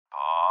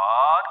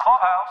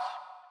Clubhouse.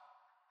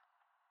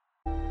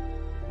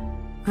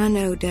 I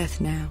know death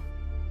now.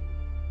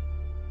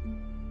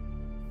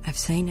 I've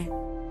seen it.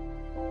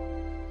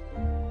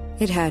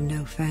 It had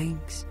no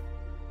fangs.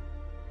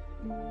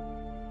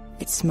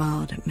 It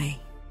smiled at me.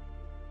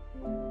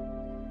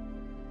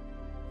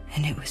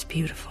 And it was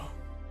beautiful.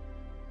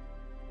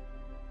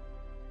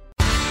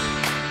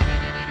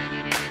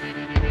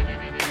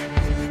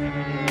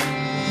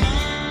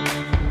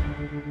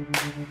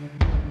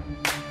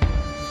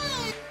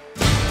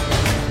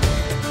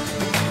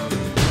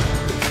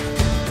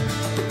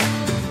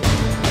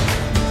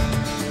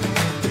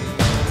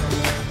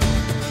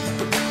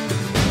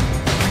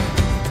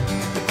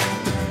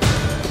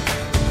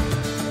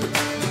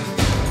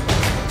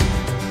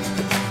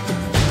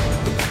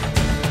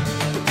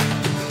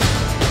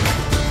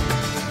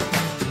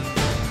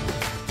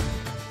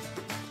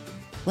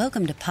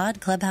 Welcome to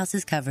Pod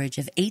Clubhouse's coverage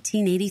of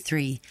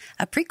 1883,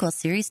 a prequel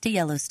series to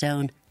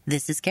Yellowstone.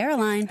 This is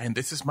Caroline. And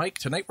this is Mike.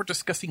 Tonight we're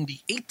discussing the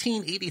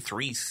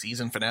 1883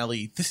 season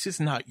finale, This Is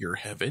Not Your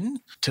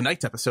Heaven.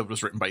 Tonight's episode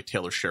was written by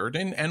Taylor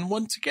Sheridan and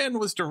once again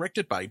was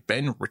directed by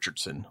Ben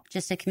Richardson.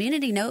 Just a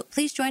community note,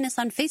 please join us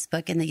on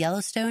Facebook in the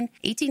Yellowstone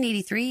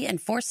 1883 and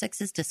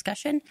 4/6's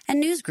discussion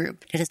and news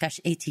group to discuss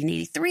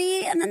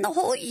 1883 and then the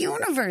whole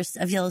universe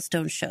of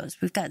Yellowstone shows.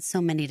 We've got so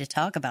many to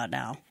talk about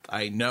now.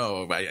 I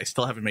know. I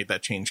still haven't made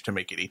that change to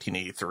make it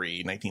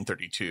 1883,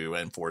 1932,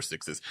 and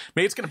 4/6's.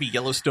 Maybe it's going to be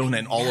Yellowstone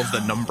and all of the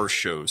number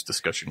shows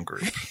discussion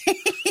group.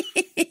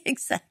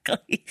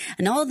 Exactly.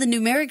 And all the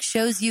numeric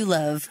shows you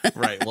love.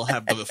 Right. We'll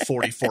have the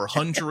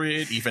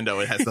 4400, even though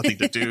it has nothing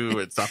to do.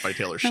 It's not by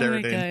Taylor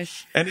Sheridan. Oh my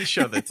gosh. Any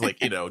show that's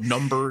like,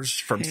 numbers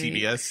from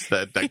CBS,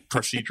 that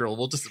procedural,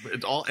 we'll just,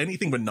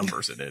 anything with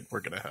numbers in it,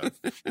 we're going to have.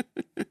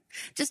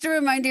 Just a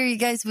reminder, you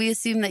guys, we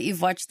assume that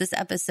you've watched this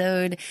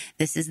episode.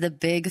 This is the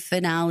big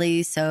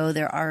finale, so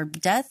there are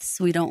deaths.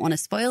 We don't want to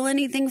spoil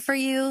anything for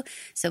you.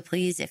 So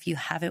please, if you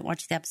haven't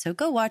watched the episode,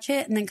 go watch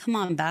it and then come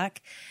on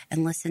back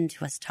and listen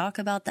to us talk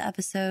about the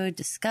episode,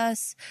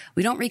 discuss.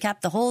 We don't recap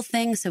the whole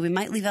thing, so we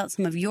might leave out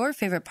some of your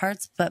favorite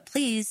parts, but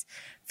please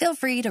feel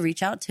free to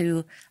reach out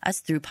to us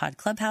through Pod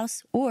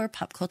Clubhouse or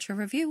Pop Culture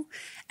Review,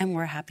 and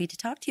we're happy to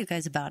talk to you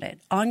guys about it.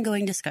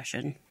 Ongoing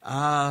discussion.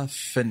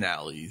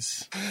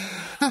 Finales.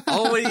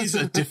 Always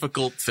a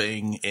difficult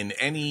thing in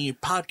any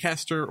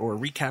podcaster or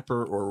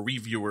recapper or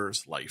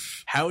reviewer's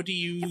life. How do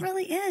you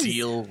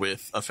deal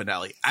with a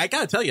finale? I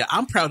gotta tell you,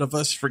 I'm proud of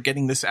us for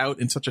getting this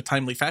out in such a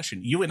timely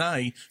fashion. You and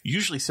I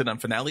usually sit on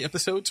finale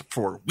episodes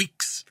for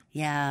weeks.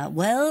 Yeah,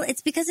 well,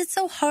 it's because it's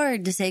so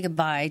hard to say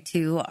goodbye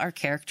to our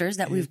characters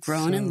that we've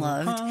grown and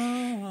loved.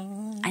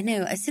 I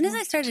know. As soon as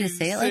I started to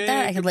say it like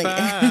that, I could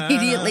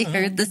immediately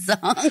heard the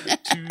song.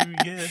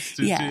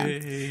 Yeah.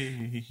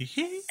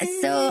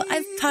 So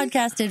I've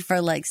podcasted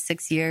for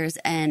 6 years,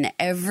 and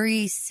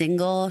every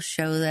single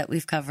show that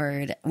we've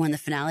covered, when the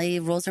finale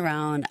rolls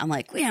around, I'm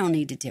like, we don't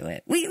need to do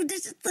it. We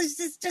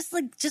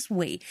just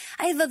wait.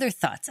 I have other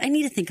thoughts. I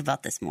need to think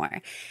about this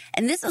more.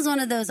 And this was one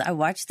of those. I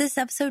watched this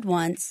episode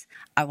once.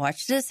 I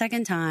watched it a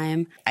second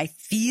time. I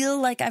feel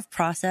like I've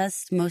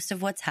processed most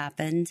of what's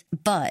happened,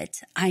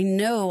 but I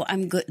know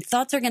I'm good.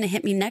 Thoughts are going to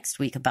hit me next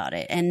week about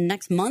it and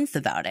next month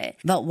about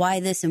why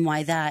this and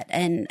why that.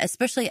 And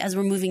especially as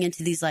we're moving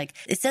into these,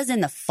 it says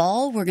in the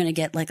fall, we're going to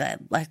get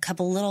a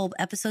couple little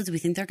episodes. We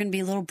think they're going to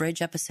be little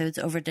bridge episodes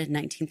over to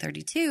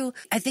 1932.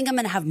 I think I'm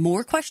going to have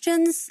more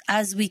questions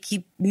as we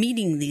keep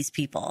meeting these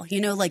people,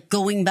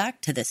 going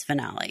back to this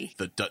finale.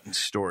 The Dutton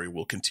story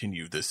will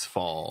continue this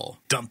fall.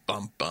 Dum,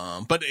 bum,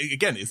 bum. But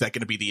again, is that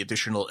going to be the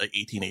additional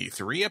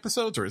 1883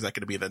 episodes, or is that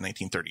going to be the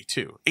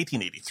 1932?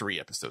 1883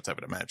 episodes, I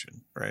would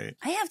imagine, right?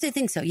 I have to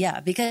think so, yeah,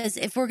 because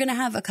if we're going to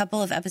have a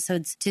couple of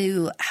episodes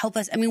to help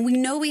us, we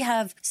know we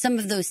have some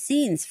of those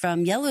scenes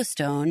from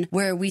Yellowstone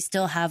where we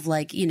still have,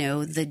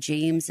 the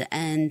James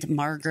and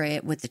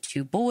Margaret with the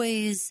two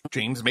boys.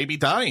 James may be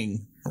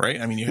dying. Right?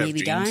 You have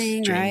Maybe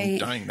James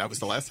dying. That was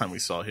the last time we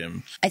saw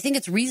him. I think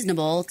it's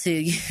reasonable to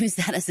use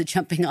that as a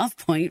jumping off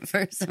point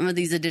for some of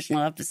these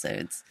additional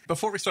episodes.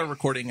 Before we started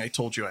recording, I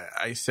told you,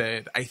 I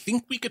said, I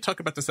think we could talk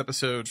about this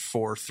episode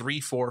for 3,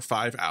 4,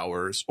 5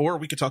 hours, or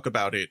we could talk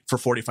about it for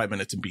 45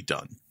 minutes and be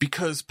done.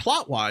 Because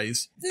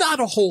plot-wise, not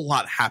a whole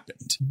lot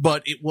happened.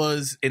 But it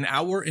was an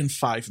hour and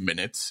 5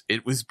 minutes.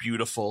 It was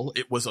beautiful.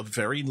 It was a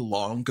very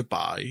long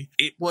goodbye.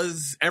 It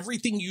was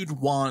everything you'd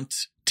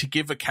want to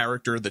give a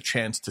character the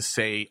chance to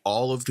say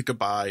all of the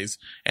goodbyes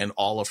and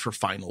all of her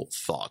final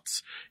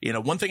thoughts.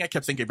 One thing I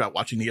kept thinking about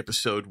watching the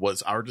episode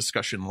was our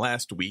discussion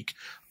last week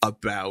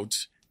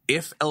about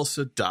if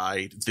Elsa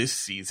died this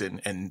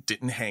season and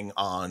didn't hang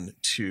on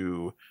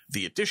to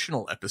the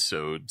additional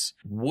episodes,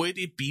 would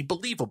it be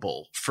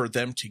believable for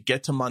them to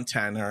get to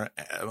Montana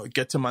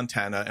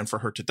and for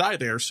her to die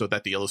there so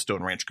that the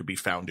Yellowstone Ranch could be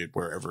founded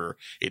wherever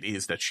it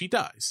is that she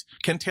dies?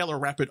 Can Taylor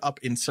wrap it up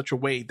in such a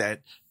way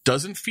that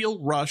doesn't feel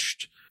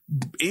rushed,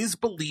 is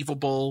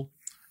believable,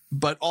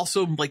 but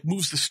also like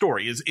moves the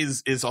story,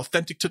 is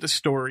authentic to the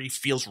story,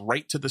 feels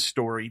right to the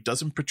story,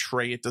 doesn't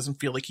betray it, doesn't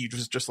feel like he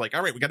was just like,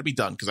 all right, we got to be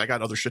done because I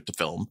got other shit to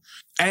film.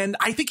 And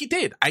I think he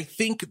did. I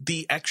think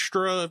the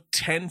extra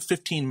 10,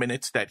 15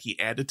 minutes that he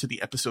added to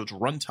the episode's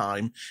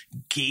runtime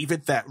gave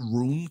it that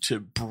room to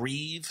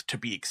breathe, to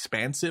be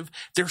expansive.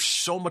 There's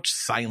so much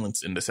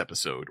silence in this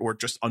episode, or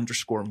just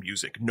underscore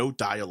music, no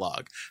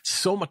dialogue,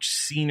 so much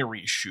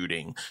scenery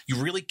shooting.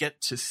 You really get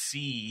to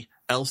see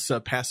Elsa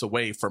pass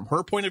away from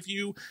her point of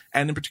view,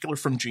 and in particular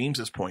from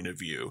James's point of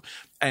view.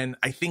 And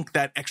I think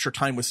that extra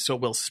time was so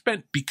well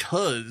spent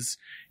because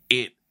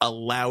it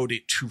allowed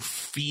it to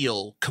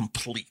feel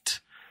complete.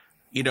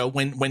 You know,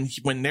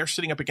 when they're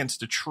sitting up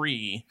against a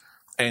tree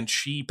and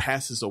she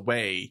passes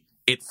away,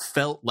 it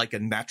felt like a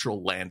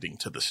natural landing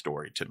to the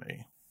story to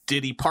me.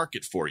 Did he park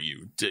it for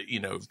you?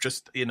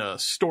 Just in a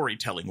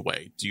storytelling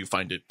way, do you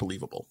find it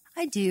believable?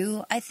 I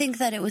do. I think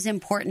that it was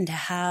important to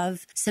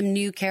have some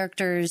new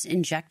characters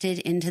injected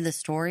into the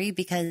story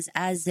because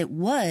as it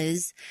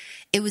was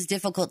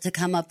difficult to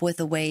come up with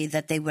a way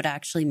that they would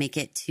actually make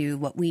it to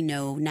what we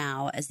know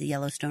now as the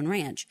Yellowstone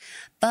Ranch.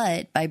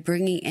 But by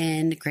bringing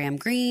in Graham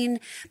Greene,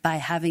 by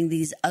having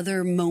these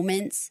other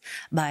moments,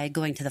 by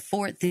going to the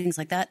fort, things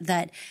like that,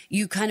 that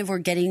you kind of were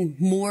getting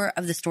more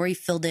of the story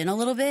filled in a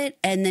little bit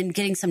and then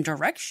getting some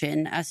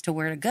direction as to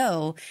where to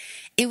go.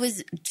 It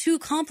was too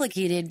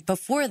complicated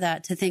before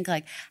that to think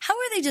like, how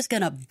are they just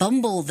going to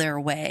bumble their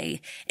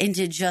way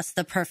into just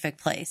the perfect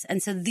place?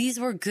 And so these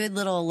were good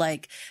little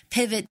like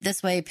pivot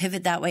this way,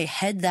 pivot that way,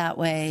 head that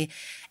way.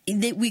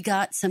 We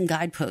got some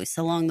guideposts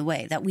along the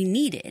way that we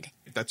needed.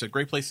 That's a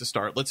great place to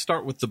start. Let's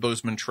start with the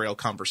Bozeman Trail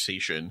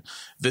conversation.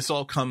 This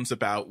all comes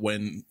about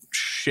when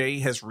Shay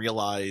has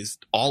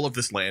realized all of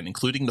this land,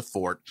 including the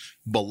fort,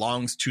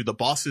 belongs to the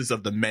bosses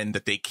of the men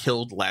that they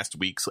killed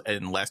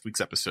in last week's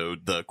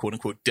episode, the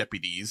quote-unquote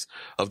deputies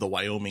of the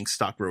Wyoming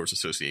Stock Growers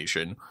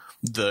Association.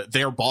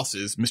 Their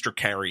bosses, Mr.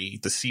 Carey,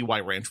 the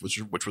CY Ranch,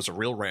 which was a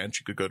real ranch.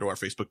 You could go to our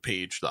Facebook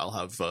page. I'll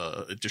have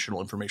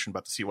additional information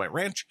about the CY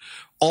Ranch.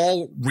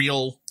 All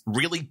real,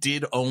 really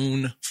did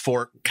own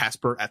Fort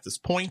Casper at this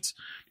point.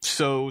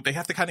 So they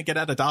have to kind of get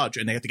out of Dodge,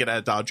 and they have to get out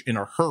of Dodge in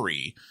a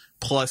hurry.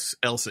 Plus,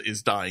 Elsa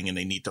is dying, and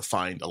they need to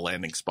find a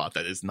landing spot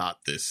that is not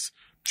this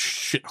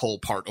shithole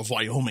part of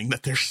Wyoming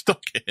that they're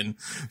stuck in.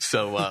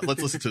 So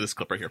let's listen to this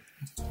clip right here.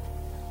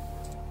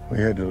 We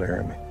had to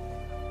Laramie.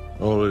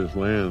 All this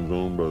land's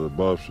owned by the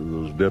boss of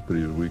those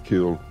deputies we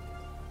killed.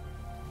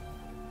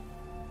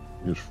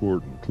 His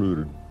fort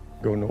included.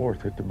 Go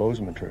north, hit the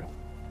Bozeman Trail.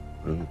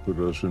 That'll put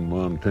us in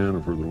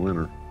Montana for the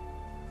winter.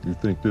 You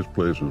think this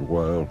place is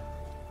wild?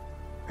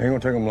 Ain't gonna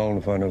take them long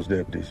to find those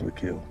deputies we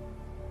killed.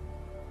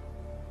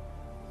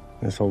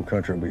 This whole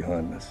country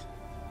behind us.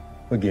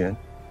 Again.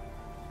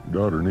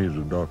 Your daughter needs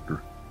a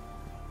doctor.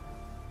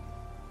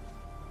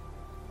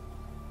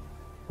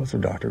 What's a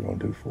doctor gonna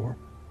do for her?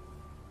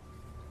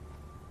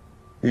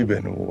 You've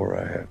been in war,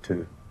 I have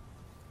too.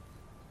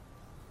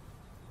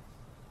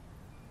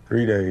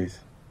 3 days,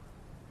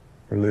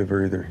 her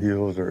liver either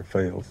heals or it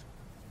fails.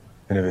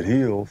 And if it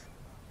heals,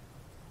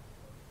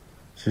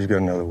 she's got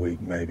another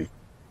week, maybe.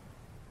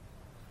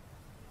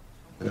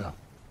 Yeah.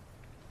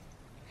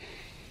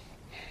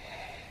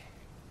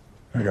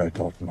 I gotta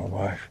talk to my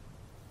wife.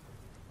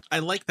 I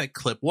like that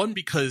clip. One,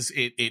 because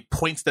it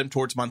points them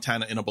towards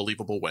Montana in a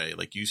believable way,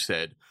 like you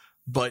said.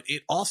 But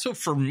it also,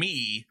 for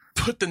me,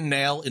 put the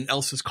nail in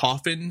Elsa's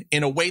coffin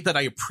in a way that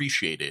I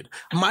appreciated.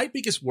 My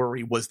biggest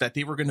worry was that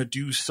they were going to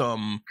do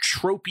some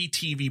tropey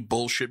TV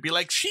bullshit. Be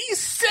like, she's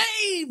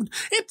saved!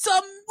 It's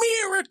a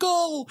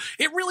miracle!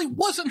 It really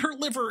wasn't her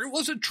liver. It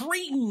was a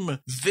dream.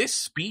 This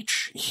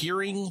speech,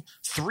 hearing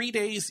 3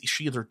 days,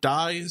 she either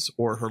dies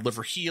or her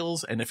liver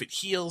heals. And if it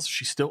heals,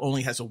 she still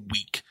only has a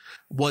week.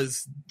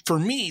 Was, for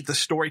me, the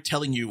story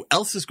telling you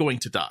Elsa's going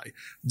to die.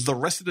 The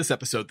rest of this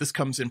episode, this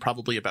comes in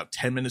probably about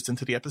 10 minutes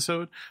into the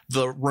episode.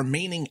 The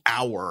remaining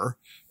hour,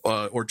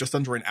 or just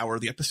under an hour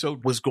of the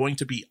episode, was going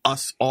to be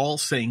us all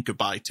saying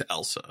goodbye to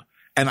Elsa.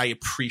 And I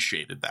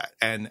appreciated that.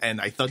 And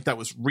I thought that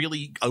was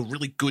really a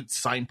really good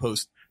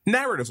signpost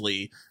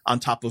narratively, on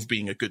top of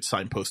being a good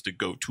signpost to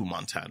go to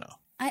Montana.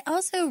 I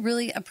also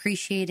really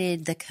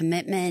appreciated the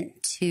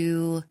commitment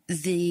to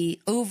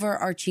the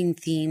overarching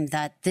theme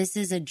that this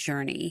is a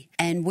journey,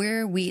 and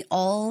where we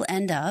all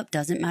end up,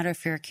 doesn't matter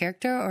if you're a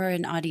character or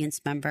an audience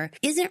member,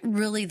 isn't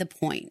really the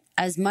point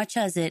as much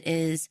as it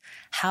is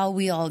how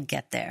we all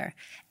get there.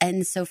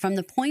 And so from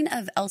the point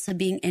of Elsa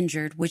being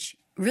injured, which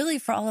really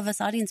for all of us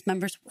audience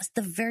members was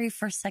the very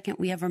first second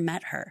we ever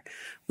met her.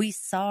 We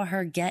saw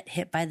her get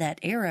hit by that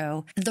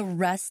arrow. The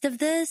rest of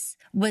this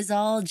was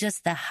all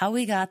just the how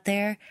we got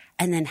there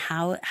and then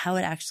how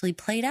it actually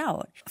played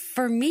out.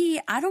 For me,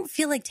 I don't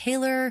feel like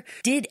Taylor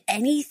did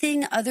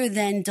anything other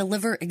than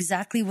deliver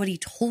exactly what he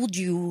told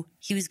you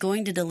he was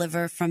going to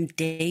deliver from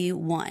day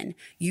one.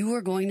 You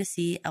are going to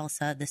see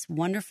Elsa, this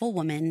wonderful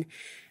woman,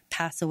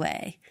 pass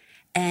away.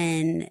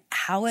 and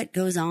how it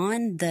goes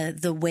on,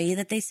 the way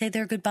that they say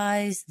their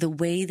goodbyes, the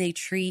way they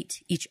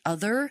treat each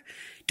other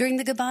during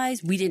the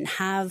goodbyes. We didn't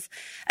have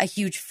a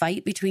huge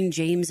fight between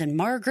James and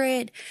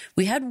Margaret.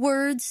 We had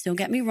words, don't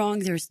get me wrong.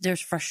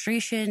 There's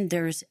frustration,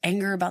 there's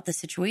anger about the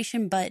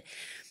situation, but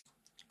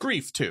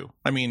grief too.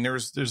 I mean,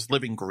 there's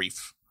living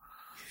grief.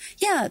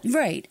 Yeah,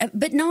 right.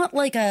 But not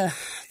like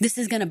this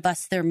is going to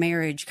bust their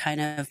marriage kind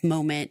of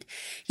moment,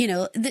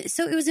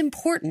 so it was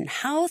important.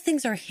 How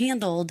things are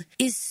handled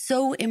is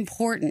so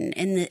important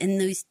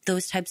in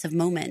those types of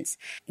moments.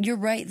 You're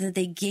right that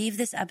they gave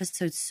this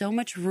episode so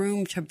much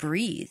room to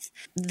breathe.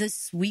 The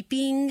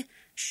sweeping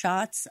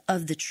shots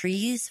of the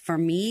trees for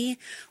me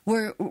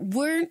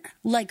weren't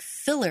like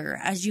filler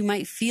as you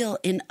might feel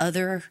in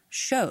other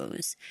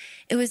shows.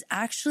 It was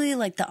actually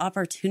like the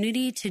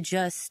opportunity to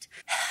just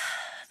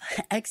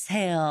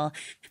exhale,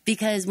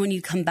 because when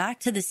you come back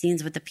to the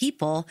scenes with the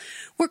people,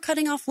 we're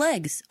cutting off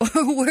legs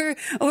or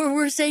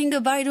we're saying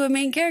goodbye to a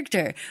main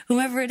character,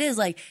 whomever it is.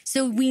 Like,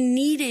 so we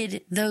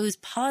needed those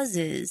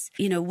pauses,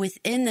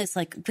 within this,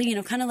 like,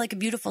 kind of like a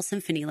beautiful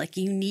symphony. Like,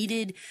 you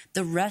needed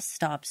the rest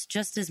stops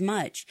just as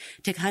much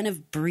to kind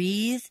of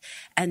breathe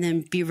and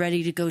then be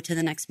ready to go to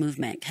the next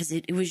movement. Because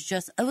it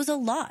was a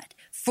lot.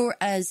 For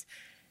as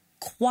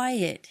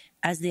quiet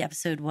as the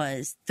episode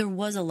was, there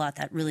was a lot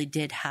that really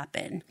did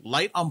happen.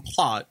 Light on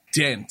plot,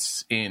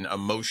 dense in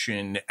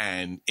emotion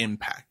and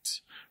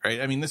impact,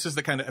 right? I mean, this is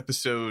the kind of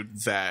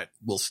episode that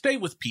will stay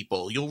with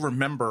people. You'll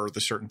remember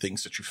the certain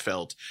things that you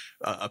felt,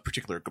 a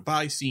particular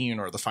goodbye scene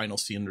or the final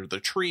scene under the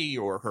tree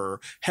or her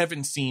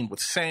heaven scene with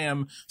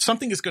Sam.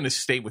 Something is going to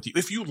stay with you.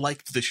 If you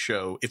liked this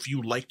show, if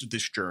you liked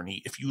this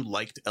journey, if you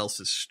liked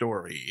Elsa's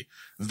story,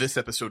 this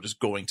episode is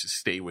going to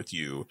stay with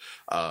you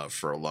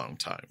for a long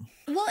time.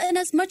 Well, and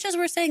as much as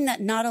we're saying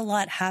that not a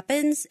lot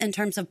happens in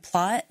terms of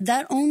plot,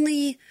 that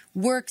only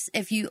works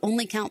if you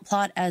only count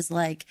plot as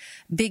like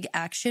big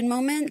action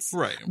moments.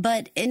 Right.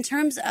 But in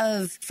terms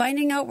of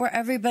finding out where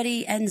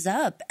everybody ends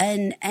up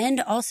and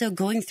also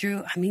going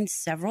through,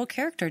 several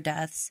character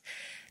deaths,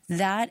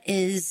 that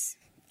is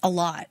a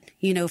lot.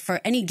 For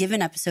any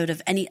given episode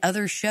of any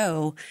other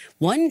show,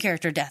 one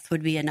character death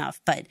would be enough,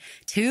 but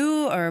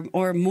two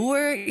or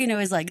more,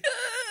 is like,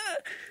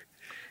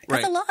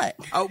 that's right.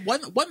 A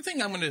lot. One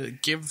thing I'm going to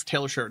give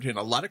Taylor Sheridan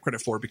a lot of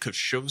credit for, because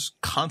shows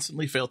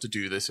constantly fail to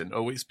do this and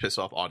always piss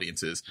off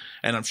audiences.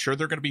 And I'm sure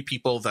there are going to be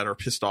people that are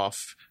pissed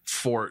off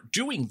for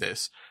doing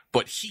this,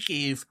 but he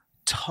gave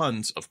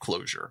tons of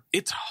closure.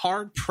 It's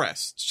hard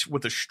pressed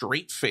with a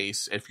straight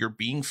face, if you're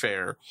being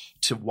fair,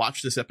 to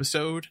watch this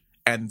episode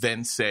and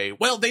then say,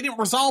 well, they didn't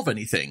resolve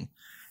anything.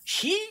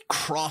 He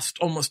crossed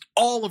almost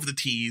all of the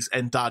T's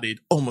and dotted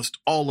almost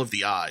all of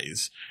the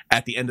I's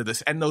at the end of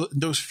this. And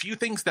those few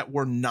things that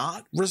were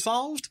not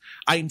resolved,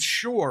 I'm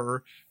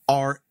sure,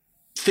 are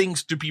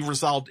things to be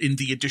resolved in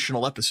the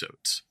additional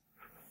episodes.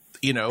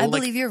 I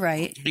believe you're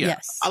right. Yeah.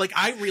 Yes.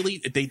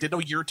 They did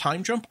a year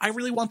time jump. I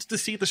really wanted to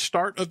see the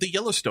start of the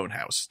Yellowstone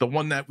house, the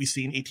one that we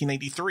see in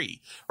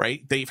 1893,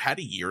 right? They've had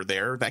a year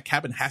there. That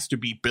cabin has to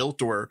be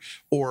built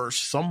or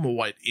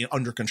somewhat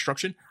under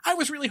construction. I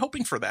was really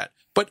hoping for that,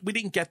 but we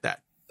didn't get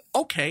that.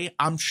 Okay,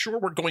 I'm sure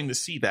we're going to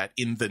see that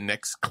in the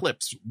next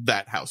clips,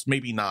 that house.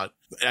 Maybe not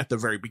at the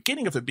very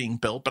beginning of it being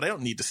built, but I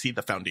don't need to see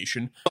the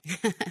foundation.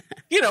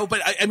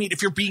 But I mean,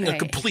 if you're being a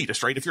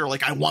completist, right? If you're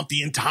like, I want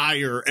the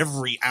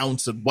every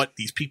ounce of what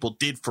these people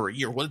did for a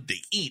year, what did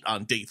they eat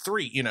on day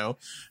 3,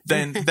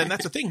 then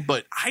that's a thing.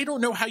 But I don't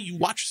know how you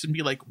watch this and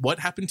be like, what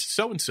happened to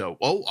so-and-so?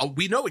 Oh,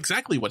 we know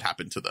exactly what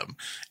happened to them.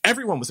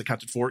 Everyone was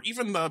accounted for,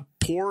 even the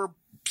poor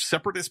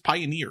separatist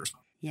pioneers.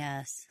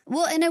 Yes.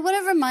 Well, and I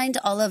want to remind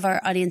all of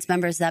our audience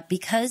members that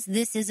because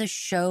this is a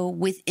show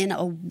within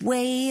a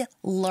way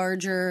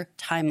larger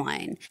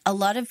timeline, a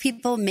lot of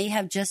people may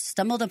have just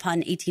stumbled upon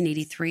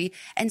 1883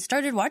 and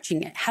started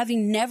watching it,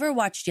 having never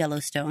watched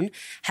Yellowstone,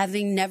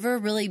 having never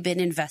really been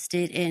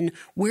invested in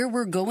where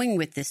we're going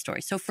with this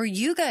story. So for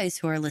you guys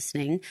who are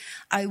listening,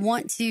 I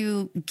want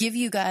to give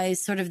you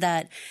guys sort of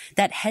that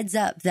heads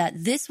up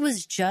that this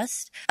was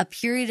just a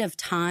period of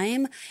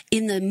time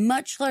in the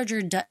much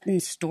larger Dutton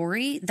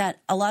story that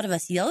a lot of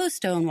us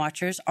Yellowstone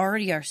watchers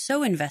already are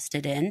so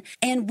invested in.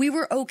 And we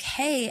were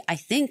okay, I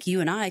think,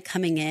 you and I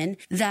coming in,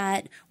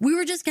 that we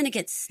were just going to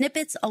get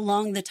snippets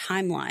along the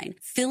timeline,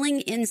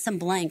 filling in some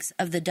blanks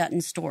of the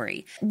Dutton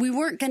story. We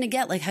weren't going to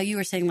get, like how you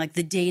were saying, like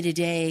the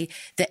day-to-day,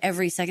 the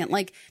every second.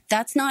 Like,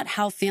 that's not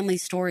how family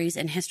stories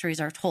and histories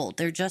are told.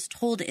 They're just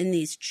told in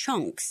these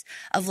chunks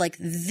of like,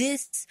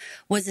 this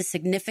was a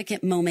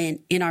significant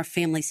moment in our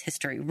family's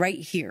history right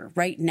here,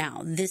 right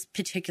now, this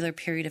particular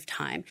period of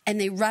time. And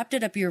they wrapped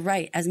it up, you're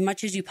right, as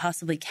much as you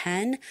possibly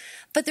can,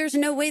 but there's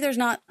no way there's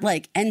not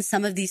like, and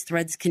some of these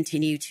threads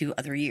continue to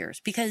other years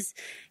because,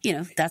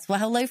 that's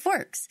how life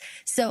works.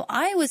 So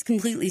I was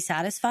completely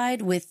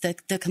satisfied with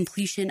the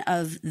completion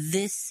of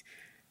this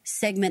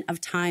segment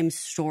of time's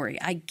story.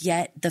 I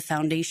get the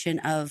foundation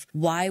of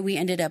why we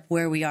ended up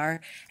where we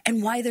are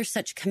and why there's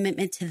such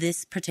commitment to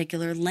this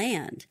particular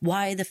land,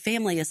 why the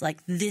family is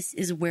like, this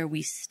is where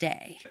we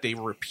stay. They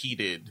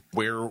repeated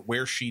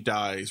where she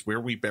dies, where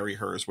we bury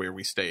her is where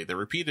we stay. They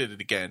repeated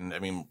it again. I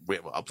mean,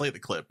 I'll play the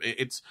clip.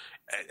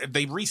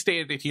 They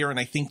restated it here, and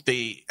I think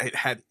it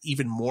had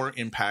even more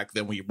impact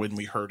than when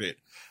we heard it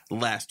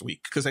last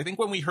week. Because I think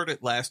when we heard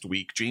it last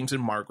week, James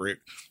and Margaret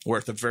were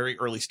at the very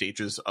early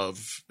stages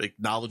of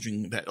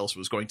acknowledging that Elsa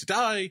was going to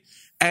die,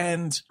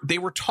 and they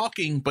were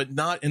talking, but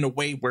not in a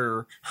way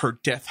where her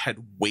death had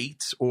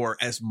weight or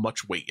as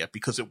much weight yet,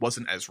 because it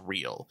wasn't as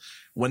real.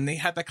 When they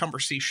had that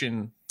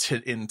conversation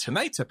in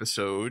tonight's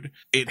episode,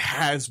 it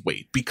has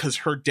weight because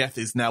her death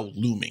is now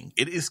looming.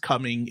 It is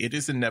coming. It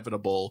is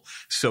inevitable.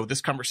 So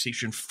this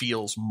conversation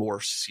feels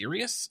more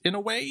serious in a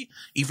way,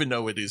 even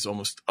though it is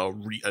almost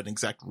an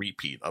exact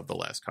repeat of the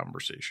last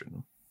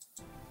conversation.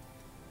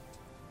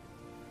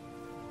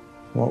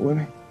 Walk with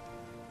me?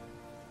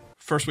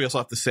 First, we also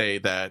have to say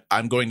that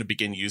I'm going to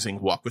begin using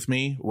walk with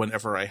me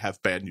whenever I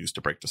have bad news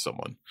to break to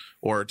someone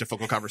or a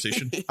difficult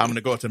conversation. I'm going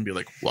to go up to them and be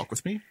like, walk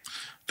with me.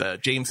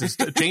 James has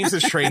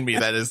trained me.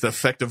 That is the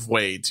effective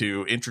way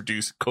to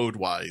introduce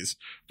code-wise.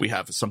 We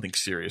have something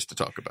serious to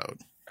talk about.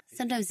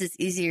 Sometimes it's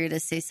easier to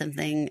say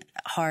something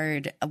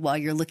hard while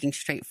you're looking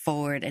straight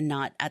forward and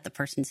not at the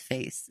person's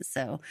face.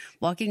 So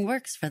walking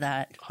works for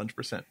that.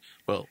 100%.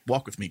 Well,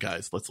 walk with me,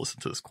 guys. Let's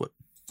listen to this clip.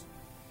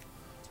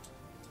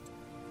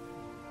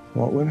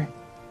 Walk with me?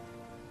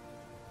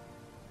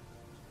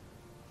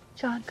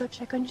 John, go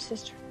check on your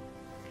sister.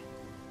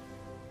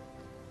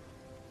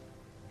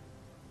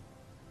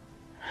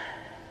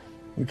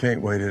 We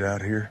can't wait it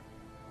out here.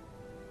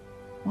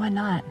 Why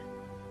not?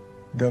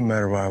 Doesn't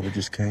matter why, we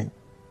just can't.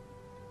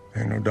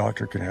 Ain't no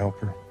doctor can help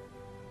her.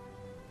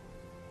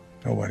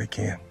 Nobody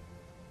can.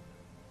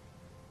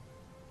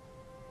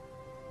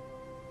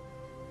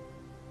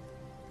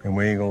 And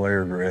we ain't gonna lay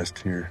her to rest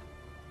here.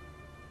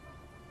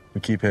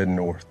 We keep heading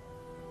north.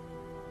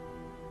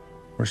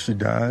 Where she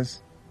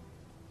dies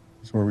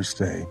is where we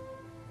stay.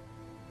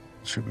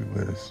 She'll be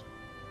with us.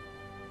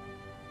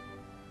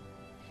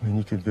 And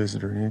you can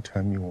visit her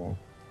anytime you want.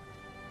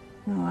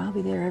 Oh, I'll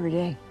be there every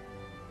day.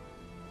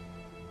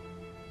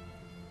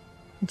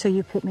 Until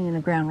you put me in the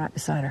ground right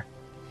beside her.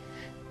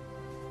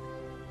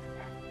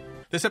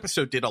 This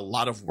episode did a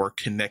lot of work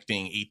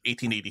connecting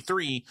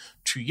 1883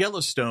 to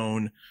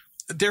Yellowstone.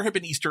 There have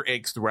been Easter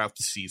eggs throughout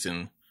the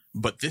season,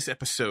 but this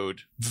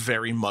episode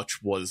very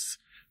much was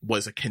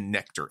a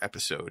connector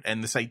episode.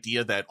 And this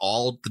idea that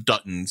all the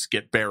Duttons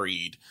get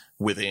buried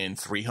within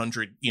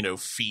 300,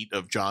 feet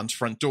of John's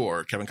front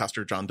door, Kevin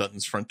Costner, John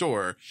Dutton's front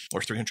door,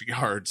 or 300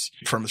 yards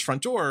from his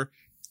front door,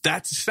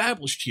 that's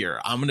established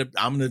here. I'm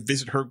gonna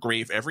visit her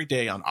grave every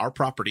day on our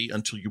property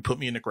until you put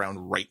me in the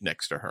ground right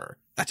next to her.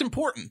 That's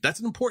important. That's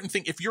an important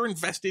thing. If you're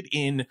invested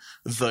in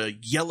the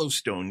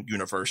Yellowstone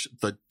universe,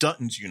 the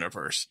Duttons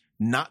universe,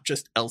 not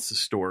just Elsa's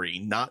story,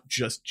 not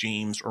just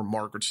James or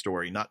Margaret's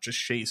story, not just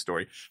Shay's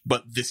story,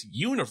 but this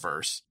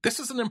universe, this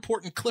is an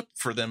important clip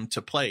for them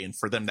to play and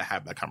for them to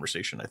have that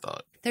conversation, I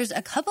thought. There's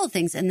a couple of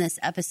things in this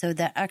episode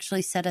that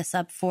actually set us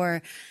up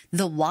for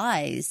the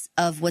whys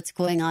of what's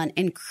going on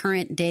in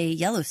current day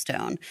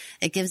Yellowstone.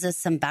 It gives us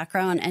some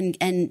background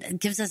and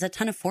gives us a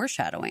ton of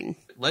foreshadowing.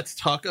 Let's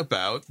talk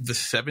about the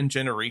 7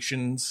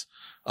 generations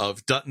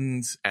of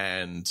Duttons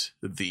and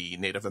the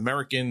Native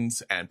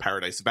Americans and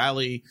Paradise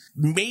Valley.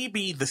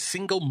 Maybe the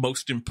single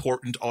most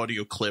important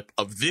audio clip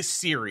of this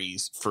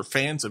series for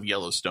fans of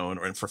Yellowstone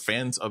and for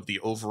fans of the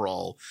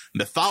overall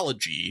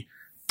mythology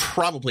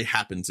probably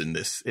happens in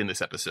this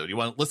episode.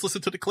 Let's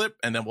listen to the clip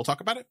and then we'll talk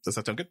about it. Does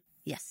that sound good?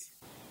 Yes.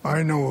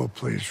 I know a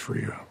place for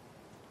you.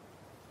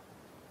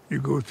 You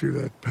go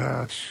through that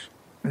pass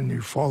and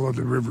you follow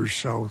the river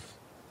south.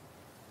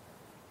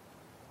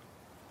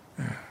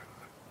 Yeah.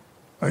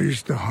 I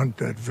used to hunt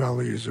that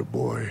valley as a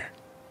boy.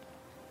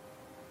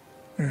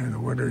 And the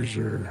winters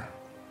are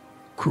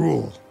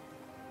cruel.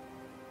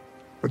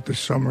 But the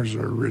summers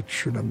are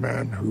rich, and a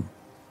man who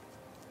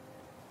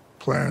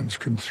plans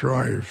can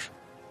thrive.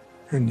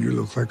 And you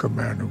look like a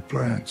man who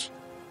plans.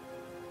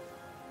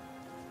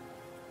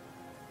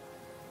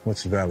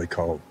 What's the valley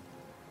called?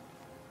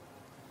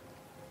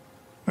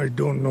 I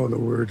don't know the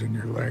word in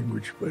your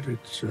language, but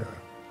it's,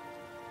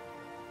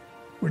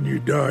 when you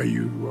die,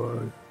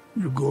 you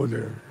go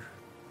there.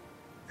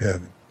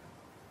 Heaven.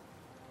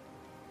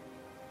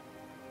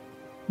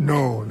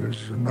 No,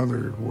 there's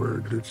another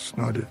word. It's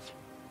not it.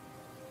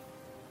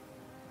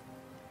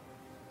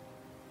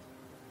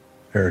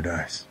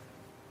 Paradise.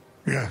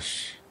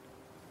 Yes.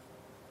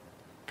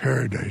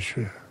 Paradise,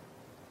 yeah.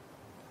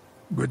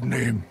 Good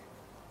name.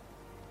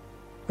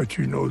 But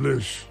you know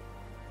this,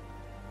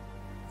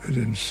 that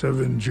in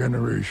 7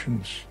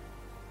 generations,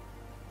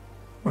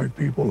 my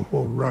people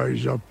will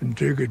rise up and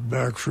take it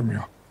back from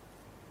you.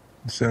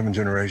 In 7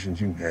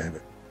 generations, you can have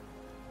it.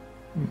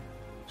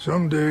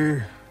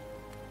 Someday,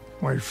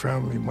 my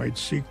family might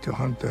seek to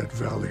hunt that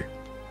valley.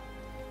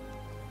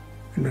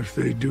 And if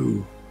they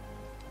do,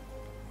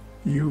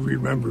 you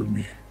remember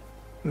me.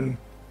 And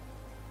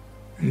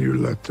you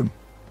let them.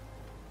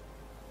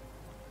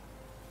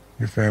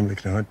 Your family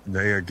can hunt the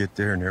day I get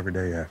there and every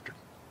day after.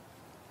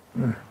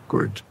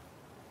 Good.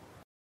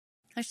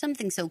 There's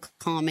something so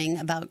calming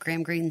about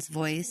Graham Greene's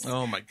voice.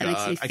 Oh, my That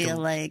God. makes me feel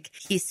like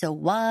he's so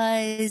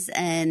wise.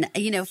 And,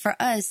 for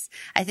us,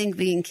 I think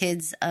being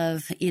kids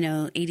of,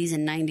 80s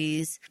and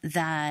 90s,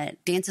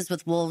 that Dances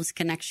with Wolves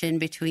connection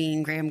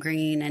between Graham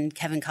Greene and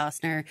Kevin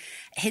Costner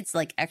hits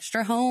like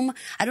extra home.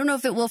 I don't know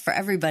if it will for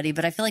everybody,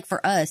 but I feel like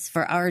for us,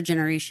 for our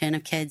generation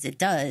of kids, it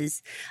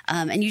does.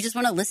 And you just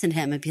want to listen to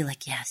him and be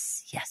like,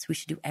 yes, we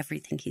should do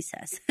everything he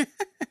says.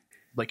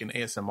 Like an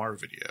ASMR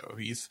video.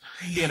 He's,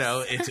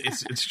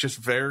 it's just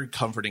very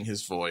comforting,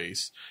 his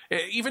voice.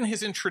 Even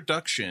his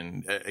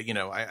introduction,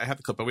 I have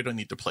the clip, but we don't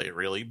need to play it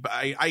really. But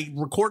I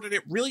recorded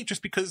it really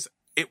just because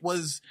it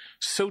was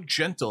so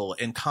gentle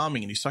and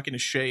calming. And he's talking to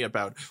Shay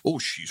about, oh,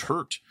 she's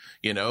hurt,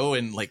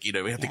 and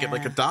we have to get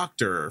like a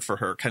doctor for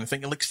her kind of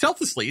thing. And like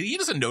selflessly, he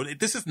doesn't know that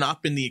this has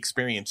not been the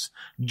experience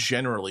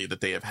generally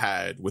that they have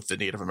had with the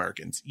Native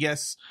Americans.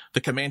 Yes,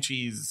 the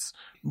Comanches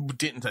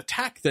didn't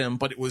attack them,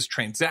 but it was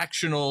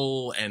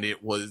transactional and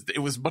it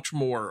was much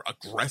more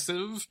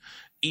aggressive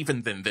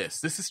even than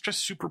this. This is just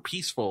super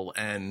peaceful,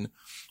 and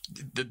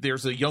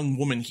there's a young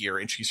woman here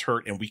and she's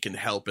hurt and we can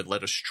help and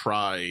let us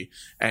try.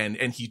 And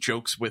he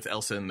jokes with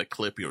Elsa in the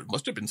clip, it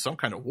must have been some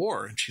kind of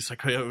war. And she's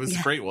like, oh, yeah, it was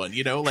a great one,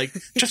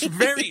 just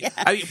very,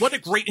 what a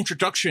great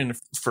introduction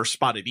for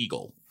Spotted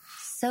Eagle.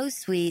 So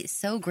sweet,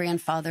 so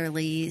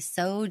grandfatherly,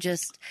 so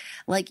just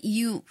like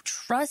you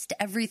trust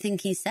everything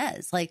he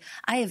says. Like,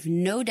 I have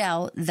no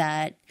doubt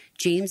that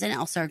James and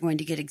Elsa are going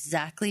to get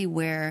exactly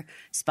where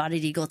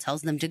Spotted Eagle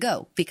tells them to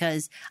go,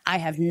 because I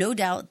have no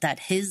doubt that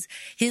his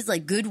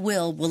like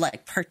goodwill will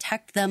like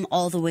protect them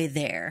all the way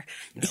there.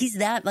 Yep. He's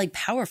that like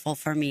powerful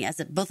for me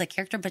as both a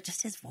character, but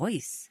just his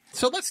voice.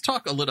 So let's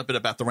talk a little bit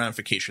about the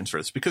ramifications for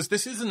this, because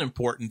this is an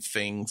important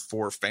thing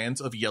for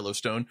fans of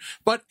Yellowstone,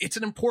 but it's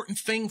an important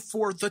thing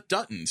for the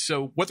Duttons.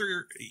 So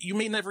whether you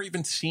may never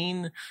even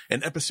seen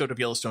an episode of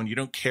Yellowstone, you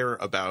don't care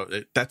about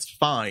it, that's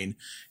fine.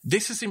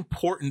 This is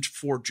important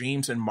for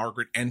James and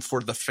Margaret and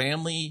for the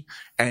family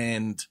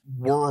and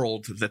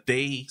world that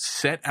they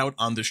set out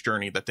on this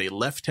journey, that they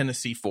left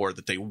Tennessee for,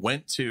 that they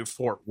went to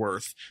Fort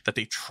Worth, that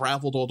they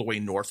traveled all the way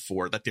north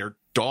for, that their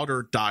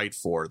daughter died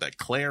for, that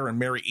Claire and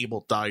Mary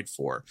Abel died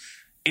for.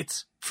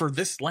 It's for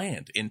this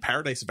land in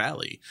Paradise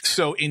Valley.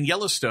 So in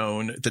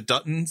Yellowstone, the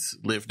Duttons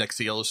live next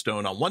to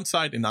Yellowstone on one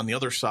side, and on the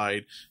other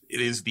side, it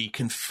is the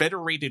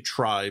Confederated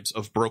Tribes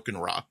of Broken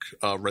Rock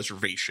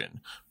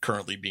Reservation,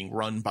 currently being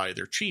run by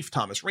their chief,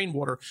 Thomas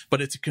Rainwater,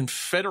 but it's a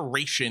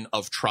confederation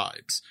of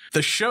tribes.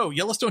 The show,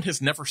 Yellowstone,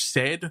 has never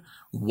said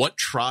what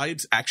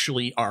tribes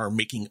actually are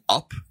making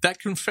up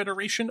that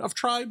confederation of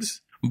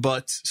tribes,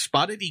 but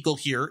Spotted Eagle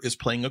here is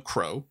playing a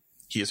crow.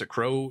 He is a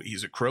crow.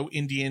 He's a Crow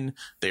Indian.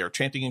 They are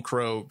chanting in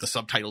Crow. The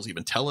subtitles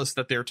even tell us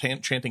that they're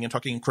chanting and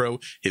talking in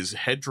Crow. His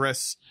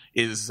headdress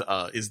is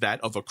that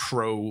of a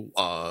Crow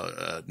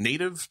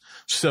native.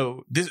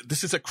 So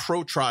this is a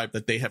Crow tribe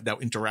that they have now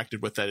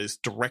interacted with that is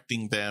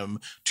directing them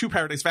to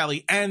Paradise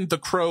Valley. And the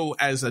Crow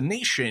as a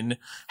nation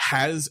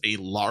has a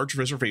large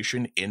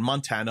reservation in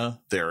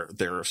Montana. Their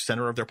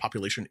center of their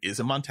population is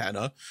in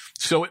Montana.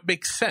 So it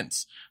makes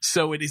sense.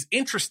 So it is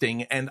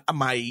interesting. And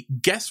my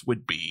guess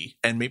would be,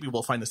 and maybe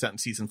we'll find this out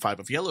in season 5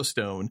 of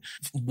Yellowstone,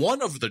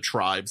 one of the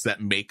tribes that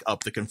make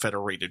up the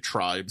Confederated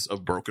Tribes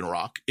of Broken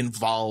Rock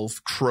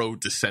involve Crow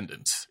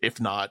descendants,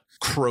 if not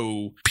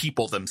Crow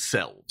people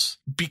themselves,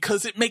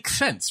 because it makes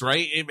sense,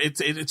 right?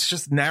 It's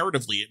just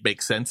narratively it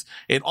makes sense.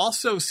 It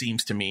also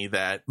seems to me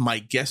that my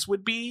guess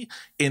would be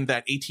in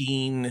that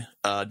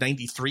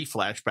 1893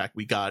 flashback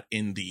we got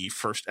in the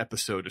first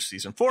episode of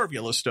season 4 of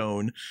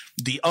Yellowstone,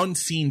 the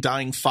unseen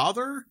dying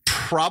father,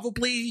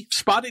 probably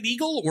Spotted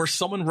Eagle or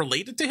someone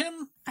related to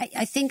him.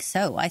 I think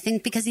so. I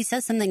think because he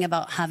says something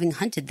about having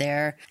hunted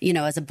there,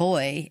 as a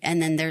boy,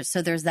 and then there's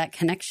that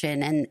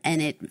connection,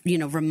 and it,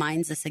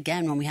 reminds us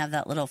again when we have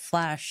that little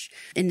flash,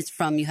 and it's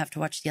from, you have to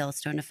watch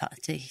Yellowstone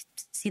to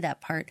see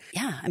that part.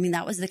 Yeah, I mean,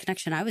 that was the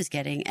connection I was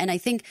getting. And I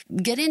think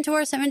get into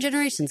our 7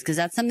 generations, because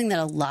that's something that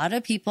a lot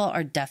of people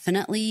are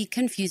definitely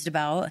confused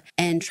about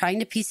and trying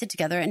to piece it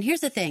together. And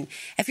here's the thing.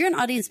 If you're an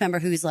audience member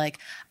who's like,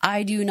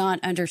 I do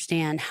not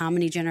understand how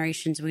many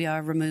generations we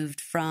are removed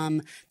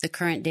from the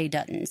current day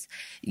Duttons,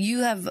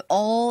 you have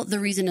all the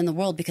reason in the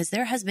world, because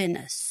there has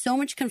been so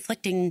much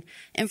conflicting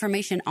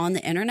information on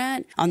the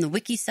internet, on the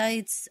wiki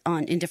sites,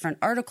 in different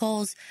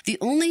articles. The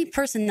only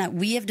person that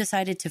we have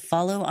decided to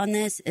follow on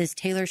this is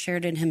Taylor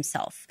Sheridan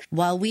himself.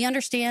 While we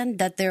understand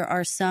that there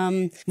are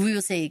some, we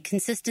will say,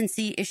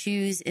 consistency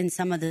issues in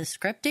some of the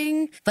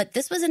scripting, but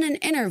this was in an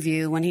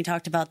interview when he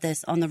talked about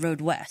this on the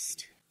Road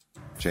West.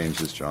 James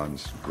is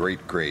John's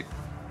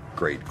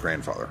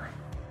great-great-great-grandfather.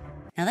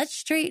 Now that's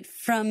straight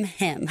from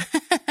him.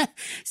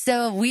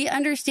 So we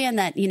understand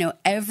that,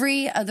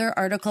 every other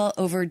article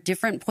over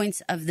different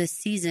points of this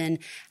season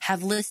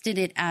have listed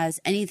it as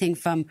anything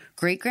from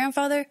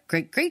great-grandfather,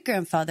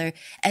 great-great-grandfather,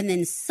 and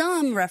then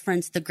some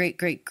reference the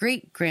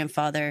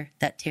great-great-great-grandfather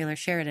that Taylor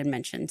Sheridan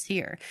mentions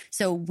here.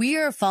 So we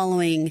are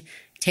following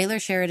Taylor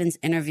Sheridan's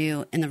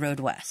interview in the Road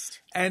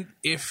West. And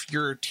if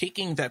you're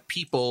taking that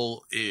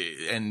people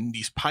and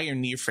these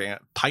pioneer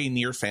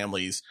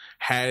families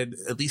had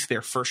at least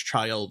their first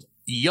child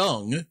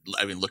young,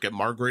 I mean, look at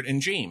Margaret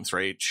and James,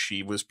 right?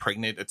 She was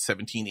pregnant at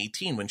 17,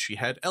 18 when she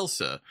had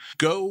Elsa.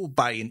 Go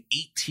by an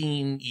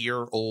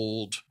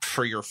 18-year-old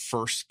for your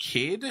first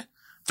kid.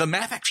 The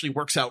math actually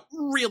works out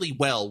really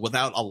well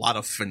without a lot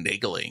of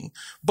finagling.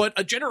 But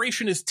a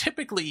generation is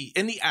typically,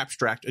 in the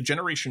abstract, a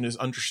generation is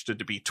understood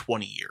to be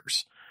 20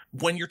 years.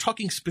 When you're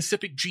talking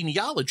specific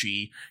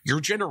genealogy, your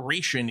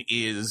generation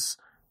is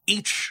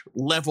each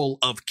level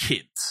of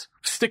kids.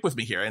 Stick with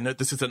me here. I know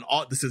this is an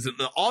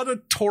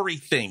auditory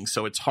thing,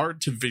 so it's hard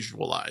to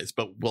visualize,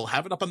 but we'll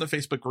have it up on the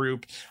Facebook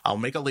group. I'll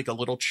make a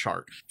little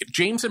chart.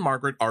 James and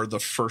Margaret are the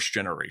first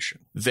generation.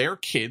 Their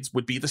kids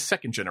would be the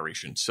second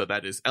generation. So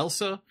that is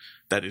Elsa,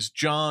 that is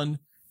John,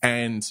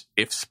 and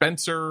if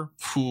Spencer,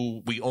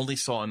 who we only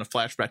saw in a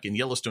flashback in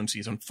Yellowstone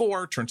season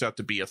 4, turns out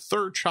to be a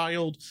third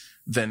child,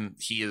 then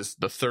he is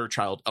the third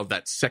child of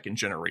that second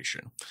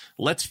generation.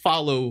 Let's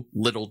follow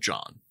little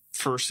John.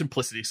 For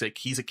simplicity's sake,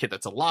 he's a kid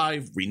that's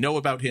alive. We know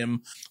about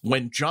him.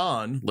 When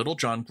little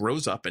John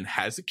grows up and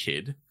has a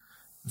kid,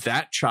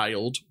 that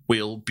child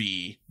will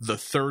be the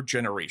third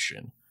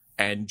generation,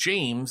 and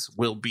James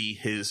will be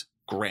his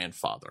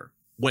grandfather.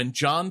 When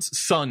John's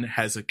son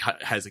has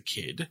a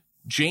kid,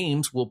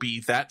 James will be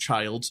that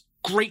child's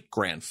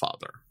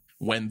great-grandfather.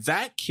 When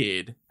that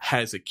kid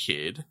has a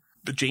kid,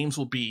 James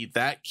will be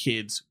that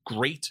kid's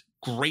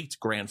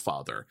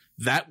great-great-grandfather.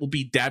 That will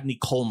be Dabney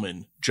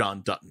Coleman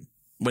John Dutton.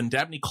 When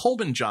Dabney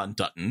Coleman John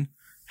Dutton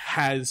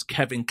has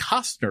Kevin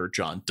Costner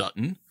John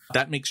Dutton,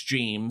 that makes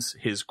James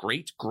his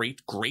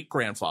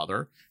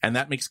great-great-great-grandfather, and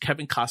that makes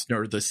Kevin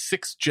Costner the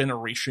 6th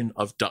generation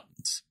of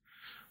Duttons.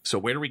 So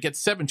where do we get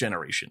 7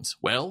 generations?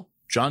 Well,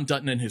 John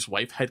Dutton and his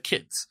wife had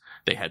kids.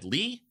 They had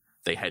Lee,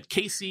 they had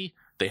Casey,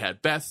 they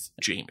had Beth,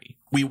 Jamie.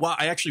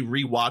 I actually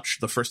rewatched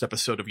the first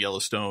episode of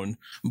Yellowstone,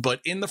 but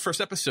in the first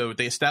episode,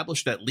 they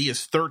established that Lee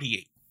is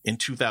 38 in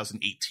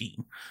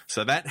 2018.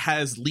 So that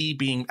has Lee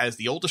being, as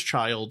the oldest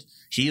child,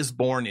 he is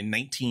born in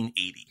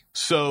 1980.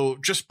 So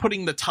just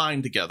putting the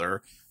time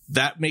together,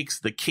 that makes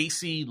the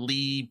Casey,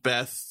 Lee,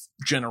 Beth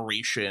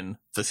generation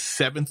the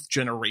 7th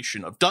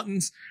generation of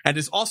Duttons, and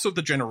is also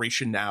the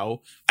generation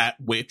now at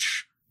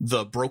which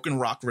the Broken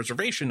Rock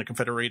Reservation, the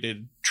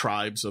Confederated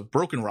Tribes of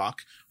Broken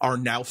Rock, are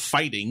now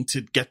fighting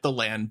to get the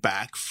land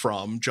back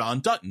from John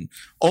Dutton.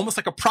 Almost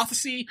like a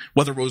prophecy,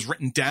 whether it was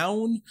written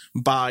down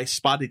by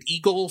Spotted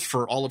Eagle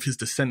for all of his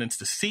descendants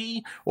to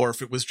see, or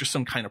if it was just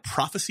some kind of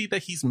prophecy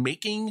that he's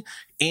making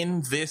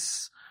in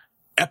this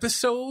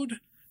episode.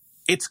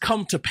 It's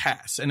come to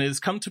pass, and it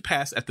has come to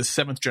pass at the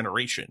 7th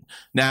generation.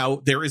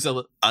 Now, there is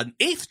an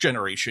 8th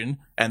generation,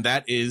 and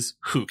that is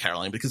who,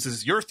 Caroline? Because this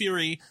is your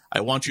theory.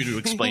 I want you to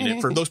explain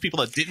it for those people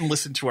that didn't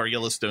listen to our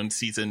Yellowstone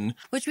season.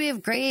 Which we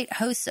have great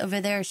hosts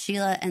over there,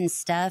 Sheila and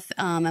Steph,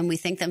 and we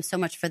thank them so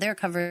much for their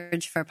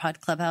coverage for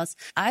Pod Clubhouse.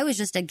 I was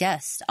just a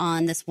guest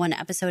on this one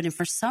episode, and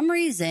for some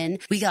reason,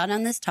 we got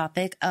on this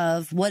topic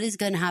of what is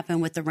going to happen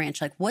with the ranch.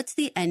 Like, what's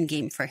the end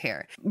game for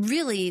here?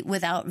 Really,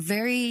 without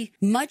very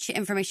much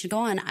information to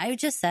go on, I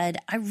just said,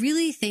 I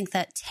really think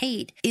that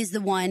Tate is the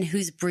one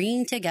who's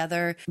bringing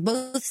together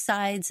both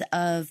sides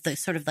of the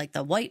sort of like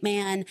the white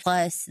man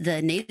plus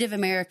the Native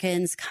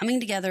Americans coming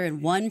together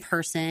in one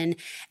person.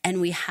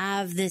 And we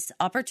have this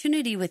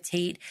opportunity with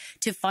Tate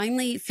to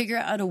finally figure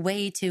out a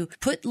way to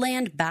put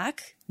land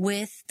back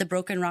with the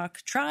Broken Rock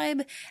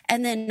tribe,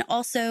 and then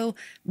also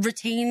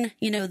retain,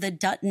 the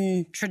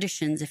Dutton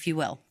traditions, if you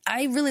will.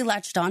 I really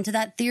latched onto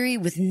that theory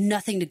with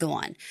nothing to go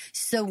on.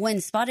 So when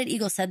Spotted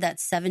Eagle said that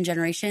 7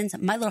 generations,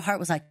 my little heart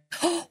was like,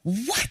 oh,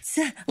 what?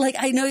 Like,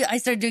 I know I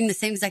started doing the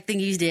same exact thing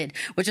you did,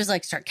 which is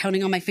like start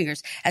counting on my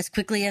fingers as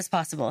quickly as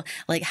possible.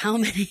 Like, how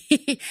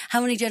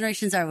many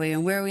generations are we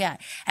and where are we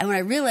at? And when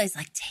I realized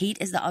like Tate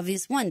is the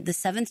obvious one, the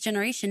 7th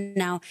generation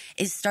now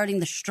is starting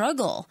the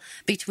struggle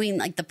between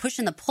like the push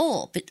and the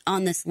pull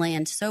on this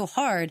land so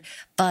hard.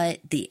 But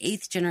the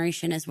 8th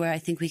generation is where I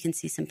think we can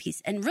see some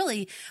peace. And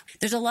really,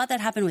 there's a lot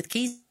that happened with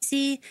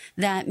Casey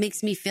that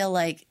makes me feel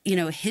like,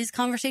 his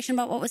conversation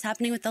about what was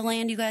happening with the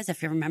land, you guys,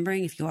 if you're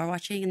remembering, if you are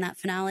watching in that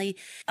finale,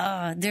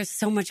 there's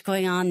so much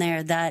going on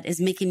there that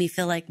is making me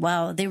feel like,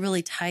 wow, they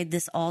really tied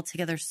this all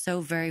together so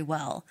very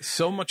well.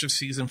 So much of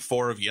season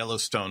 4 of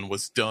Yellowstone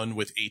was done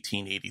with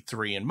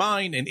 1883 in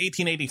mind, and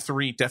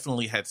 1883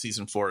 definitely had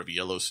season 4 of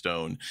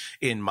Yellowstone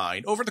in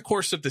mind. Over the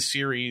course of the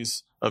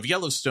series of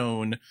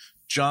Yellowstone,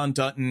 John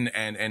Dutton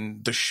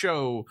and the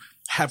show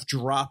have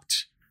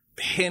dropped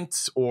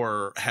hints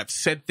or have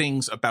said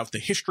things about the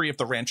history of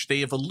the ranch. They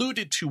have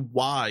alluded to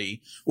why,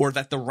 or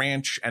that the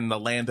ranch and the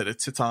land that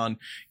it sits on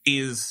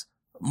is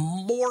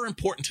more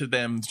important to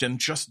them than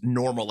just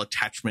normal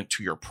attachment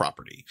to your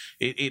property.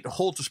 It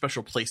holds a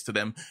special place to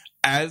them,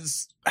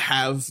 as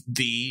have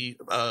the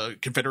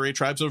Confederated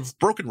Tribes of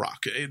Broken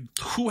Rock.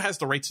 Who has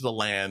the right to the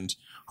land?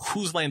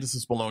 Whose land does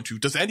this belong to?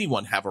 Does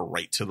anyone have a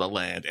right to the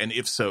land? And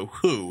if so,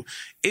 who?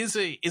 Is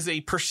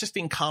a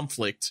persisting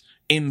conflict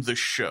in the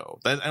show.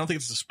 I don't think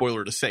it's a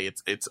spoiler to say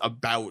it's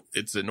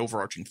an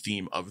overarching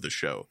theme of the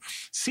show.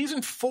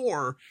 Season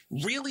 4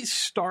 really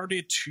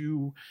started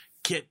to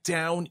get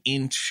down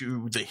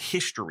into the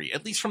history,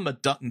 at least from the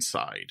Dutton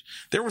side.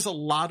 There was a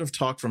lot of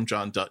talk from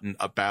John Dutton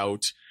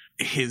about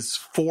his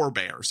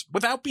forebears,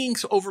 without being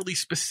so overly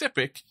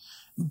specific,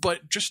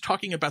 but just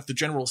talking about the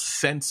general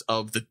sense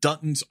of the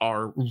Duttons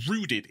are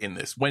rooted in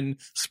this. When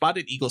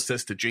Spotted Eagle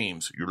says to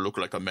James, "You look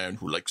like a man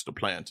who likes to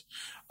plant,"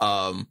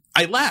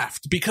 I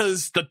laughed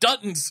because the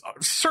Duttons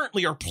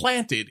certainly are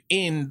planted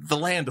in the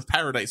land of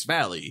Paradise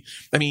Valley.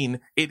 I mean,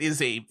 it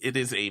is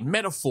a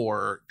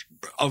metaphor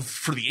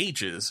for the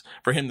ages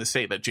for him to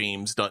say that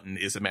James Dutton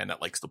is a man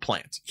that likes to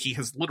plant. He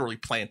has literally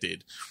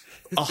planted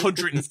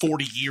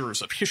 140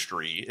 years of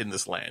history in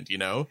this land, you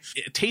know?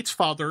 Tate's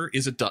father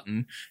is a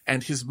Dutton,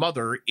 and his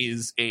mother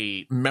is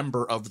a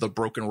member of the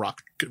Broken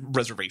Rock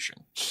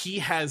Reservation. He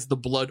has the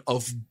blood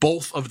of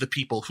both of the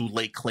people who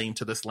lay claim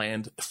to this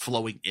land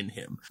flowing in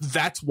him.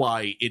 That's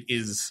why it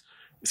is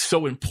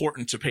so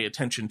important to pay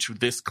attention to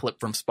this clip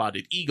from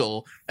Spotted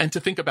Eagle and to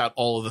think about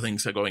all of the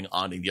things that are going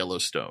on in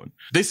Yellowstone.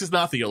 This is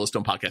not the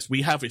Yellowstone podcast.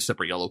 We have a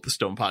separate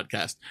Yellowstone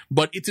podcast,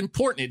 but it's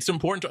important. It's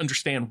important to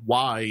understand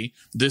why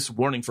this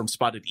warning from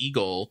Spotted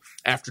Eagle,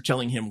 after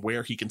telling him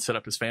where he can set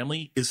up his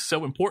family, is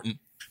so important.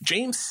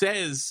 James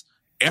says,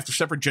 after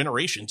separate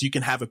generations, you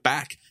can have it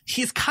back.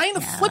 He's kind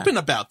of flippant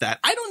about that.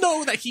 I don't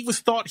know that he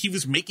thought he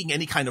was making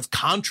any kind of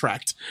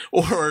contract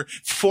or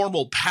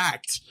formal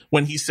pact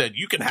when he said,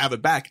 "You can have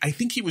it back." I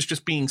think he was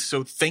just being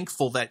so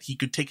thankful that he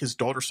could take his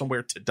daughter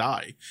somewhere to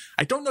die.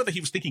 I don't know that he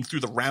was thinking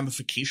through the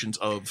ramifications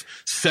of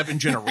 7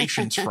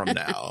 generations from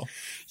now.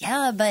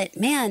 Yeah, but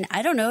man,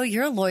 I don't know.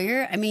 You're a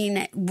lawyer. I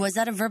mean, was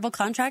that a verbal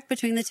contract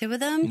between the two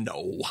of them?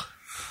 No.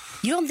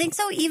 You don't think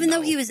so? Even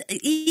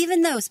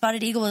though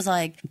Spotted Eagle was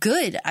like,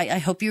 "Good, I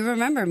hope you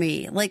remember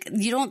me." Like,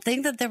 you don't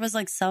think that there was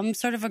like some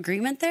sort of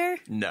agreement there?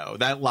 No,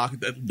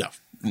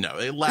 No,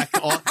 it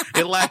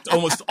lacked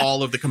almost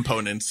all of the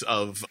components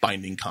of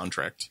binding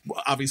contract.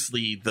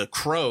 Obviously, the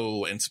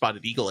Crow and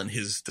Spotted Eagle and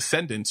his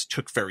descendants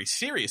took very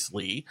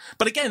seriously.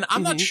 But again,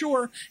 I'm not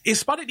sure, is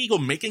Spotted Eagle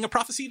making a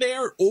prophecy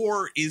there,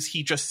 or is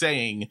he just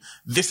saying,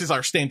 this is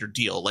our standard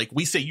deal? Like,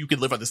 we say you can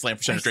live on this land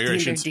for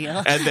generations,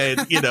 and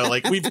then,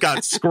 like, we've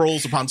got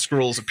scrolls upon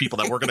scrolls of people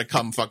that we're going to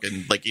come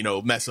fucking, like,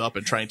 mess up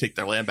and try and take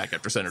their land back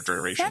after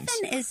generations.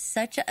 7 is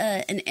such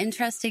an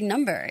interesting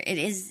number. It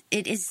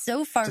is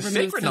so far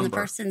removed from the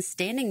person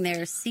standing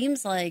there.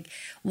 Seems like,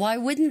 why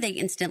wouldn't they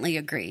instantly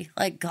agree?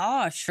 Like,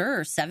 gosh,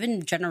 sure,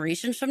 7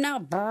 generations from now,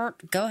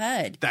 go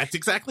ahead. That's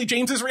exactly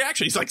James's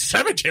reaction. He's like,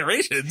 7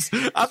 generations?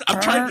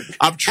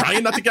 I'm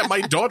trying not to get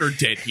my daughter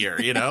dead here,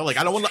 Like,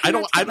 I don't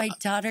want my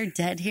daughter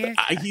dead here.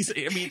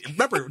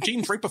 Remember,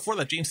 James, right before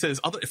that, James says,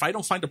 if I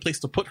don't find a place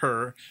to put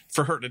her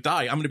for her to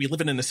die, I'm going to be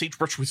living in the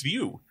sagebrush with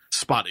you,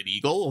 Spotted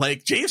Eagle.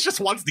 Like, James just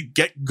wants to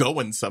get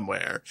going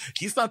somewhere.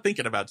 He's not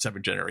thinking about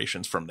 7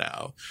 generations from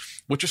now,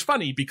 which is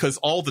funny because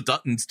all the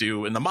Duttons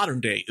do in the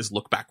modern day is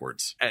look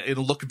backwards.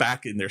 It'll look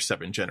back in their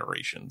 7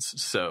 generations.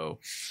 So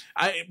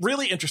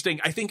really interesting.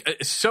 I think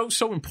it's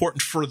so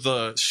important for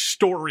the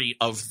story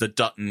of the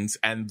Duttons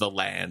and the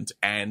land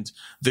and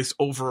this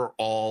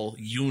overall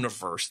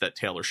universe that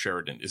Taylor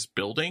Sheridan is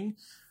building.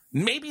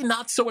 Maybe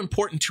not so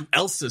important to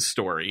Elsa's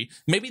story,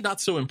 maybe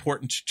not so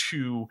important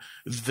to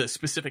the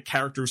specific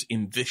characters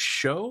in this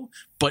show,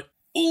 but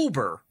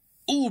uber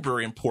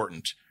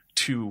important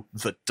to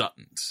the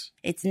Duttons.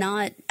 It's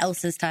not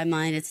Elsa's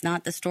timeline. It's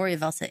not the story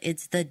of Elsa.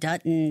 It's the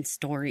Dutton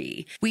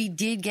story. We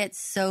did get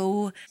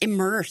so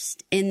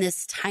immersed in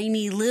this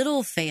tiny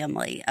little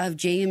family of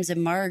James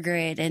and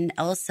Margaret and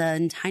Elsa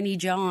and Tiny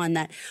John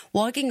that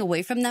walking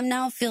away from them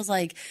now feels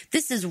like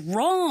this is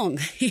wrong.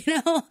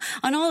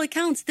 On all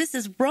accounts, this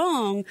is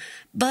wrong.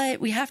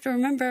 But we have to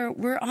remember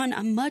we're on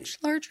a much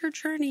larger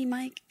journey,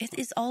 Mike. It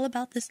is all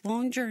about this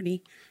long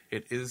journey.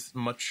 It is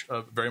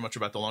very much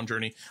about the long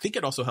journey. I think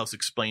it also helps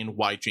explain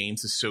why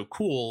James is so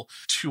cool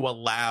to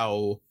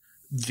allow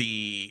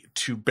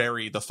to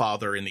bury the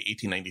father in the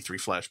 1893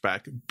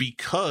 flashback,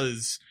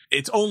 because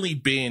it's only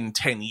been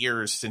 10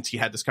 years since he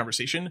had this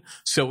conversation.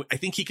 So I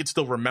think he could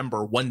still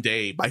remember one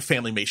day my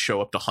family may show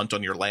up to hunt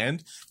on your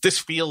land. This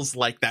feels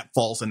like that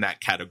falls in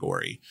that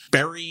category.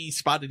 Bury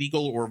Spotted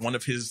Eagle or one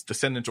of his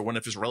descendants or one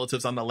of his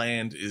relatives on the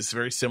land is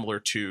very similar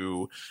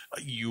to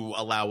you're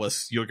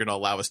going to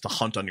allow us to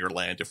hunt on your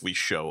land if we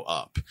show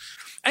up.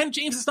 And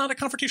James is not a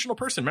confrontational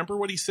person. Remember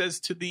what he says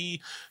to the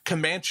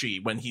Comanche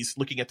when he's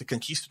looking at the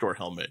conquistador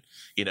helmet.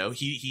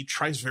 He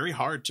tries very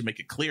hard to make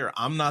it clear,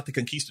 I'm not the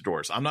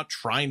conquistadors. I'm not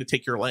trying to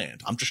take your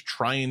land. I'm just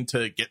trying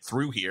to get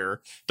through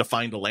here to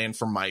find a land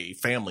for my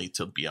family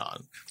to be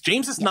on.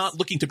 James is not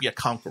looking to be a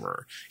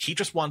conqueror. He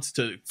just wants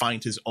to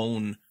find his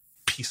own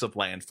piece of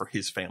land for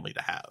his family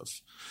to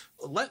have.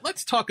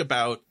 Let's talk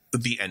about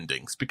the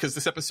endings, because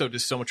this episode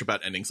is so much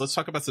about endings. Let's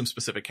talk about some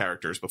specific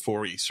characters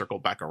before we circle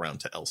back around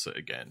to Elsa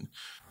again.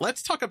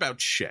 Let's talk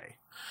about Shay,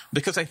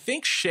 because I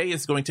think Shay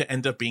is going to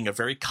end up being a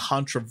very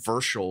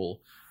controversial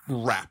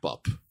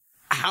wrap-up.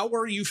 How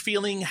are you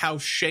feeling how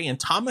Shay and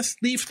Thomas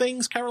leave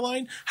things,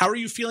 Caroline? How are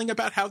you feeling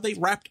about how they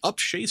wrapped up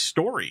Shay's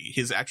story,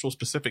 his actual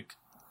specific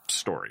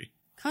story?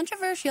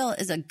 Controversial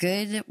is a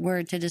good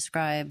word to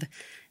describe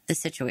the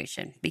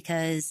situation,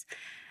 because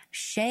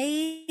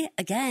Shay,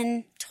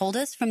 again, told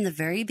us from the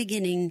very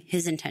beginning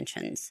his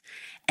intentions.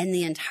 And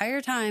the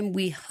entire time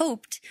we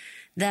hoped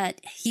that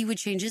he would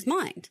change his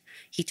mind.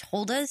 He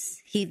told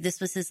us this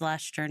was his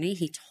last journey.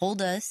 He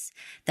told us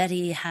that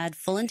he had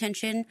full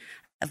intention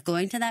of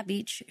going to that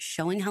beach,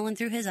 showing Helen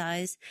through his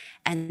eyes,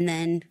 and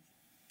then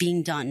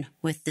being done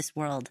with this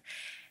world.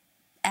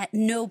 At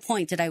no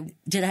point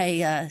did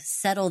I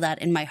settle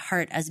that in my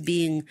heart as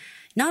being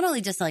not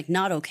only just like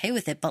not okay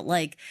with it, but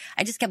like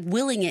I just kept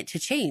willing it to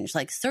change.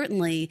 Like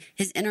certainly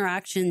his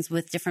interactions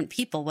with different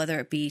people, whether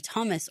it be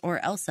Thomas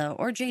or Elsa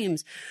or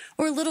James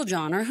or Little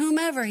John or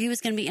whomever he was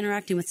going to be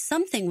interacting with,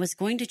 something was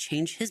going to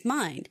change his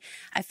mind.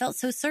 I felt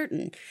so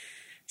certain.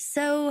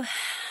 So,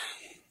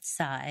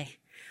 sigh.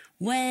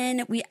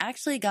 When we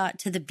actually got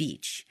to the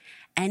beach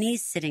and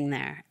he's sitting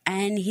there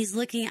and he's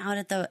looking out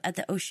at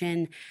the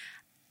ocean,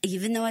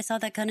 even though I saw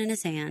that gun in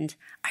his hand,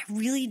 I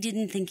really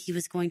didn't think he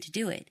was going to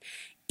do it.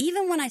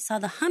 Even when I saw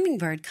the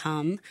hummingbird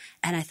come,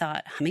 and I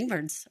thought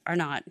hummingbirds are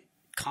not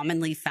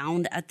commonly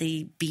found at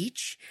the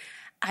beach,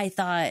 I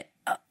thought,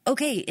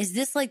 okay, is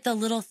this like the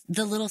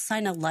little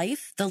sign of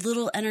life, the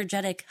little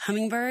energetic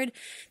hummingbird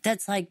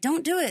that's like,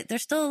 don't do it.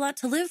 There's still a lot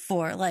to live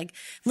for. Like,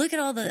 look at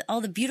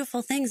all the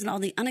beautiful things and all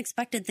the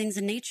unexpected things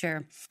in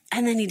nature.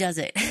 And then he does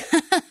it.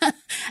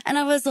 And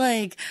I was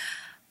like,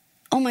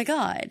 oh my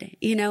God,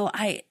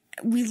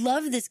 we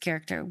loved this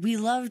character. We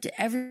loved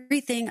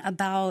everything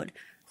about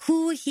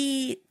who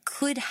he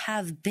could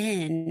have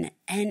been.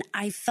 And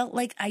I felt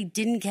like I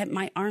didn't get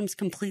my arms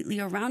completely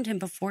around him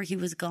before he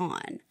was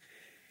gone.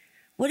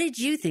 What did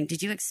you think?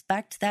 Did you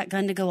expect that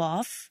gun to go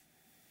off?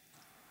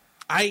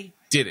 I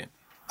didn't.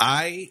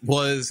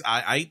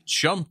 I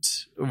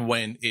jumped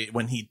when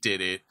he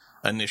did it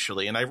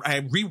initially. And I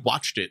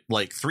rewatched it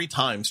like 3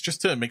 times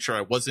just to make sure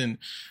I wasn't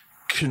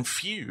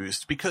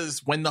confused,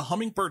 because when the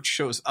hummingbird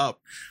shows up,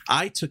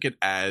 I took it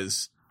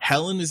as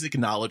Helen is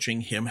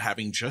acknowledging him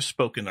having just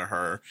spoken to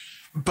her,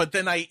 but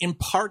then I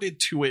imparted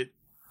to it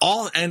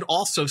all, and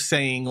also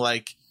saying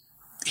like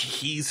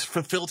he's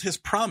fulfilled his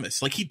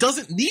promise. Like he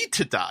doesn't need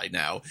to die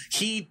now.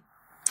 He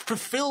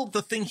fulfilled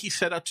the thing he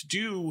set out to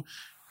do,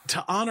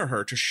 to honor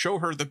her, to show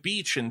her the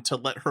beach and to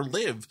let her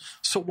live.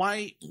 So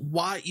why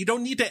you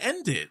don't need to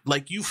end it?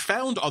 Like you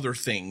found other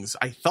things.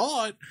 I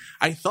thought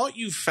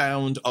you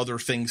found other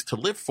things to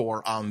live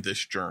for on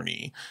this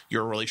journey.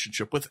 Your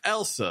relationship with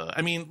Elsa.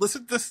 I mean,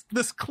 listen to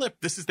this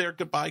clip. This is their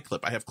goodbye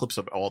clip. I have clips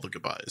of all the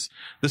goodbyes.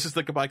 This is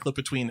the goodbye clip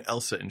between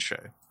Elsa and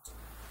Shay.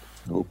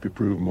 Hope you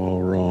prove them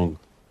all wrong.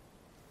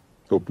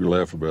 Hope you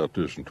laugh about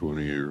this in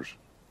 20 years.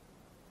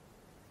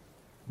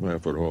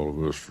 Laugh at all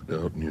of us for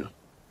doubting you.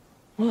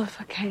 Well,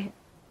 if I can't,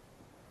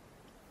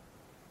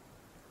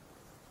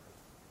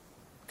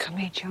 come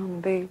meet you on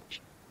the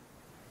beach.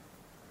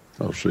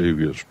 I'll save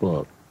you a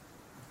spot.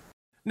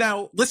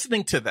 Now,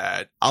 listening to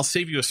that, I'll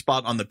save you a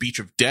spot on the beach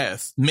of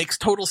death makes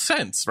total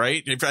sense,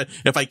 right?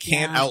 If I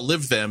can't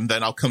outlive them,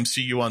 then I'll come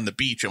see you on the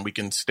beach and we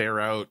can stare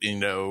out,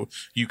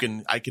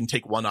 I can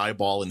take one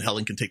eyeball and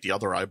Helen can take the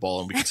other eyeball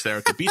and we can stare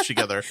at the beach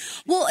together.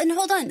 Well, and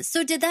hold on.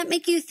 So did that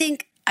make you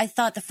think, I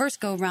thought the first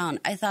go round,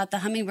 I thought the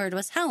hummingbird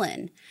was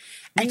Helen.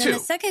 And then the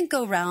second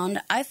go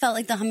round, I felt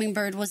like the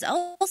hummingbird was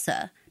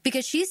Elsa,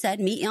 because she said,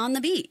 meet you on the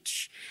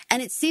beach.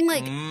 And it seemed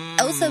like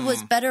Elsa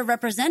was better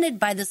represented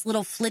by this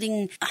little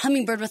flitting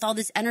hummingbird with all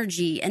this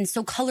energy and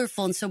so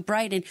colorful and so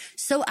bright and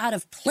so out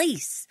of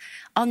place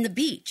on the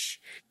beach.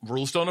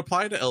 Rules don't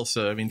apply to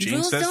Elsa. I mean,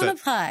 James says that. Rules don't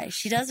apply.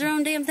 She does her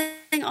own damn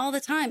thing all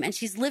the time, and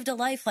she's lived a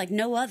life like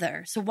no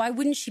other. So why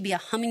wouldn't she be a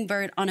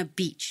hummingbird on a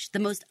beach, the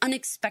most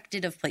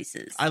unexpected of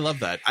places? I love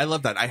that.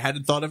 I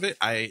hadn't thought of it.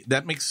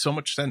 That makes so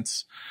much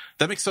sense.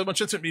 That makes so much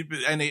sense to me.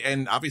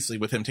 And obviously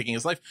with him taking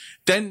his life,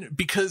 then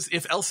because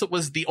if Elsa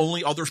was the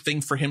only other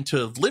thing for him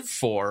to live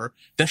for,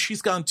 then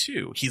she's gone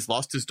too. He's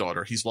lost his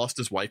daughter. He's lost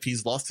his wife.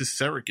 He's lost his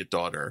surrogate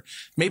daughter.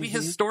 Maybe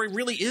his story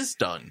really is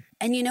done.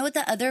 And you know what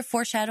the other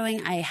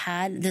foreshadowing I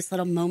had, this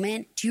little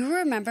moment? Do you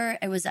remember,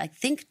 it was I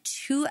think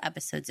 2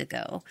 episodes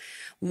ago,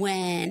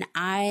 when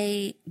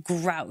I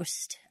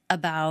groused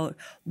about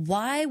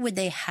why would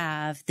they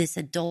have this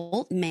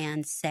adult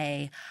man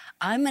say,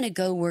 I'm going to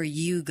go where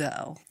you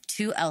go,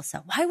 to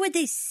Elsa? Why would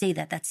they say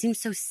that? That seems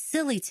so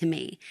silly to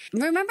me.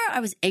 Remember, I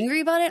was angry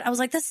about it. I was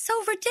like, that's so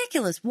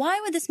ridiculous. Why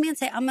would this man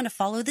say, I'm going to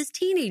follow this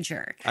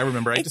teenager? I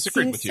remember. I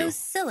disagreed with you. It seems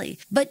so silly.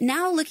 But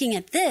now looking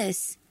at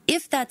this,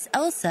 if that's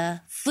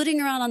Elsa flitting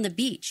around on the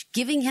beach,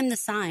 giving him the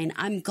sign,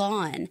 I'm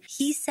gone,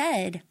 he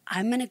said,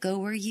 I'm going to go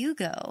where you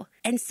go.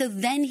 And so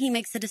then he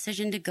makes the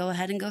decision to go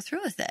ahead and go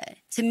through with it.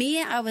 To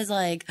me, I was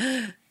like,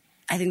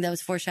 I think that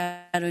was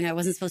foreshadowing. I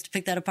wasn't supposed to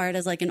pick that apart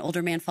as like an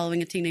older man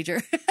following a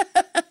teenager.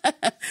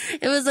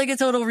 It was like a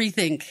total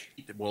rethink.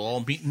 We'll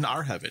all meet in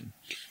our heaven,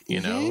 you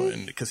know,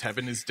 and because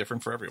heaven is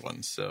different for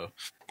everyone. So,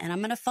 and I'm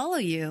going to follow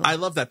you. I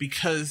love that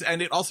because,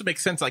 and it also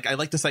makes sense. Like, I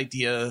like this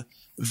idea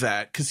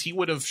that because he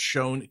would have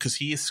shown, because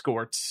he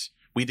escorts,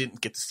 we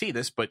didn't get to see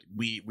this, but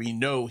we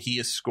know he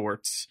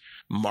escorts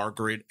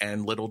Margaret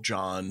and Little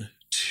John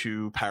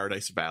to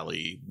Paradise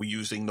Valley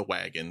using the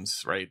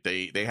wagons, right?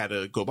 They had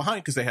to go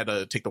behind because they had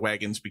to take the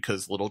wagons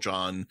because Little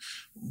John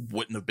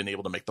wouldn't have been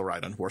able to make the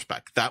ride on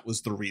horseback. That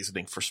was the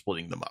reasoning for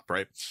splitting them up,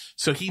 right?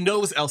 So he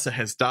knows Elsa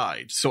has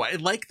died. So I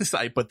like this,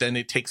 but then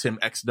it takes him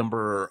X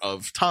number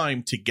of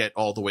time to get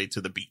all the way to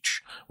the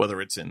beach,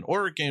 whether it's in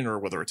Oregon or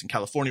whether it's in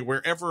California,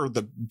 wherever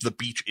the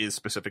beach is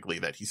specifically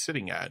that he's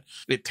sitting at.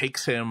 It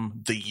takes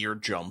him the year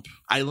jump.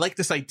 I like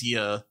this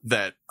idea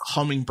that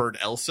Hummingbird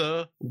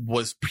Elsa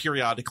was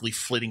periodically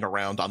flitting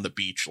around on the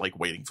beach, like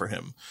waiting for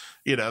him.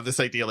 You know, this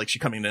idea, like she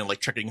coming in, like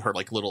checking her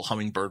like little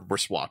hummingbird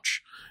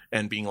wristwatch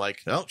and being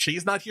like, oh,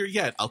 she's not here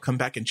yet. I'll come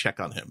back and check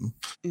on him.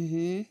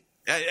 Mm-hmm.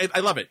 I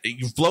love it.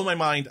 You've blown my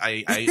mind.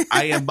 I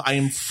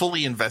am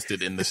fully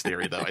invested in this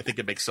theory, though. I think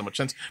it makes so much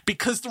sense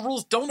because the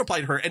rules don't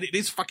apply to her, and it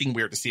is fucking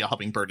weird to see a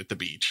hummingbird at the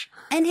beach.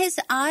 And his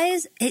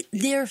eyes,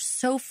 they're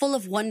so full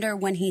of wonder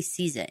when he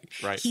sees it.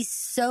 Right. He's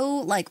so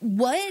like,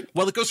 what?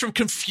 Well, it goes from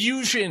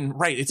confusion,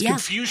 right? It's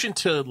confusion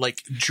to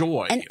like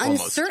joy and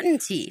almost.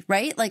 Uncertainty,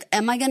 right? Like,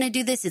 am I going to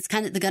do this? It's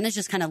kind of, the gun is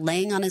just kind of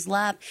laying on his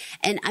lap.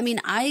 And I mean,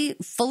 I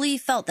fully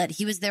felt that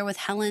he was there with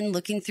Helen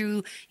looking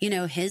through, you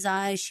know, his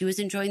eyes. She was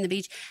enjoying the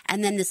beach.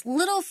 And then this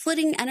little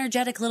flitting,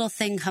 energetic little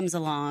thing comes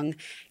along,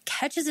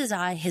 catches his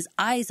eye. His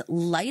eyes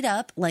light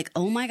up like,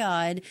 oh my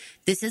God,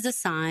 this is a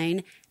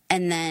sign.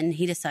 And then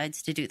he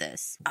decides to do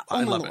this.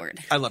 Oh my Lord.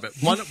 I love it.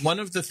 One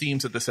of the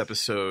themes of this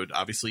episode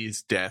obviously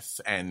is death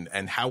and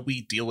how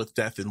we deal with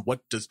death and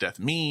what does death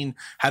mean?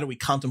 How do we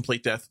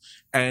contemplate death?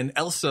 And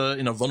Elsa,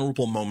 in a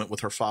vulnerable moment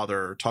with her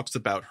father, talks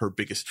about her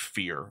biggest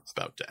fear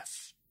about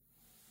death.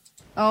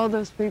 All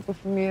those people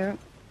from Europe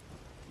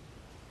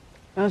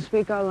don't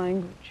speak our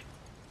language.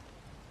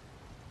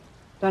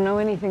 Don't know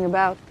anything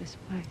about this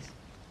place.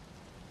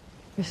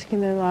 Risking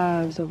their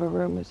lives over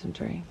rumors and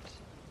dreams.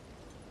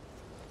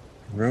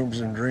 Rumors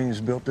and dreams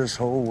built this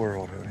whole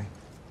world, honey.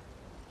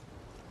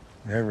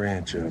 Every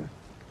inch of it.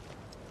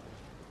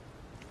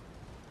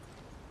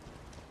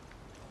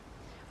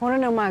 I want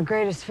to know my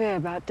greatest fear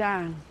about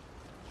dying.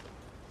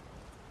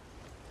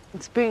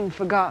 It's being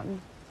forgotten.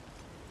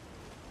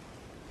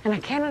 And I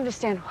can't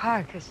understand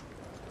why, because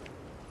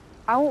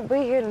I won't be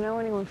here to know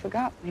anyone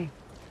forgot me.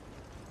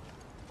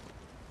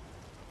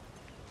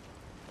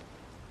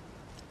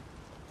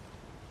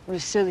 What a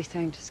silly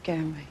thing to scare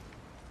me.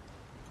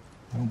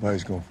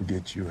 Nobody's gonna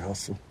forget you,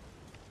 Elsa.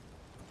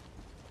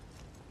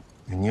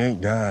 And you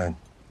ain't dying.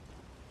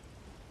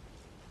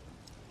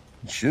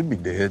 You should be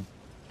dead.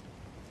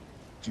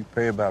 But you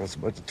pay about as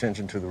much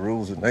attention to the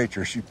rules of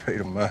nature as you pay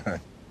to mine.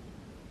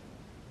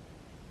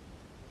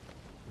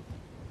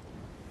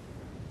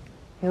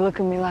 You look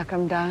at me like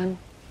I'm dying?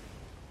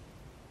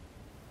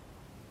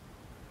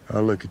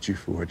 I look at you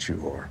for what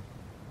you are.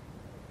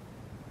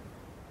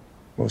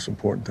 Most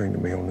important thing to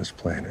me on this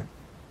planet.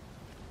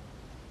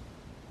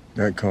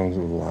 That comes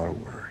with a lot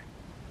of worry.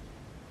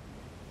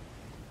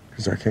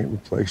 Because I can't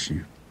replace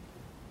you.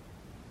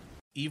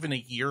 Even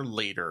a year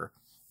later,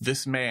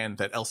 this man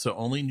that Elsa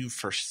only knew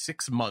for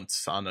 6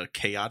 months on a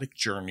chaotic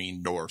journey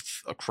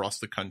north across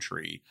the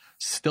country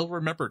still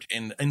remembered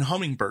in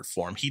hummingbird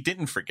form. He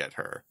didn't forget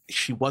her.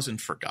 She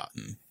wasn't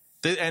forgotten.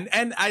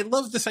 And I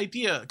love this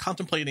idea,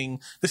 contemplating,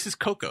 this is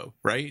Coco,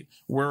 right?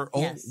 Where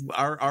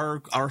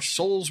our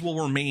souls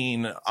will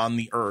remain on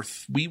the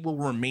earth. We will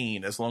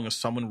remain as long as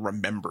someone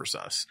remembers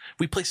us.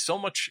 We place so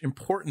much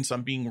importance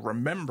on being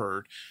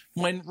remembered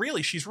when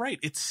really she's right.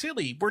 It's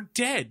silly. We're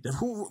dead.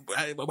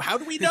 How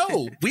do we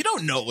know? We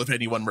don't know if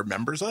anyone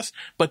remembers us,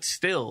 but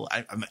still,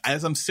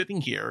 as I'm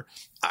sitting here,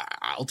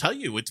 I'll tell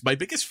you, it's my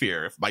biggest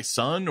fear. If my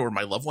son or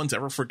my loved ones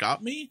ever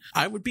forgot me,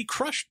 I would be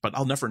crushed, but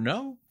I'll never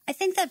know. I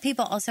think that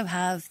people also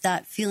have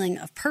that feeling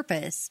of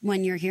purpose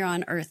when you're here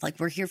on Earth. Like,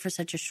 we're here for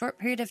such a short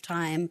period of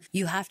time.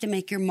 You have to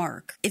make your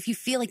mark. If you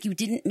feel like you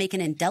didn't make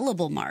an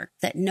indelible mark,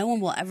 that no one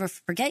will ever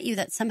forget you,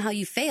 that somehow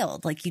you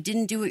failed, like you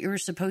didn't do what you were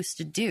supposed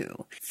to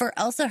do. For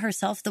Elsa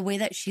herself, the way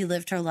that she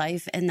lived her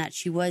life and that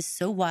she was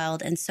so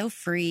wild and so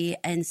free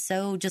and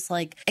so just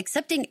like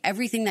accepting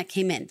everything that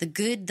came in, the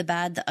good, the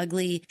bad, the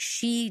ugly,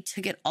 she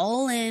took it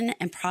all in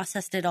and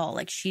processed it all.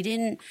 Like, she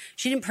didn't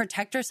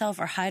protect herself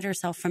or hide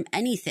herself from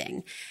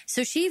anything.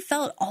 So she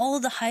felt all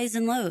the highs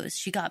and lows.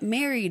 She got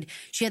married.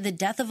 She had the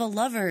death of a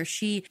lover.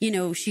 She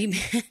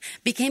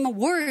became a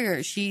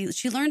warrior. She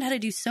learned how to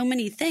do so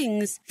many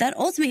things that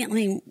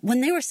ultimately,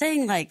 when they were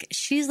saying like,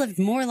 she's lived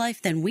more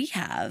life than we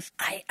have,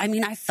 I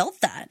mean, I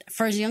felt that.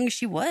 For as young as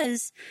she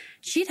was,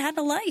 she'd had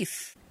a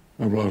life.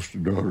 I've lost a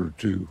daughter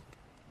too.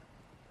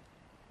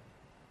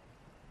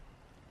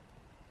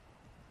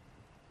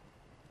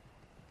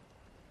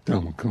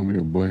 Tell McCombie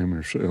will blame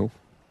herself.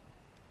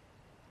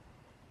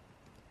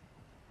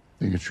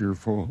 Think it's your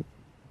fault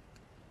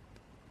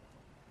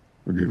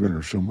for giving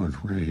her so much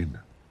rain.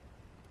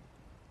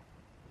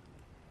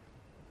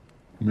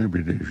 Maybe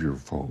it is your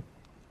fault.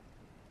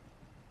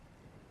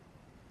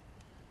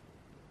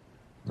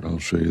 But I'll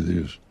say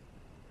this.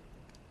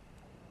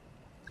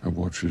 I've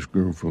watched this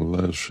girl for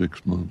the last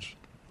 6 months,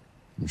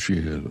 and she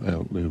has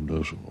outlived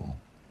us all.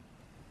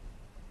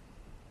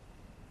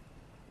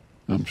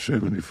 I'm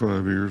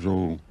 75 years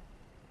old,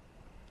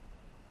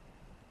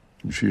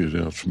 and she has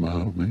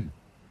outsmiled me,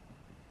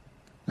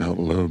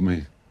 outloved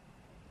me,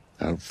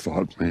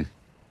 outfought me.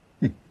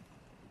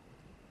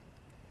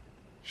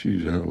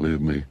 She's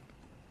outlived me.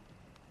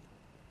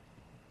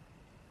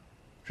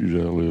 She's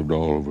outlived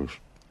all of us.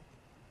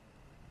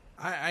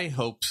 I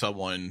hope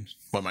someone,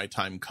 when my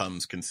time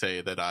comes, can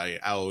say that I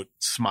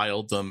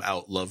outsmiled them,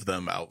 outloved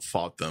them,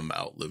 outfought them,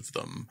 outlived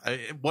them.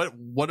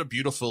 What a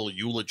beautiful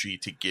eulogy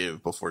to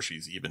give before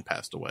she's even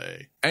passed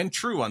away. And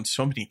true on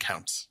so many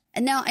counts.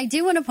 And now I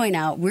do want to point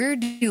out, we're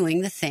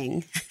doing the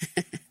thing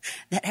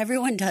that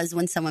everyone does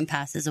when someone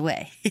passes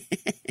away.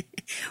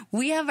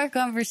 We have our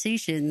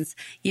conversations,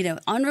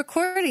 on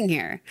recording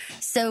here.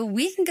 So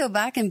we can go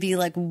back and be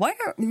like,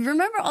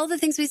 remember all the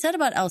things we said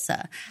about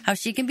Elsa, how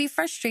she can be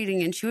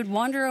frustrating and she would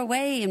wander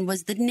away and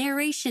was the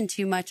narration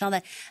too much, all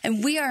that.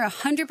 And we are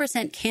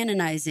 100%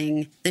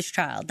 canonizing this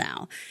child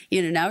now.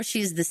 Now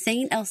she's the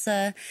Saint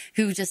Elsa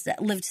who just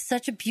lived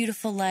such a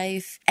beautiful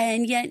life.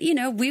 And yet,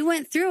 we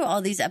went through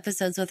all these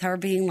episodes with her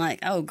being like,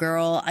 oh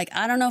girl,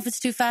 I don't know if it's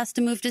too fast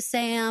to move to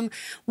Sam.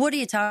 What are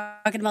you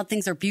talking about?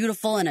 Things are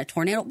beautiful in a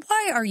tornado.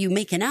 Why are you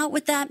making out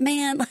with that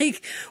man?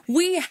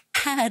 We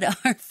had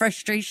our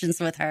frustrations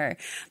with her,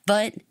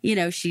 but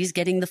she's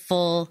getting the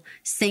full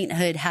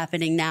sainthood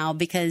happening now,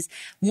 because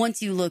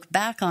once you look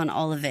back on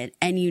all of it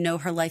and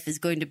her life is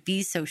going to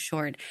be so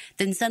short,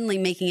 then suddenly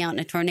making out in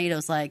a tornado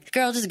is like,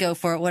 girl, just go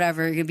for it.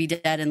 Whatever. You're going to be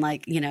dead in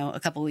a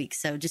couple weeks.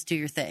 So just do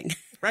your thing.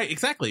 Right.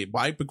 Exactly.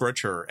 Why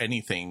begrudge her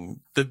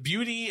anything? The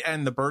beauty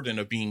and the burden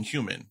of being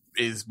human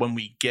is when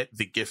we get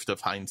the gift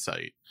of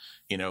hindsight.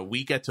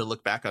 We get to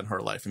look back on her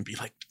life and be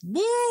like,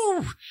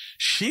 woo,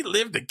 she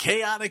lived a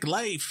chaotic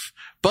life.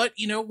 But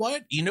you know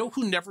what?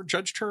 Who never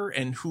judged her,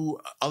 and who,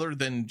 other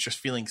than just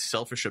feeling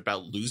selfish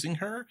about losing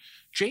her?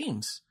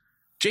 James.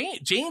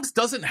 James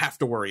doesn't have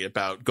to worry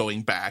about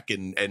going back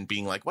and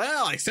being like,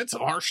 well, I said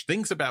some harsh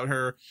things about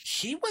her.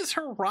 He was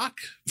her rock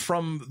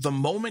from the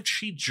moment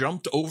she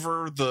jumped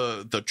over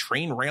the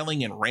train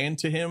railing and ran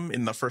to him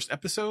in the first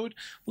episode,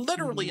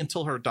 literally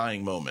until her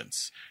dying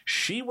moments.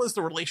 She was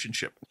the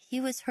relationship.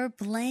 He was her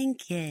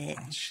blanket.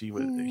 He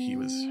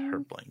was her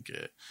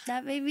blanket.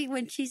 That baby,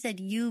 when she said,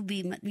 you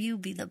be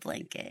the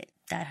blanket.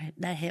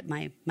 That hit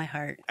my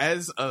heart.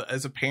 As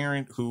a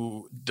parent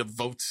who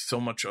devotes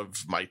so much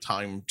of my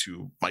time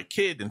to my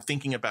kid and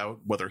thinking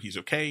about whether he's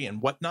okay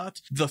and whatnot,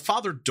 the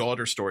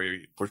father-daughter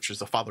story, which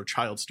is a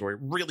father-child story,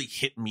 really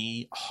hit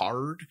me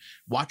hard.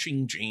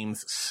 Watching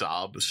James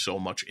sob so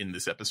much in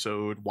this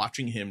episode,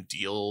 watching him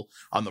deal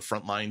on the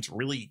front lines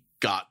really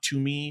got to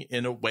me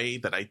in a way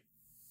that I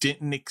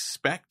didn't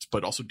expect,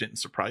 but also didn't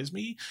surprise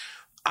me.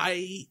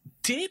 I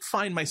did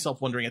find myself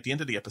wondering at the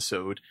end of the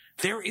episode,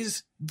 there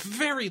is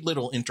very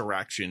little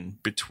interaction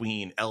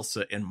between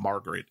Elsa and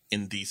Margaret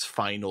in these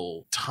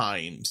final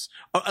times.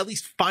 At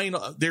least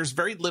there's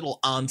very little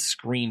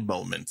on-screen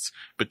moments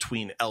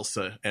between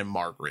Elsa and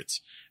Margaret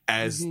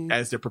as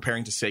they're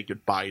preparing to say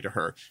goodbye to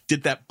her.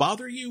 Did that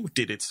bother you?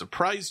 Did it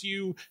surprise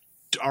you?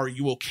 Are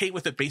you okay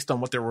with it based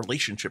on what their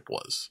relationship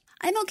was?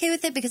 I'm okay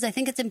with it because I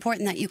think it's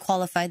important that you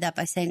qualified that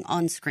by saying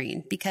on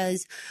screen,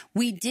 because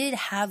we did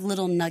have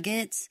little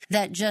nuggets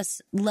that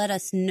just let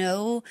us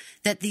know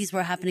that these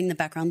were happening in the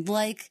background,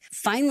 like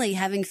finally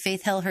having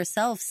Faith Hill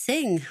herself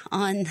sing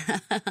on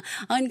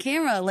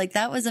camera.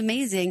 That was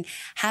amazing.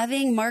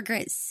 Having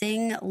Margaret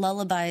sing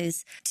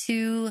lullabies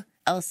to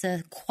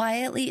Elsa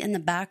quietly in the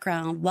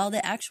background while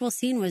the actual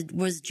scene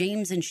was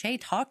James and Shay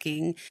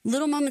talking.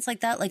 Little moments like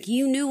that,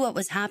 you knew what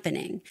was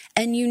happening,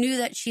 and you knew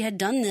that she had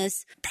done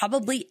this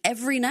probably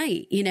every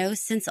night,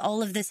 since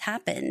all of this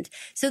happened.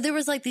 So there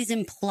was these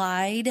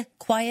implied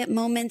quiet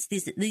moments,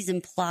 these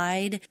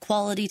implied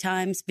quality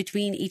times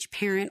between each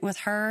parent with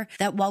her,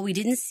 that while we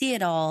didn't see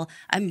it all,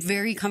 I'm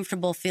very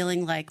comfortable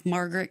feeling like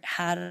Margaret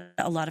had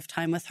a lot of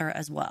time with her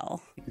as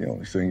well. He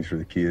only sings for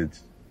the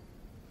kids.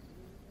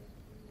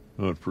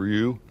 Not for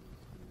you?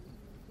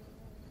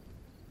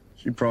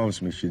 She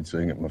promised me she'd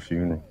sing at my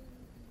funeral.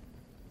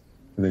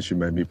 And then she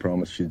made me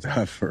promise she'd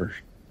die first.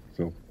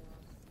 So,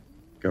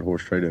 got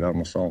horse traded out of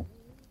my song.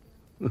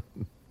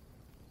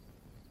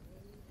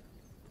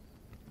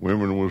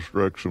 Women will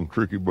strike some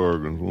tricky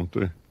bargains, won't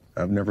they?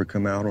 I've never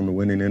come out on the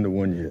winning end of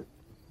one yet.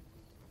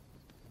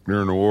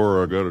 During the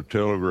war, I got a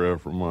telegram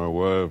from my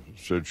wife that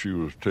said she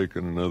was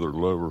taking another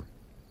lover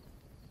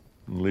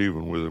and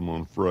leaving with him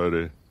on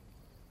Friday.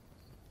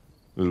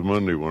 It was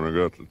Monday when I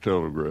got the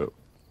telegram.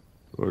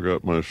 So I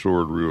got my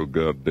sword real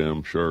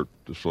goddamn sharp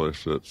to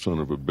slice that son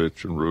of a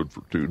bitch and rode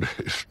for 2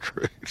 days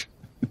straight.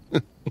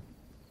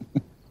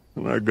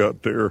 And I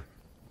got there.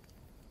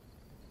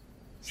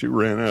 She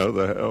ran out of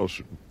the house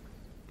and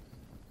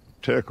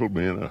tackled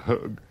me in a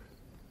hug.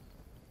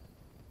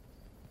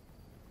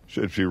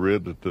 Said she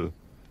read that the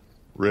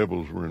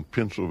rebels were in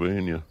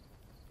Pennsylvania,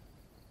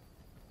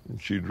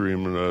 and she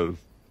dreamed that I was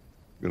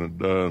going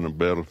to die on the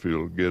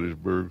battlefield of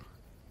Gettysburg.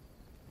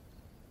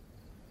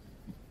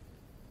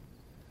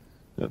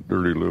 That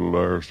dirty little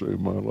liar saved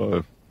my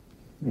life.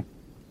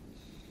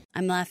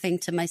 I'm laughing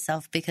to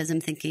myself because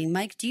I'm thinking,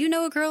 Mike, do you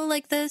know a girl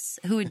like this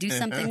who would do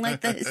something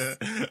like this?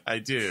 I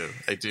do.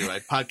 I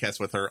podcast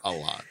with her a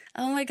lot.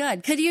 Oh my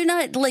God. Could you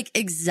not like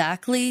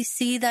exactly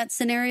see that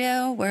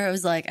scenario where it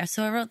was like,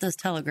 so I wrote this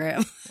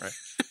telegram. Right.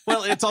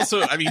 Well, it's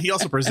also, I mean, he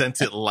also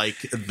presents it like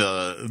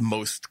the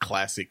most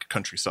classic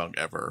country song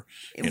ever.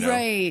 You know?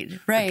 Right.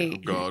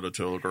 Like, got a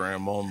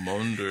telegram on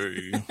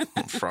Monday.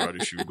 On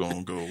Friday, she's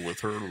going to go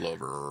with her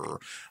lover.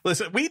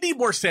 Listen, we need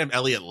more Sam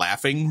Elliott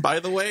laughing, by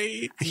the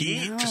way.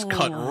 He just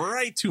cut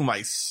right to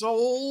my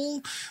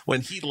soul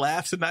when he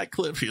laughs in that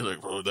clip. He's like,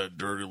 oh, that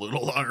dirty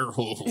little liar.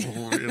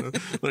 You know,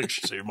 like,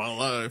 she saved my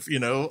life, you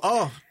know.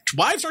 Oh,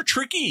 wives are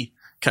tricky.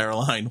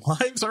 Caroline,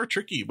 wives are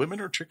tricky. Women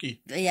are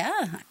tricky.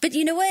 Yeah. But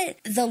you know what?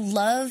 The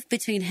love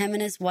between him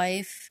and his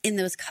wife in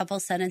those couple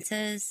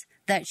sentences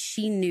that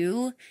she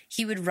knew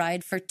he would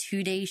ride for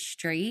 2 days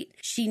straight.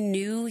 She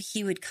knew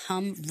he would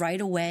come right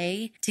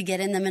away to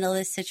get in the middle of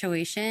this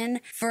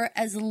situation. For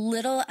as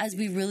little as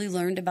we really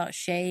learned about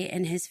Shay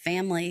and his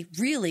family,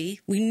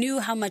 really, we knew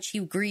how much he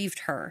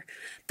grieved her,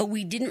 but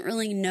we didn't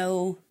really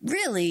know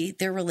really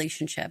their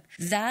relationship.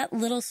 That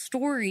little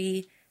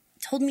story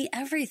told me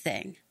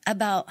everything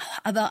about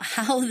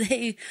how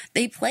they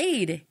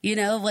played, you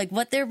know, like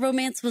what their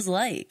romance was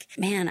like.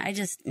 Man,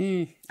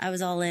 I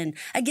was all in.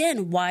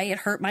 Again, why it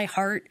hurt my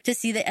heart to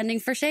see the ending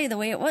for Shay the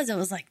way it was. It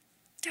was like,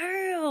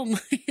 damn,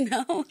 you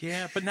know?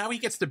 Yeah, but now he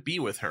gets to be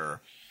with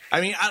her. I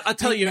mean, I'll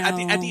tell you, at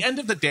the end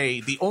of the day,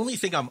 the only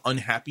thing I'm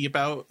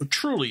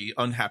truly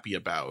unhappy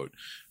about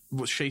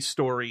with Shay's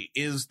story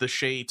is the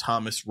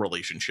Shay-Thomas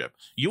relationship.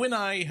 You and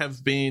I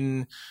have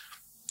been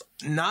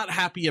not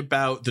happy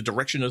about the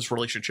direction of this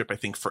relationship, I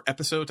think, for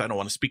episodes. I don't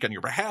want to speak on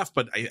your behalf,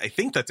 but I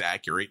think that's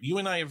accurate. You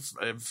and I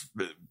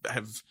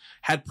have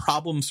had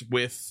problems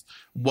with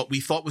what we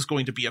thought was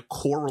going to be a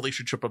core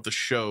relationship of the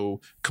show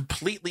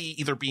completely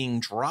either being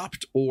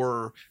dropped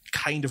or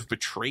kind of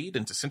betrayed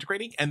and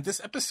disintegrating. And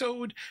this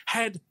episode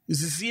had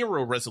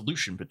zero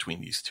resolution between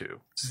these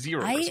two.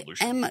 Zero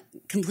resolution. I am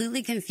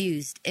completely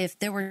confused if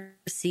there were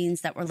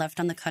scenes that were left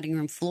on the cutting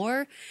room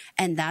floor,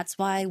 and that's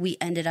why we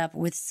ended up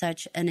with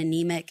such an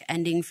anemic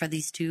ending for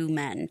these two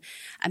men.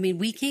 I mean,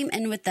 we came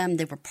in with them.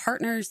 They were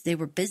partners. They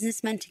were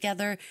businessmen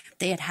together.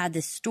 They had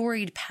this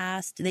storied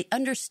past. They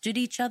understood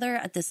each other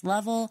at this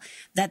level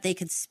that they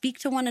could speak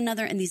to one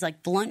another in these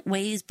like blunt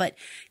ways, but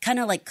kind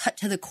of like cut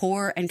to the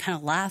core and kind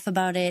of laugh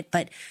about it,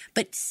 but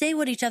say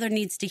what each other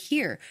needs to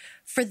hear.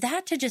 For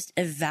that to just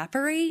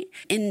evaporate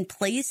in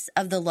place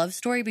of the love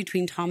story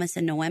between Thomas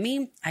and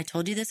Noemi, I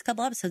told you this a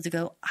couple episodes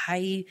ago,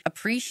 I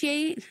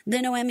appreciate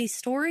the Noemi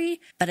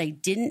story, but I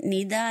didn't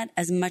need that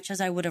as much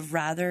as I would have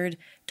rathered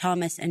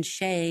Thomas and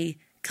Shay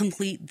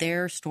complete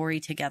their story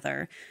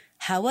together.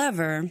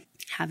 However,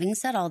 having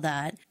said all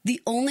that, the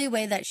only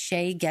way that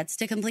Shay gets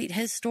to complete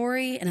his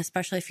story, and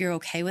especially if you're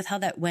okay with how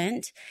that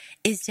went,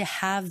 is to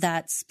have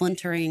that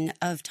splintering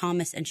of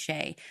Thomas and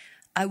Shay.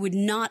 I would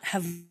not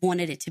have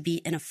wanted it to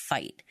be in a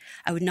fight.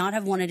 I would not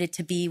have wanted it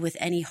to be with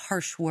any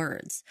harsh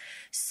words.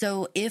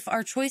 So if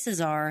our choices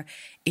are,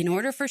 in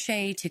order for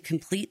Shay to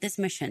complete this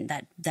mission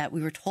that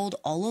we were told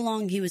all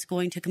along he was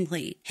going to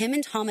complete, him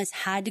and Thomas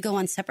had to go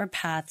on separate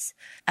paths.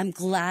 I'm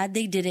glad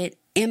they did it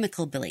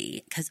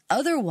amicably, because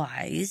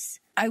otherwise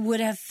I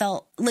would have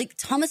felt like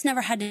Thomas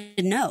never had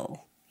to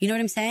know. You know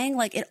what I'm saying?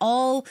 Like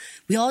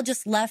we all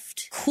just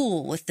left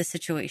cool with the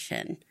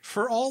situation.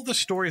 For all the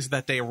stories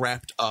that they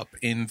wrapped up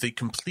in the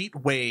complete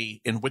way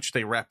in which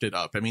they wrapped it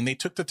up, I mean, they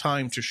took the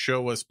time to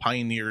show us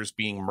pioneers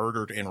being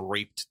murdered and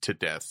raped to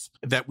death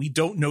that we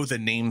don't know the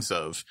names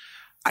of.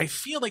 I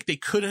feel like they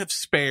could have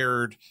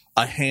spared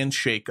a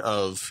handshake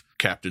of,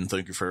 Captain,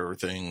 thank you for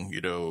everything, you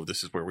know,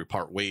 this is where we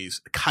part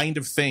ways, kind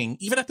of thing,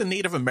 even at the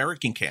Native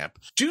American camp.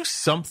 Do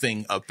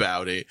something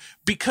about it,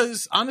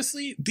 because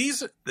honestly,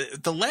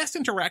 the last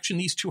interaction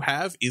these two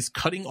have is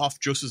cutting off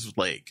Joseph's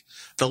leg.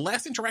 The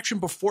last interaction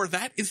before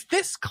that is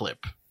this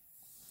clip.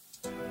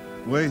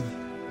 Wait,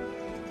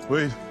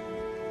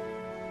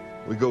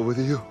 we go with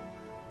you.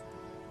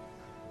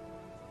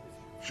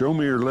 Show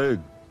me your leg.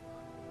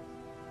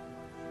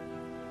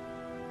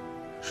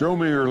 Show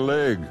me your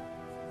leg.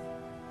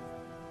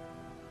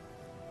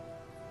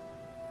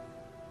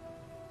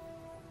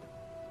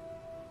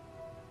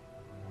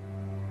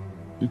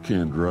 You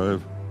can't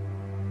drive.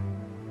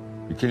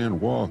 You can't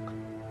walk.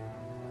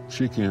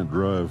 She can't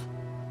drive.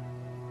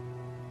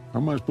 How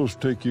am I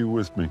supposed to take you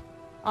with me?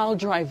 I'll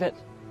drive it.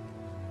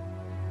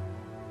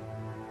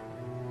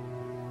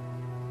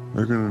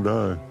 They're gonna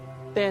die.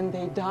 Then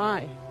they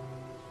die.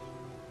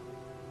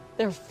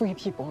 They're free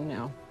people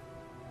now.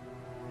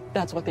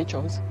 That's what they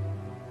chose.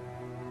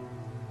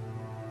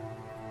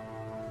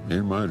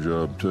 Ain't my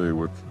job to tell you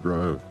what to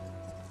drive.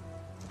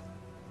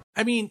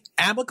 I mean,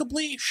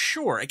 amicably,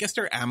 sure. I guess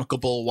they're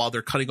amicable while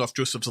they're cutting off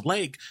Joseph's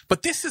leg,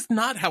 but this is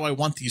not how I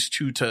want these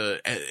two to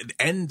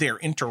end their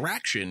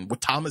interaction, with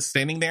Thomas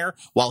standing there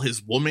while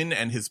his woman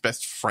and his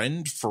best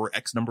friend for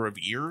X number of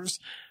years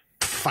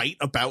fight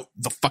about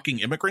the fucking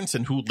immigrants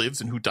and who lives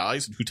and who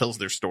dies and who tells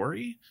their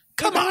story.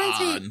 Come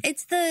on.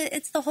 It's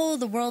the whole,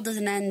 the world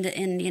doesn't end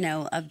in, you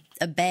know,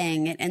 a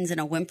bang. It ends in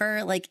a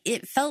whimper. Like,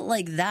 it felt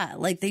like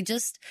that. Like, it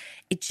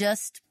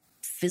just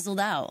fizzled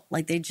out.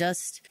 Like, they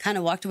just kind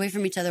of walked away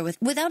from each other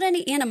without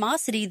any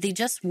animosity. They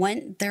just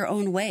went their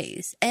own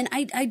ways. And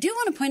I do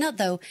want to point out,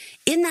 though,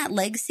 in that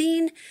leg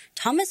scene,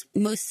 Thomas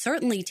most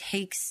certainly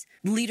takes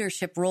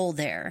leadership role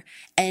there,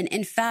 and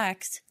in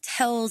fact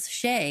tells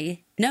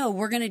Shay, no,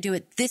 we're going to do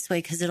it this way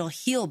because it'll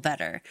heal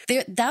better.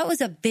 That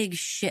was a big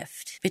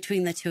shift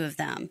between the two of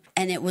them,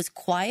 and it was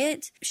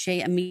quiet.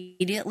 Shay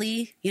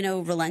immediately, you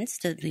know, relents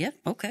to, yeah,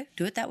 okay,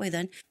 do it that way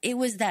then. It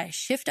was that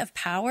shift of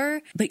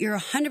power, but you're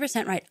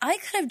 100% right. I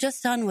could have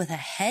just done with a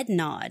head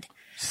nod.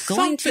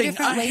 Going two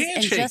different ways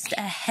and just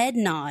a head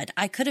nod.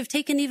 I could have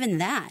taken even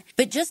that.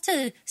 But just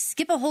to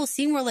skip a whole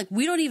scene where, like,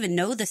 we don't even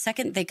know the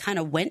second they kind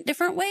of went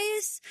different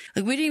ways.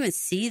 Like, we didn't even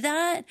see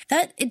that.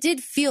 It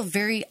did feel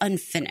very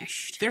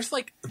unfinished. There's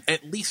like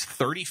at least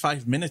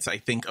 35 minutes, I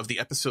think, of the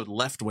episode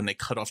left when they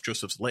cut off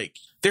Joseph's leg.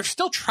 They're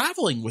still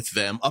traveling with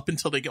them up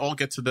until they all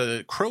get to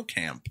the Crow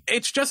camp.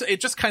 It's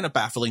just kind of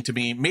baffling to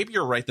me. Maybe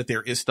you're right that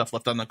there is stuff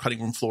left on the cutting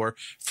room floor.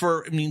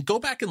 Go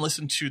back and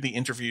listen to the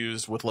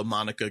interviews with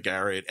LaMonica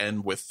Garrett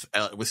and with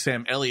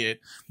Sam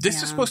Elliott.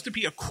 This is supposed to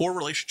be a core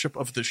relationship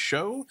of the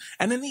show.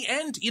 And in the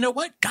end, you know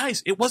what,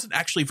 guys, it wasn't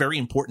actually very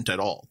important at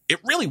all. It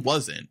really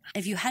wasn't.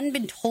 If you hadn't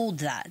been told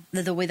that,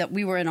 the way that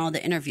we were in all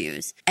the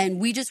interviews, and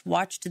we just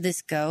watched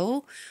this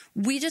go,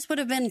 we just would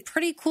have been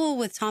pretty cool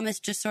with Thomas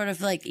just sort of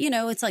like, you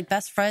know, it's like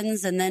best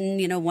friends. And then,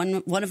 you know,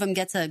 one of them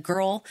gets a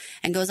girl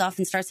and goes off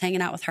and starts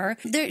hanging out with her.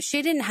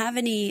 She didn't have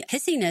any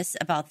hissiness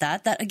about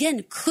that. That,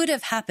 again, could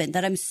have happened.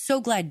 That I'm so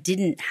glad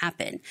didn't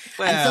happen.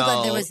 Well, I'm so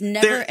glad there was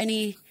never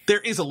any... There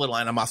is a little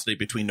animosity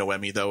between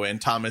Noemi, though, and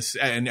Thomas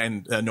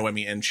and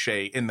Noemi and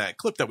Shay in that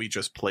clip that we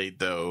just played,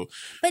 though.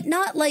 But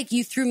not like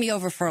you threw me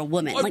over for a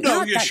woman. Like, no,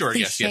 not that sure,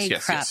 cliche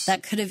yes. crap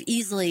that could have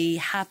easily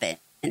happened.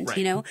 Right.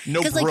 You know,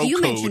 no bro like, you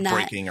code mentioned that,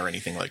 breaking or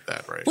anything like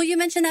that, right? Well, you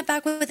mentioned that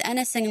back with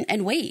Ennis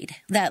and Wade,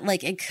 that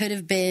like it could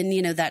have been,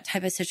 you know, that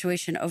type of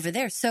situation over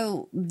there.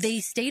 So they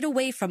stayed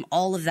away from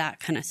all of that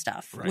kind of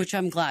stuff, right, which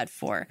I'm glad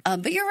for.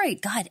 But you're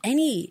right. God,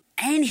 any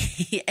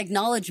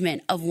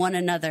acknowledgement of one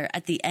another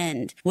at the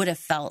end would have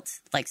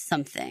felt like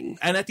something.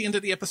 And at the end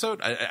of the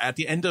episode, at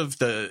the end of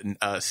the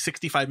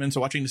 65 minutes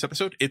of watching this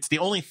episode, it's the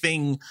only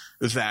thing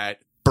that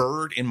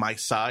burned in my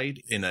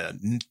side in a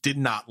did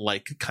not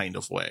like kind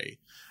of way.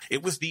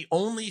 It was the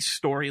only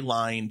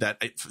storyline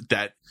that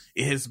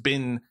has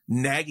been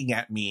nagging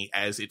at me,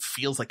 as it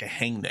feels like a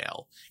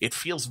hangnail. It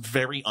feels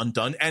very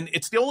undone, and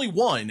it's the only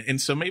one.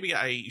 And so maybe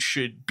I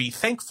should be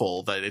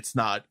thankful that it's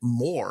not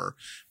more.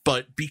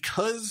 But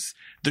because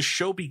the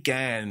show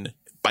began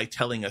by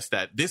telling us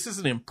that this is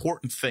an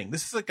important thing.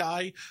 This is a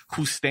guy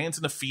who stands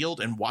in the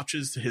field and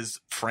watches his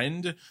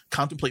friend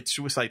contemplate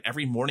suicide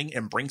every morning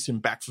and brings him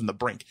back from the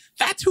brink.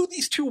 That's who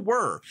these two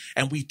were.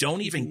 And we don't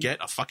even get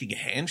a fucking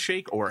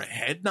handshake or a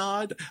head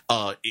nod.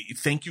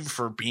 Thank you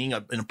for being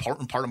an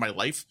important part of my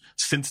life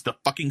since the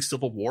fucking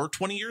Civil War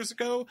 20 years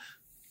ago.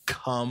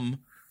 Come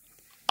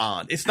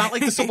on. It's not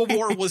like the Civil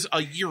War was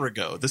a year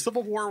ago. The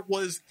Civil War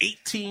was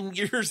 18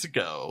 years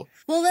ago.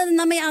 Well, then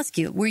let me ask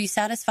you, were you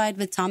satisfied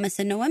with Thomas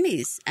and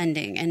Noemi's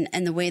ending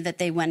and the way that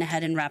they went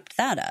ahead and wrapped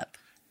that up?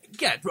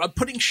 Yeah,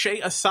 putting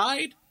Shay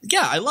aside,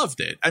 yeah, I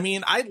loved it. I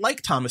mean, I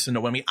like Thomas and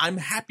Noemi. I'm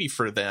happy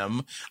for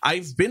them.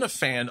 I've been a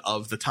fan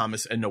of the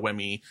Thomas and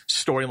Noemi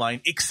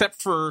storyline, except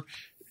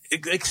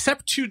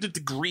to the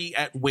degree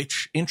at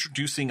which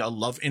introducing a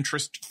love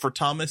interest for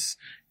Thomas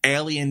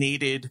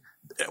alienated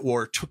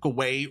or took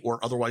away or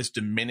otherwise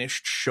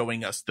diminished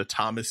showing us the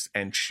Thomas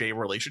and Shay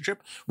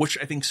relationship, which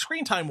I think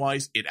screen time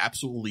wise, it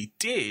absolutely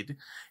did.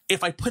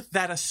 If I put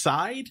that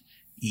aside,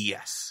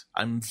 yes,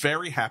 I'm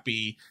very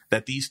happy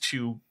that these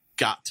two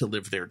got to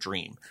live their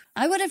dream.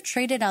 I would have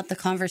traded out the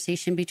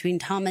conversation between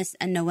Thomas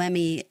and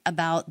Noemi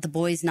about the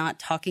boys not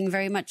talking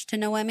very much to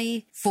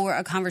Noemi for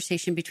a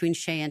conversation between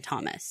Shay and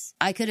Thomas.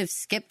 I could have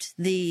skipped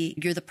the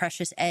 "you're the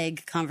precious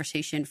egg"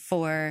 conversation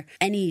for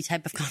any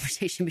type of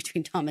conversation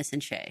between Thomas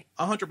and Shay.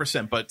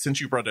 100%. But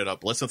since you brought it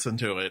up, let's listen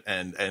to it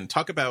and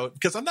talk about,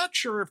 because I'm not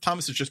sure if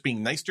Thomas is just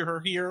being nice to her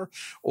here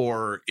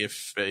or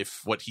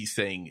if what he's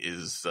saying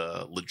is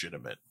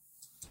legitimate.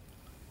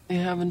 They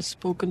haven't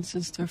spoken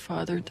since their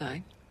father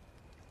died.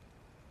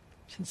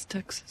 Since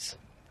Texas.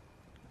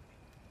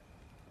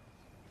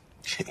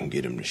 Can't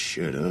get him to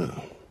shut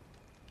up.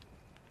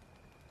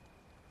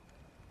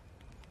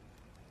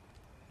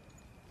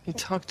 He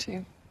talked to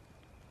you?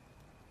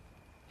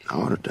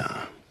 All the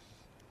time.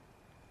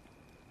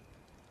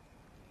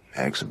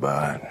 Asks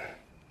about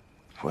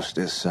what's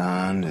this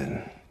sound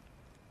and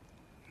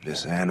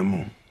this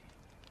animal.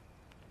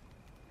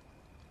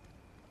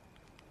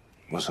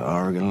 What's the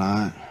organ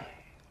like?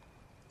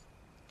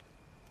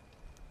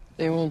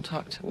 They won't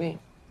talk to me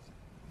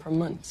for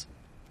months.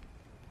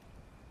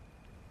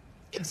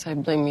 Guess I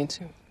blame me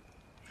too.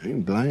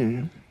 Ain't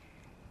blame.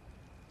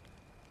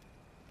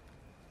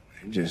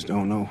 They just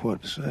don't know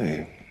what to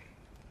say.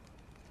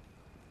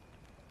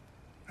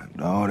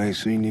 After all they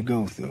seen you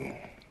go through.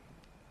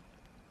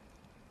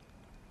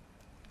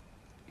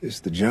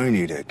 It's the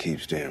journey that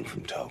keeps them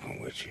from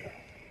talking with you.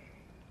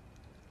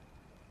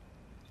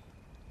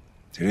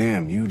 To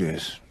them, you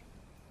this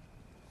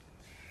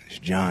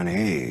John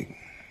Egg.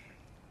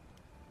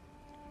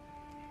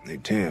 They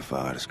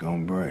terrified it's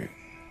gonna break.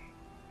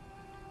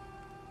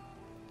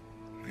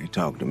 They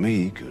talk to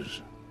me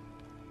because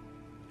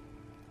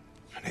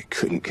they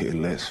couldn't care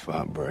less if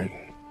I break.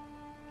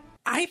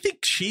 I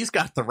think she's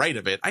got the right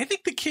of it. I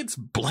think the kids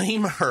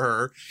blame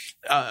her,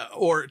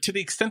 or to the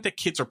extent that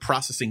kids are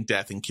processing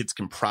death and kids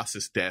can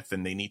process death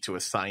and they need to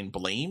assign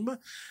blame.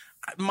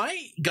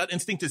 My gut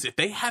instinct is if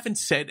they haven't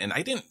said, and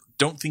I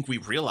don't think we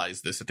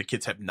realized this, that the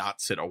kids have not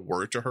said a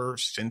word to her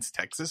since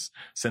Texas,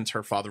 since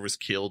her father was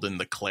killed in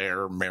the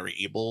Claire Mary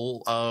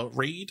Abel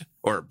raid,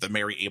 or the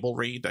Mary Abel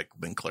raid that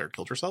when Claire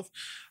killed herself,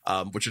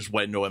 which is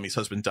when Noemi's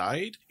husband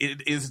died.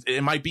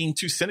 Am I being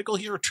too cynical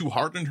here, too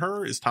hard on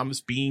her? Is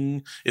Thomas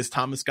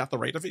got the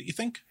right of it, you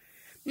think?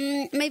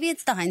 Maybe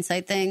it's the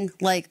hindsight thing.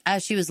 Like,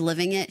 as she was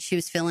living it, she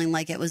was feeling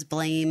like it was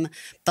blame.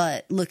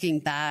 But looking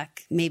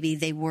back, maybe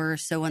they were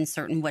so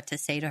uncertain what to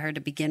say to her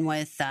to begin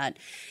with that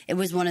it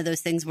was one of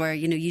those things where,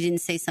 you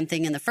didn't say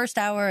something in the first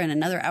hour and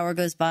another hour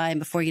goes by. And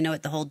before you know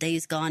it, the whole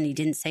day's gone. You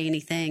didn't say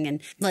anything.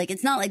 And like,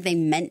 it's not like they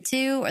meant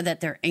to or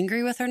that they're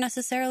angry with her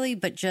necessarily,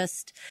 but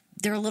just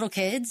they're little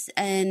kids.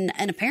 And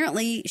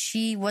apparently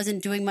she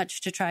wasn't doing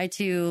much to try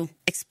to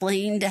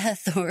explain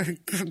death or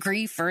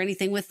grief or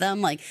anything with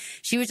them. Like,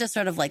 she was just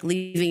sort of like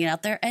leaving it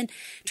out there. And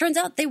turns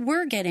out they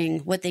were getting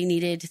what they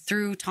needed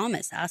through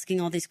Thomas, asking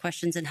all these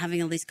questions and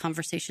having all these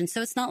conversations.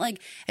 So it's not like,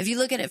 if you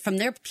look at it from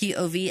their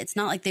POV, it's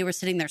not like they were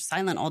sitting there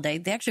silent all day.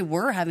 They actually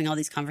were having all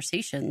these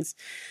conversations.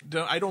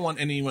 I don't want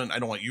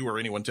you or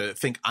anyone to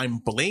think I'm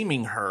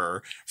blaming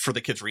her for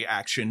the kid's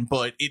reaction,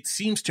 but it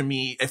seems to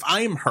me, if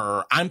I'm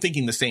her, I'm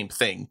thinking the same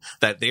thing,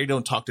 that they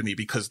don't talk to me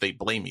because they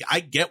blame me.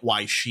 I get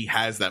why she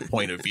has that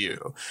point of view.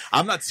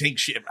 I'm not saying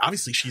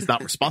obviously she's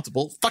not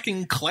responsible.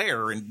 Fucking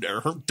Claire and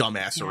her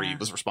dumbassery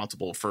was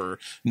responsible for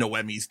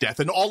Noemi's death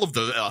and all of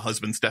the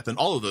husband's death and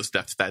all of those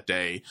deaths that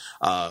day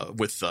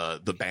with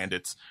the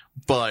bandits.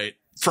 But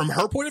from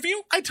her point of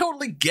view, I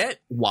totally get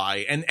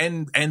why.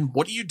 And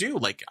what do you do?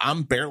 Like,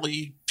 I'm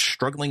barely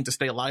struggling to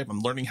stay alive.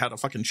 I'm learning how to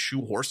fucking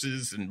shoe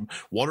horses and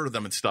water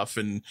them and stuff.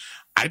 And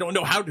I don't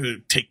know how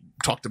to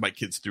talk to my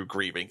kids through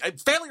grieving.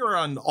 Failure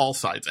on all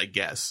sides, I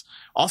guess.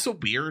 Also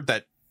weird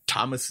that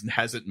Thomas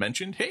hasn't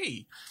mentioned,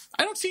 hey,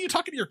 I don't see you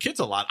talking to your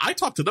kids a lot. I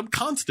talk to them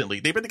constantly.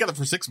 They've been together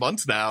for 6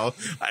 months now.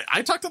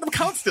 I talk to them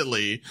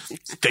constantly.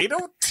 They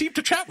don't seem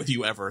to chat with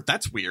you ever.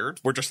 That's weird.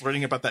 We're just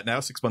learning about that now,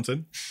 6 months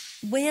in.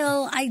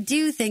 Well, I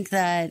do think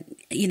that,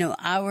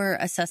 our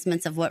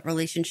assessments of what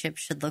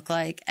relationships should look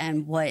like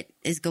and what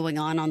is going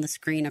on the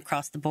screen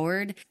across the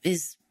board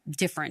is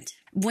different.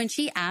 When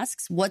she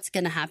asks what's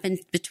going to happen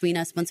between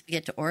us once we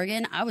get to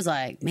Oregon, I was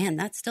like, man,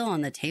 that's still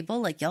on the table.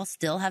 Like, y'all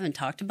still haven't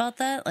talked about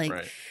that. Like,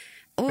 right.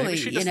 Maybe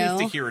she just needs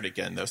to hear it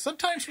again, though.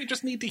 Sometimes we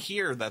just need to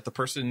hear that the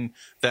person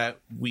that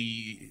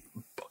we,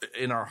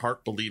 in our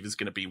heart, believe is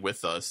going to be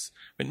with us.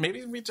 But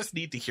maybe we just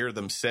need to hear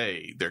them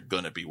say they're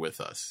going to be with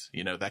us.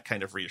 That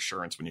kind of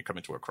reassurance when you come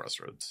into a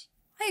crossroads.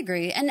 I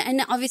agree.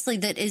 And obviously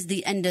that is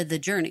the end of the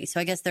journey. So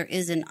I guess there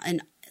is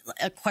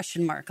a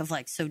question mark of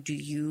like, so do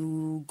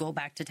you go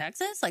back to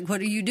Texas? Like,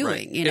 what are you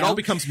doing? Right. It all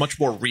becomes much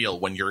more real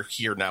when you're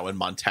here now in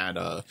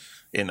Montana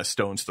in a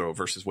stone's throw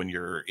versus when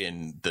you're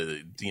in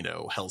the,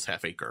 Hell's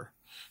Half Acre.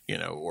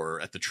 Or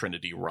at the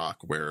Trinity Rock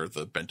where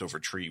the bent over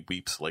tree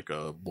weeps like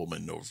a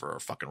woman over a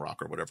fucking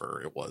rock or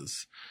whatever it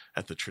was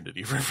at the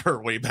Trinity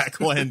River way back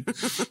when.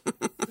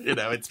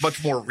 It's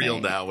much more real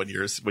now when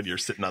you're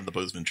sitting on the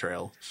Bozeman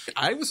Trail.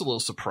 I was a little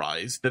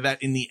surprised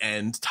that in the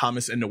end,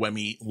 Thomas and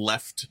Noemi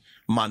left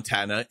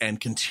Montana and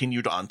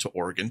continued on to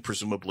Oregon,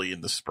 presumably in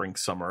the spring,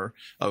 summer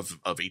of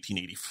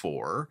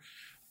 1884.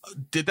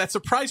 Did that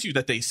surprise you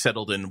that they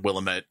settled in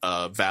Willamette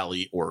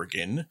Valley,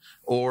 Oregon,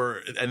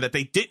 and that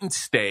they didn't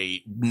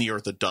stay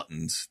near the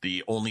Duttons,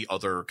 the only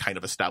other kind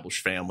of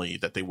established family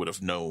that they would have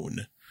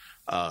known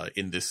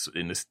in this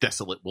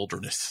desolate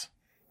wilderness?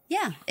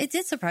 Yeah, it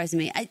did surprise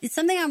me. It's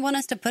something I want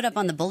us to put up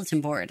on the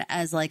bulletin board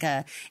as like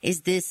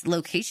is this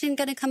location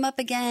going to come up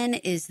again?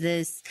 Is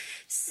this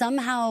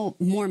somehow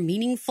more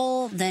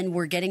meaningful than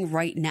we're getting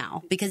right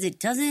now? Because it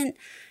doesn't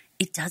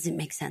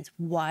make sense.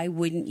 Why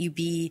wouldn't you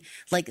be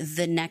like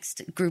the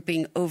next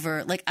grouping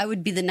over? Like, I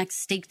would be the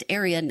next staked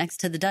area next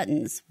to the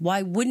Duttons.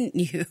 Why wouldn't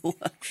you?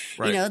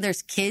 Right.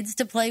 There's kids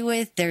to play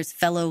with. There's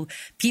fellow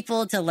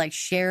people to like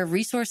share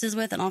resources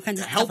with and all kinds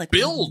of stuff. Like,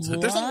 build. Why?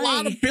 There's a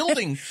lot of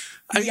building.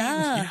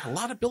 A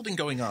lot of building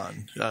going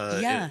on.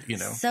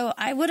 So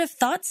I would have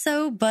thought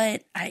so,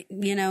 but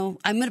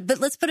but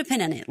let's put a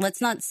pin in it.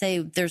 Let's not say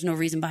there's no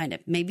reason behind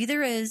it. Maybe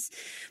there is.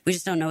 We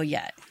just don't know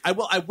yet. I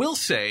will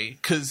say,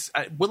 because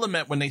Willamette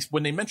Willamette,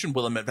 when they mention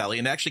Willamette Valley,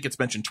 and it actually gets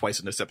mentioned twice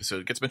in this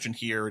episode. It gets mentioned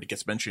here, it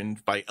gets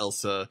mentioned by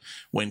Elsa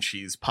when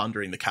she's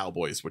pondering the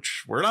cowboys,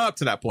 which we're not up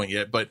to that point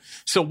yet. But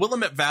so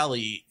Willamette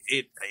Valley,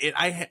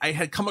 I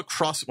had come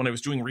across it when I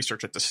was doing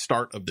research at the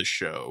start of the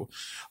show.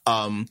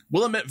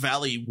 Willamette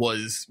Valley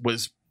was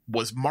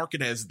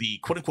marketed as the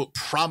quote unquote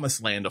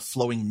promised land of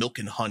flowing milk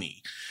and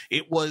honey.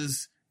 It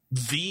was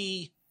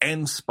the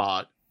end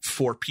spot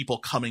for people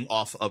coming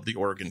off of the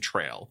Oregon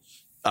Trail.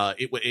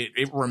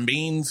 It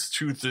remains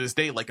to this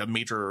day like a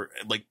major,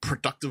 like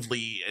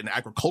productively an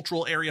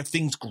agricultural area.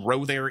 Things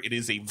grow there. It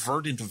is a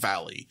verdant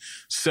valley.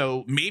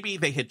 So maybe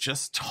they had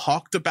just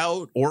talked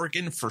about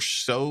Oregon for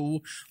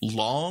so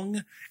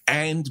long,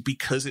 and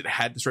because it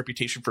had this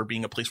reputation for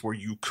being a place where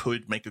you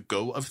could make a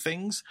go of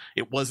things,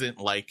 it wasn't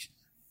like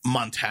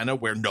Montana,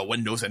 where no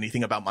one knows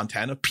anything about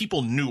Montana.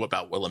 People knew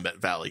about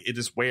Willamette Valley. It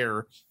is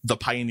where the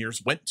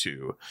pioneers went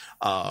to.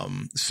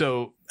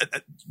 So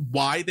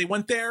why they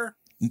went there?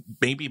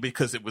 Maybe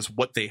because it was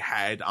what they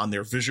had on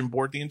their vision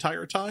board the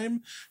entire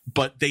time,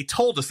 but they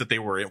told us that they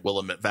were in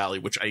Willamette Valley,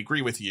 which I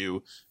agree with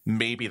you.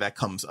 Maybe that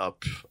comes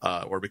up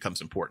or becomes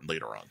important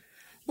later on.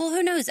 Well,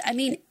 who knows? I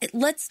mean,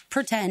 let's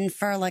pretend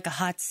for like a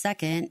hot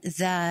second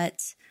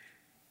that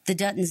the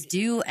Duttons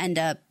do end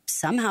up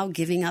somehow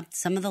giving up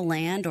some of the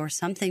land or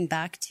something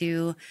back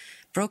to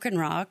Broken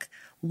Rock.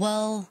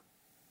 Well,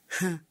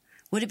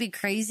 would it be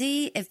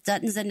crazy if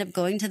Duttons end up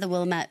going to the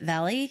Willamette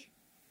Valley?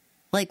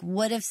 Like,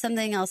 what if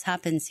something else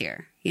happens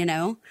here? You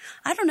know?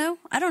 I don't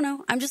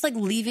know. I'm just like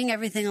leaving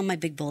everything on my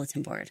big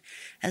bulletin board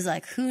as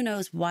like, who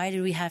knows? Why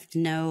did we have to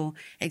know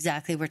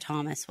exactly where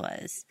Thomas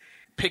was?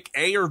 Pick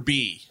A or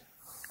B.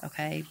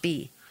 Okay,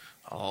 B.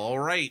 All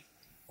right.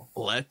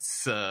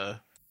 Let's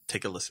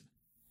take a listen.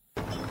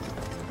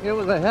 It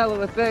was a hell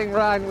of a thing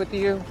riding with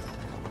you.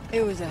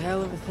 It was a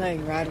hell of a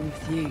thing riding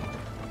with you.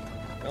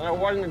 Well, there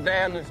wasn't a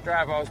day on this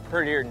drive I was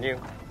prettier than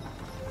you.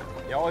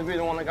 You always be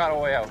the one that got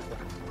away out there.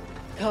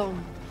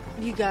 Colton,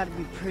 you gotta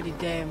be pretty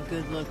damn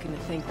good looking to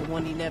think the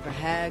one you never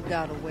had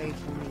got away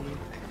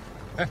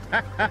from you.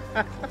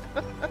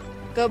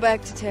 Go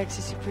back to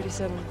Texas, you pretty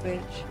son of a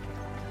bitch.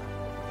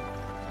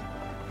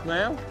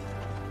 Ma'am?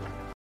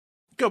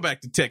 Go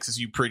back to Texas,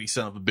 you pretty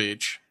son of a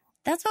bitch.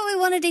 That's what we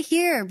wanted to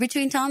hear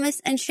between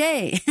Thomas and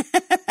Shay.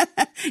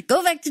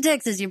 Go back to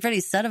Texas, you pretty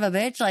son of a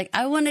bitch. Like,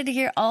 I wanted to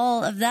hear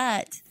all of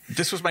that.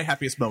 This was my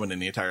happiest moment in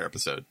the entire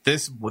episode.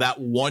 That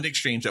one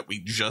exchange that we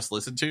just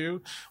listened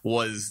to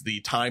was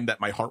the time that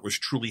my heart was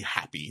truly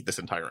happy this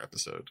entire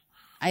episode.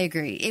 I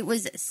agree. It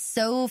was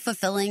so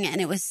fulfilling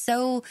and it was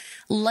so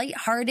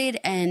lighthearted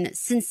and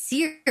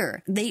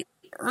sincere. They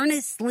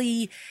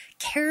earnestly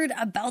cared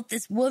about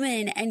this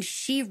woman and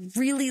she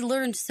really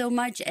learned so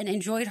much and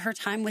enjoyed her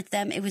time with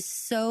them. It was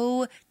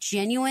so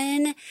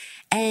genuine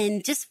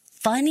and just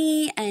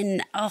funny.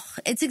 And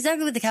it's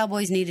exactly what the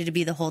Cowboys needed to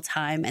be the whole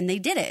time. And they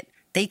did it.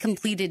 They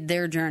completed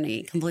their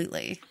journey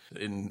completely.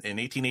 In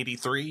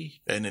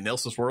 1883 and in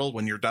Elsa's world,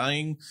 when you're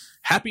dying,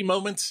 happy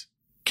moments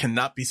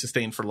cannot be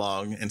sustained for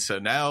long. And so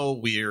now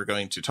we are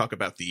going to talk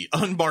about the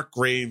unmarked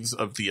graves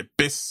of the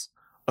abyss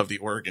of the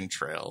Oregon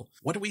Trail.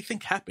 What do we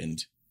think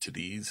happened to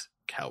these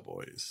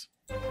cowboys?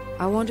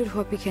 I wondered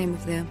what became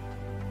of them.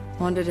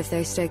 Wondered if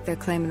they staked their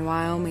claim in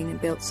Wyoming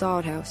and built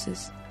sod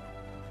houses,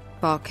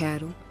 bought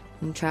cattle,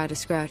 and tried to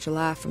scratch a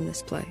life from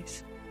this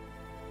place.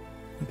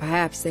 And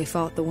perhaps they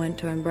fought the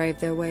winter and braved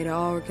their way to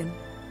Oregon,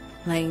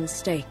 laying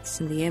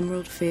stakes in the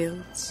emerald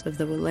fields of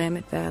the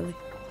Willamette Valley.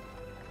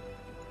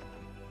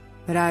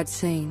 But I'd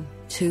seen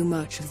too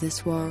much of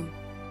this world,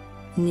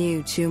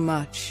 knew too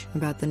much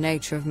about the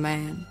nature of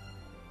man,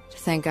 to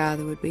think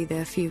either would be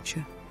their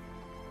future.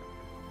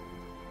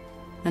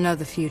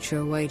 Another future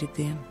awaited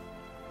them,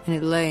 and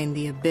it lay in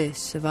the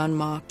abyss of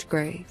unmarked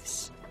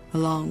graves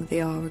along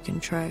the Oregon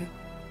Trail.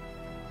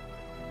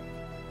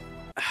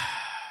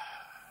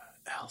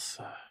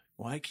 Elsa,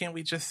 why can't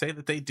we just say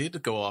that they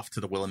did go off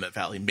to the Willamette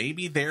Valley?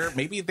 Maybe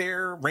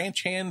they're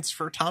ranch hands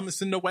for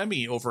Thomas and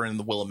Noemi over in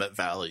the Willamette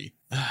Valley.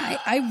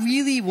 I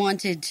really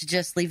wanted to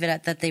just leave it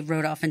at that they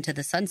rode off into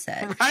the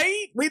sunset.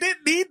 Right? We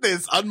didn't need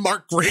this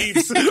unmarked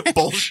graves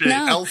bullshit,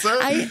 No, Elsa.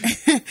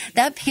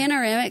 That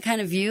panoramic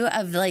kind of view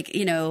of like,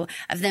 you know,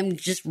 of them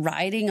just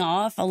riding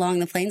off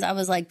along the plains, I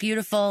was like,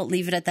 beautiful,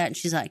 leave it at that. And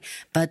she's like,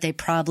 but they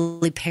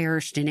probably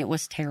perished and it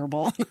was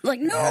terrible. Like,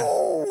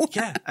 no.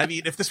 Yeah. I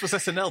mean, if this was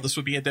SNL, this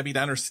would be a Debbie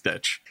Downer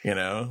sketch, you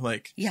know?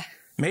 Like, yeah.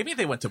 Maybe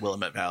they went to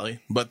Willamette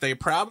Valley, but they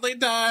probably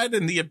died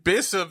in the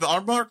abyss of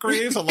unmarked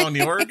graves along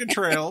the Oregon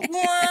Trail.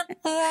 Yeah.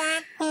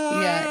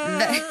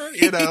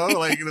 You know,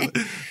 like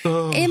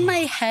in my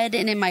head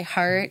and in my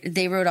heart,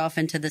 they rode off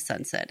into the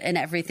sunset and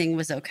everything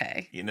was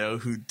okay. You know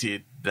who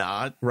did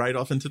not ride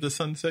off into the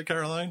sunset,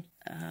 Caroline?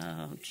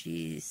 Oh,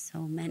 geez,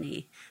 so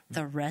many.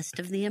 The rest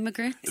of the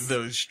immigrants?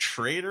 Those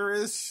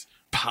traitorous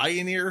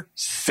pioneer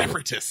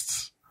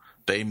separatists.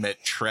 They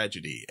met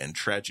tragedy, and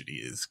tragedy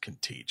is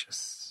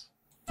contagious.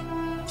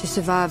 To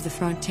survive the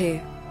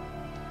frontier,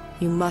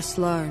 you must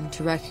learn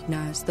to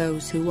recognize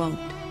those who won't,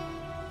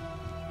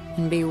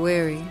 and be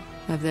wary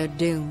of their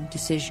doomed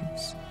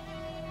decisions.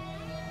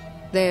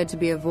 They're to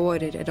be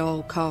avoided at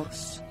all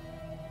costs,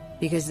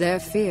 because their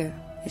fear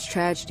is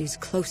tragedy's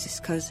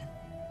closest cousin.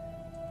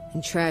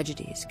 And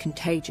tragedy is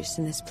contagious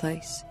in this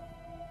place.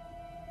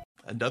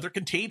 Another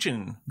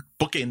Contagion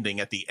bookending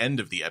at the end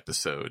of the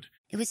episode.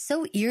 It was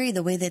so eerie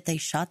the way that they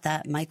shot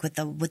that, Mike, with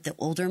the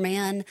older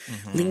man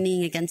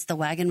leaning against the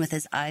wagon with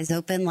his eyes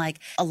open, like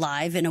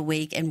alive and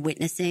awake and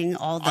witnessing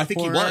all the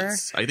horror.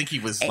 I think he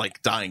was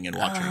like dying and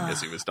watching as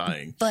he was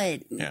dying.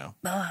 But yeah,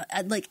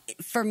 like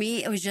for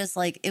me, it was just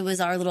like it was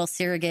our little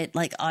surrogate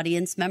like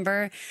audience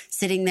member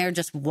sitting there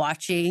just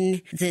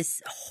watching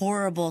this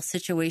horrible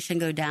situation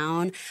go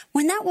down.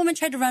 When that woman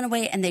tried to run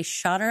away and they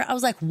shot her, I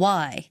was like,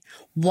 why?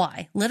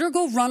 Why? Let her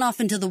go run off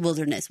into the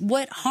wilderness.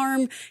 What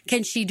harm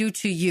can she do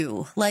to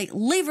you? Like,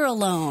 leave her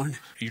alone.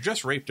 You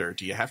just raped her.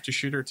 Do you have to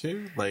shoot her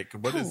too? Like,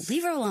 what is...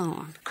 Leave her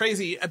alone.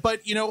 Crazy.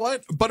 But you know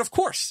what? But of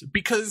course,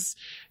 because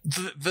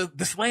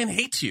this land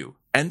hates you.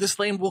 And this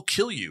land will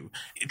kill you.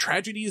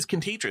 Tragedy is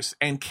contagious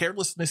and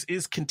carelessness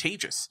is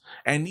contagious.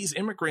 And these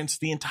immigrants,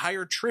 the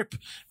entire trip,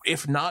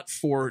 if not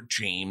for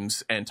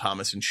James and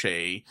Thomas and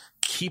Shay,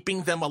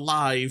 keeping them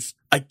alive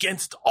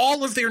against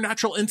all of their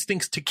natural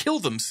instincts to kill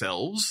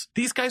themselves,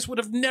 these guys would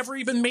have never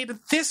even made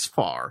it this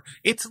far.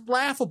 It's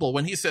laughable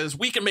when he says,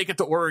 we can make it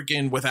to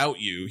Oregon without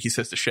you, he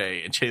says to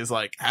Shay. And Shay is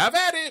like, have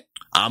at it.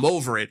 I'm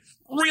over it.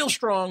 Real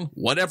strong,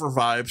 whatever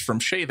vibes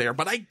from Shay there,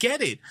 but I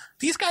get it.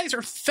 These guys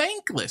are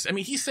thankless. I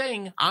mean, he's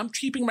saying, I'm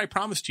keeping my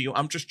promise to you.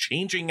 I'm just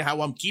changing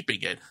how I'm keeping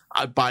it.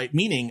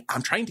 Meaning,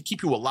 I'm trying to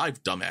keep you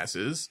alive,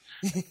 dumbasses.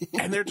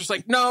 And they're just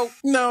like, no,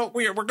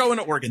 we're going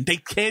to Oregon. They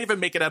can't even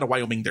make it out of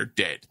Wyoming. They're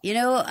dead. You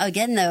know,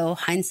 again, though,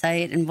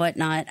 hindsight and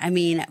whatnot. I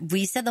mean,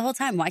 we said the whole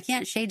time, why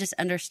can't Shay just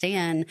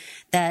understand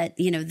that,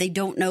 you know, they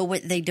don't know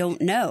what they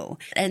don't know?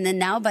 And then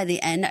now by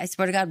the end, I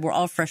swear to God, we're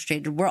all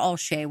frustrated. We're all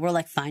Shay. We're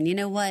like, fine, you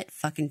know what?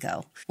 Fucking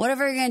go.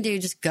 Whatever you're going to do,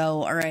 just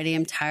go already.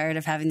 I'm tired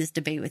of having this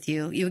debate with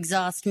you. You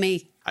exhaust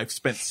me. I've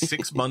spent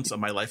 6 months of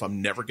my life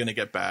I'm never going to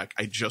get back.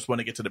 I just want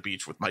to get to the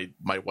beach with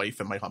my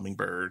wife and my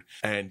hummingbird.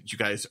 And you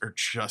guys are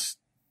just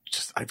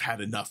I've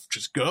had enough.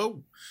 Just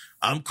go.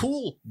 I'm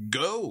cool.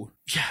 Go.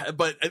 Yeah,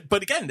 but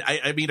again,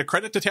 I mean, a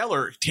credit to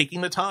Taylor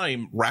taking the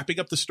time, wrapping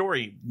up the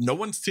story. No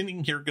one's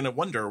sitting here going to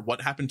wonder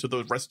what happened to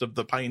the rest of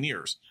the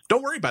pioneers.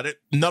 Don't worry about it.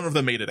 None of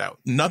them made it out.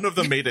 None of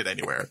them made it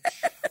anywhere.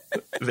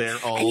 They're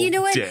all and you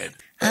know what? Dead.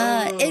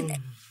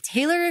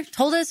 Taylor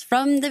told us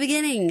from the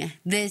beginning,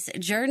 this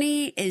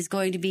journey is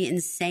going to be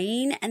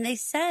insane. And they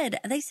said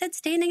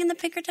standing in the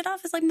Pinkerton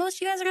office, like, most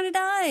of you guys are going to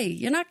die.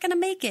 You're not going to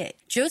make it.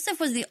 Joseph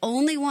was the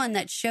only one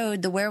that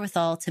showed the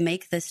wherewithal to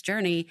make this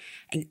journey.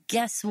 And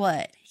guess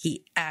what?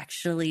 He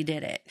actually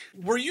did it.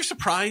 Were you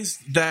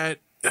surprised that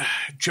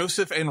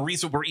Joseph and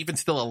Riza were even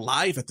still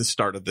alive at the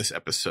start of this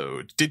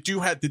episode? Did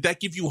that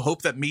give you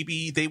hope that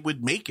maybe they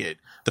would make it?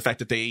 The fact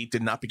that they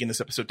did not begin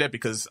this episode dead,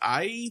 because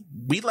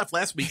we left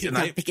last week and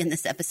I begin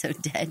this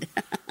episode dead.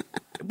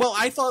 Well,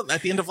 I thought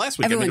at the end of last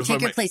week, everyone take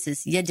your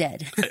places. You're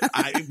dead.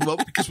 Well,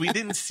 because we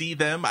didn't see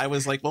them, I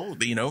was like, well,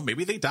 you know,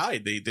 maybe they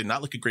died. They did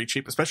not look in great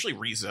shape, especially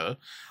Riza.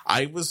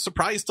 I was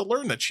surprised to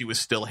learn that she was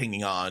still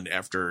hanging on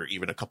after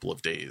even a couple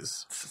of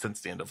days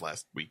since the end of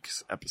last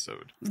week's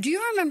episode. Do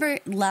you remember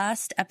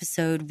last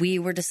episode we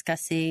were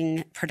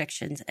discussing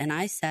predictions, and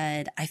I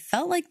said I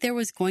felt like there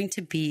was going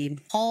to be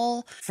a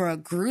call for a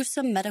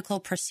gruesome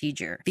medical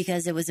procedure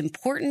because it was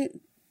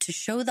important to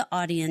show the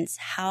audience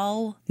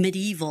how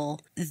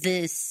medieval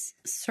this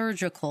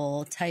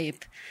surgical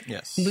type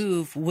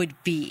move would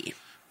be.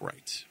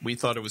 Right. We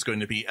thought it was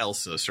going to be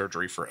Elsa,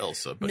 surgery for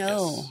Elsa. But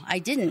no, yes. I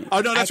didn't. Oh,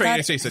 no, that's right.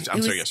 I'm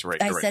sorry. Yes,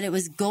 right. I said it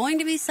was going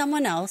to be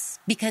someone else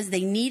because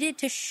they needed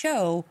to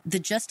show the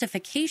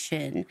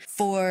justification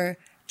for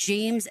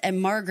James and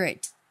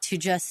Margaret to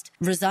just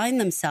resign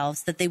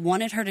themselves, that they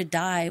wanted her to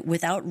die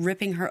without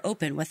ripping her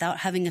open, without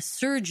having a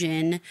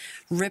surgeon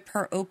rip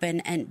her open.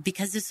 And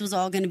because this was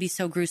all going to be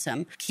so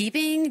gruesome,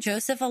 keeping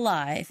Joseph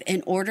alive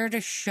in order to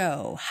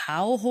show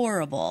how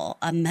horrible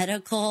a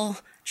medical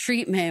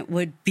treatment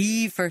would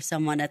be for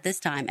someone at this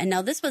time. And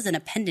now this was an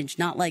appendage,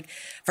 not like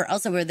for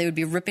Elsa where they would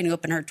be ripping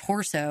open her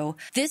torso.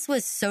 This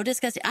was so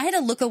disgusting. I had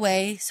to look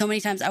away so many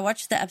times. I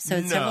watched the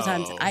episode several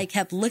times. I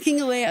kept looking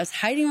away. I was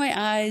hiding my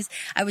eyes.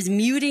 I was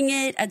muting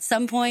it at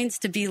some points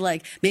to be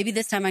like, maybe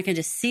this time I can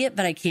just see it,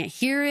 but I can't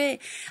hear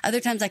it. Other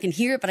times I can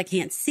hear it, but I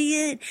can't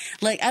see it.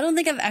 Like, I don't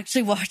think I've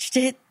actually watched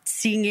it,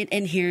 seeing it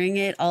and hearing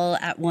it all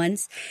at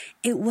once.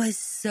 It was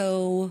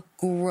so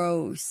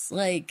gross.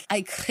 Like,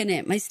 I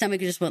couldn't. My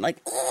stomach just went like,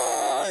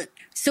 ugh.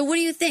 So what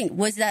do you think?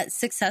 Was that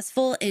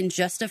successful in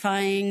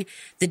justifying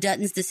the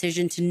Duttons'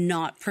 decision to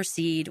not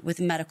proceed with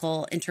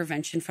medical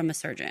intervention from a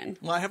surgeon?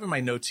 Well, I have in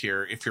my notes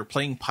here, if you're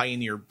playing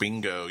Pioneer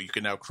Bingo, you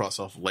can now cross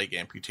off leg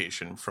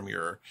amputation from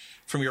your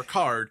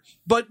card.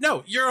 But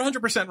no, you're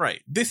 100%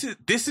 right. This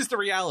is the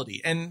reality.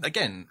 And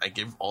again, I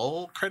give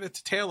all credit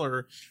to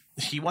Taylor.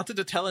 He wanted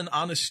to tell an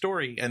honest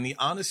story, and the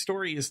honest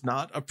story is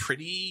not a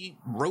pretty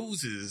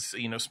roses,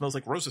 smells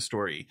like Rosa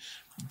story.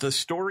 The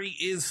story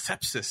is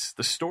sepsis.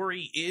 The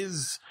story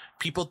is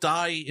people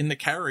die in the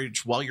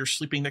carriage while you're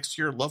sleeping next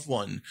to your loved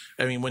one.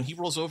 I mean, when he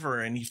rolls over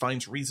and he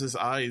finds Reese's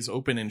eyes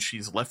open and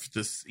she's left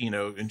this,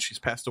 and she's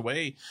passed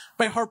away,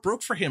 my heart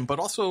broke for him. But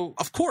also,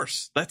 of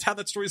course, that's how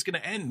that story is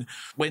going to end.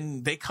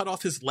 When they cut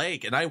off his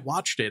leg and I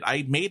watched it,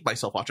 I made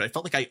myself watch it. I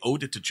felt like I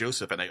owed it to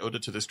Joseph and I owed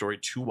it to the story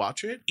to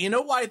watch it. You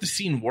know why the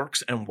scene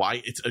works and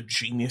why it's a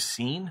genius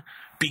scene?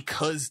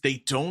 Because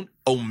they don't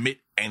omit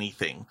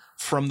anything.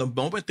 From the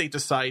moment they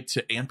decide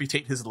to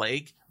amputate his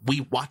leg,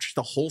 we watch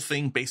the whole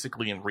thing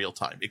basically in real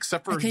time,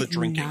 except for the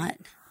drinking. Not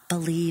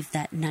believe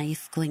that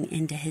knife going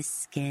into his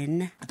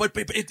skin. But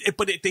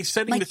they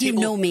setting like the table.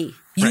 You know me.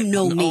 You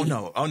know me.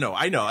 Oh no!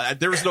 I know.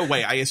 There is no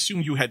way. I assume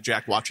you had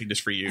Jack watching this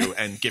for you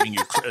and giving you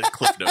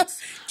clip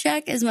notes.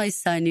 Jack is my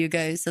son, you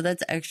guys, so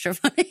that's extra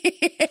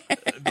funny.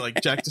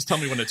 Like, Jack, just tell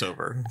me when it's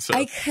over. So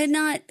I could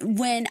not.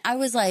 When I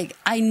was like,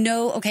 I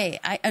know. Okay,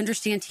 I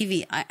understand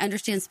TV. I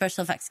understand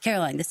special effects.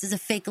 Caroline, this is a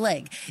fake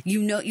leg.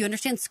 You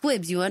understand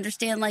squibs. You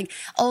understand like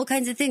all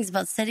kinds of things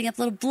about setting up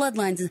little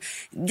bloodlines.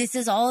 This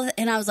is all.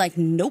 And I was like,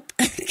 nope,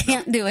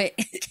 can't do it.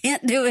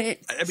 Can't do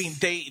it. I mean,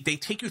 they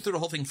take you through the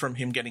whole thing from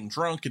him getting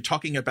drunk and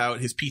talking about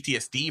his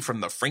PTSD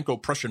from the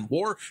Franco-Prussian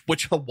War,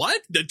 which,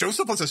 what?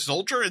 Joseph was a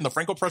soldier in the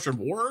Franco-Prussian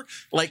War?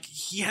 Like,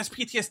 he has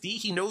PTSD.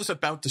 He knows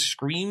about the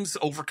screams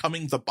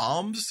overcoming the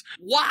bombs.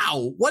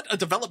 Wow. What a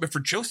development for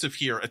Joseph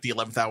here at the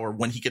 11th hour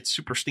when he gets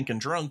super stinking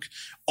drunk,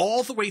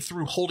 all the way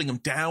through holding him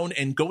down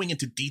and going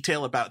into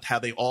detail about how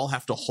they all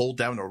have to hold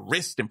down a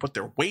wrist and put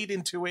their weight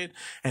into it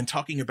and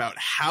talking about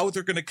how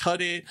they're going to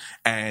cut it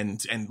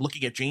and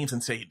looking at James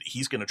and say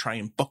he's going to try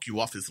and buck you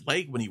off his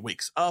leg when he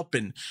wakes up.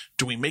 And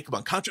do we make him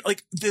unconscious?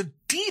 Like, the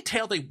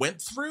detail they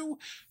went through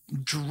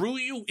drew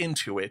you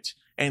into it.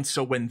 And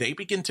so when they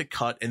begin to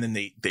cut and then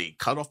they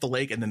cut off the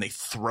leg and then they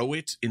throw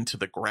it into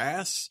the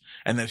grass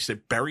and then they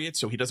bury it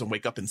so he doesn't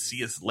wake up and see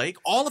his leg,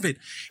 all of it,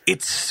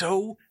 it's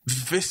so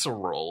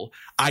visceral.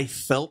 I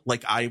felt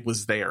like I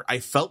was there. I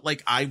felt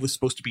like I was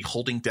supposed to be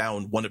holding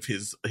down one of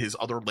his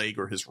other leg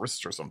or his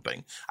wrist or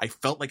something. I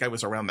felt like I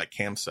was around that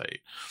campsite.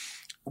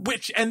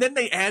 And then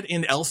they add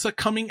in Elsa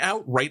coming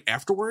out right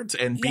afterwards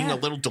and being a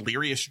little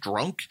delirious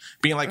drunk,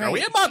 being like, Are we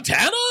in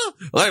Montana?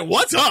 Like,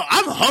 what's up?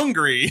 I'm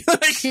hungry.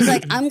 She's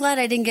like, I'm glad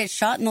I didn't get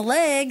shot in the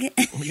leg.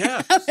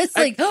 Yeah. I was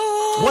like,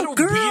 oh,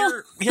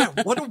 girl.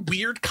 What a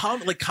weird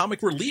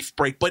comic relief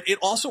break, but it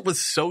also was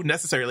so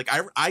necessary. Like,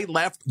 I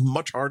laughed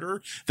much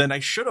harder than I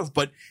should have,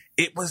 but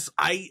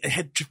I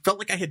had felt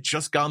like I had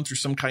just gone through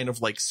some kind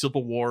of like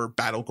Civil War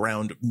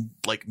battleground,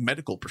 like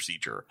medical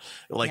procedure,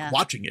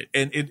 watching it.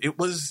 And it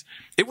was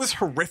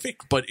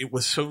horrific, but it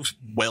was so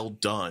well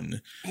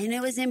done. And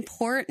it was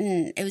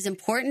important. It was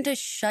important to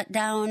shut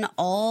down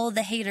all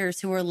the haters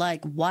who were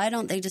like, why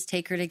don't they just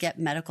take her to get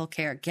medical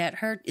care? Get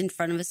her in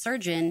front of a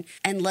surgeon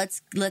and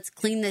let's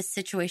clean this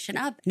situation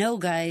up. No,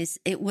 guys,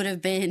 it would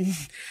have been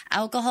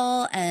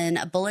alcohol and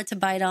a bullet to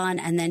bite on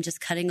and then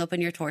just cutting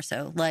open your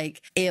torso.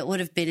 Like, it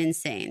would have been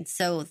insane.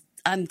 So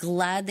I'm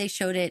glad they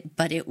showed it,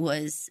 but it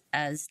was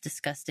as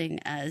disgusting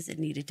as it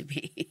needed to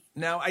be.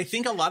 Now, I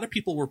think a lot of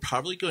people were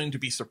probably going to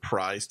be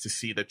surprised to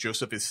see that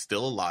Joseph is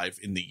still alive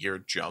in the year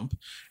jump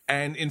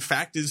and in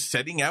fact is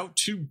setting out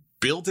to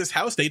build his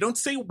house. They don't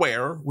say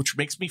where, which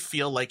makes me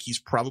feel like he's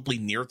probably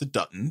near the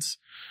Duttons.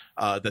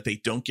 That they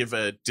don't give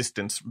a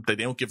distance, they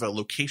don't give a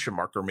location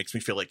marker, makes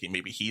me feel like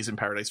maybe he's in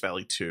Paradise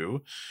Valley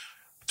too.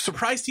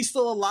 Surprised he's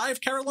still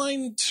alive,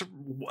 Caroline?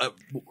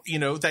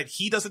 That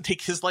he doesn't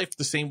take his life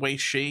the same way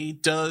Shay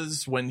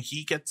does when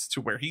he gets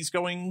to where he's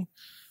going.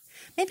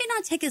 Maybe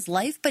not take his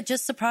life, but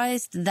just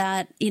surprised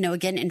that,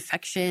 again,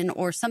 infection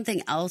or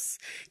something else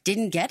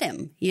didn't get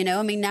him.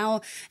 I mean,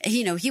 now,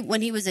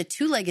 when he was a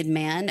two-legged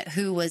man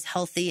who was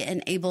healthy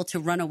and able to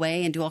run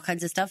away and do all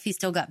kinds of stuff, he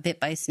still got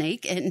bit by a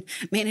snake and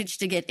managed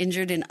to get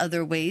injured in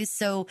other ways.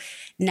 So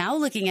now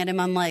looking at him,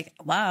 I'm like,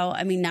 wow,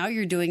 I mean, now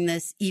you're doing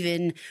this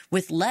even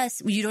with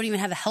less. You don't even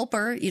have a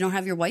helper. You don't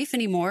have your wife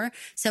anymore.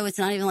 So it's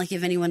not even like you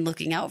have anyone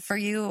looking out for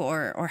you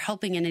or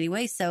helping in any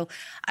way. So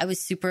I was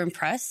super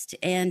impressed.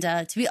 And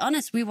to be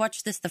honest, we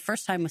watched this the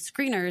first time with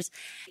screeners.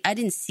 I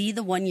didn't see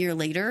the 1 year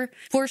later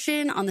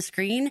portion on the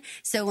screen.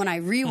 So when I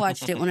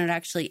rewatched it, when it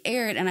actually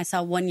aired and I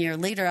saw 1 year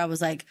later, I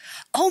was like,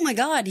 oh my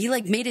God, he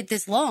made it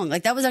this long.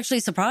 Like, that was actually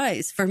a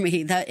surprise for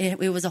me that it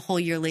was a whole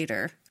year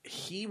later.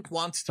 He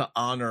wants to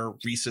honor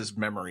Reese's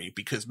memory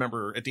because,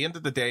 remember, at the end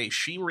of the day,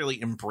 she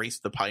really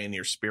embraced the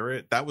pioneer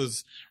spirit. That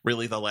was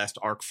really the last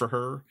arc for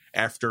her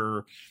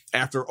after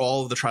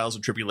all of the trials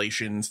and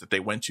tribulations that they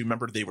went to.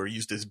 Remember, they were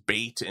used as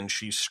bait and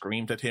she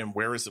screamed at him,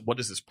 what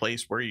is this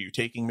place? Where are you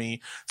taking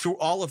me? Through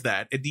all of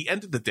that, at the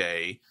end of the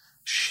day,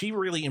 she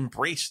really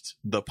embraced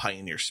the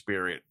pioneer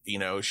spirit.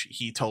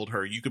 He told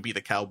her, you could be the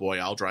cowboy,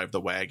 I'll drive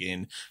the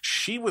wagon.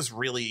 She was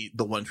really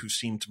the one who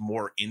seemed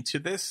more into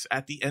this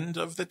at the end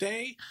of the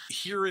day.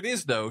 Here it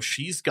is, though.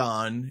 She's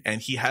gone and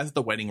he has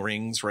the wedding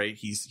rings, right?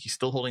 He's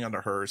still holding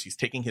onto hers. He's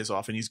taking his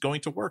off and he's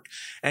going to work.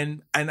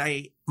 And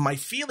my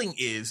feeling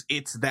is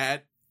it's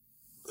that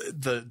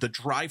the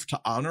drive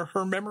to honor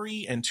her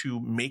memory and to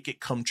make it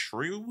come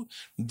true.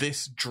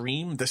 This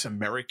dream, this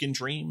American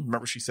dream.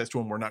 Remember, she says to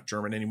him, "We're not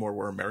German anymore.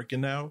 We're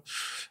American now."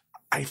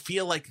 I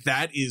feel like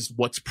that is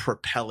what's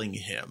propelling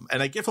him.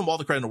 And I give him all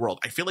the credit in the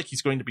world. I feel like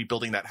he's going to be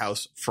building that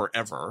house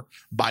forever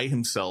by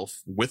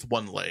himself with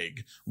one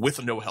leg,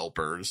 with no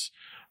helpers.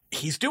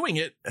 He's doing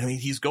it. I mean,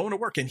 he's going to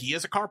work, and he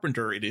is a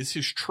carpenter. It is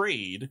his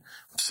trade.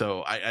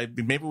 So I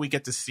maybe we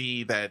get to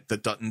see that the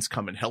Duttons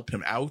come and help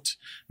him out.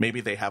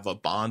 Maybe they have a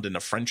bond and a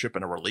friendship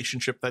and a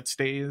relationship that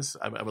stays.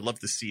 I would love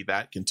to see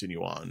that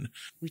continue on.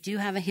 We do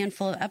have a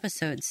handful of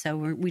episodes, so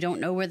we don't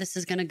know where this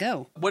is going to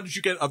go. What did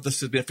you get of the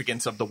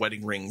significance of the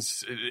wedding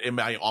rings? Am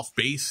I off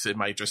base?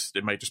 Am I just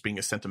being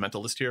a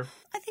sentimentalist here?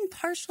 I think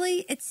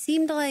partially it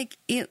seemed like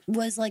it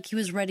was like he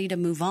was ready to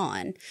move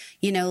on.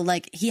 You know,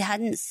 like he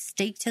hadn't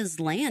staked his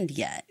land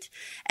yet.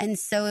 And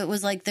so it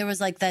was like there was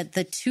like that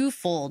the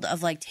twofold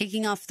of like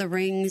taking off the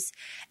rings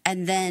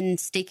and then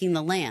staking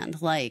the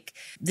land. Like,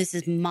 this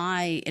is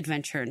my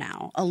adventure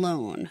now,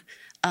 alone.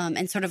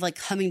 And sort of like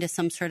coming to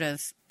some sort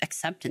of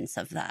acceptance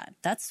of that.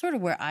 That's sort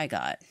of where I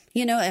got.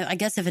 You know, I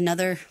guess if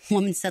another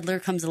woman settler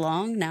comes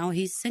along, now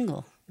he's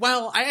single.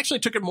 Well, I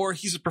actually took it more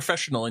he's a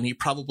professional and he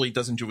probably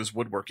doesn't do his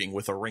woodworking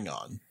with a ring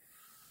on.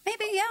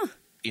 Maybe, yeah.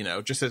 You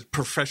know, just as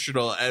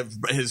professional,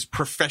 his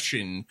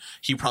profession,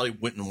 he probably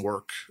wouldn't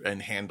work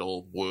and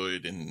handle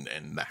wood and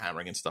the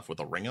hammering and stuff with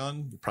a ring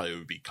on. It probably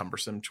would be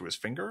cumbersome to his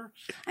finger.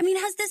 I mean,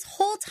 has this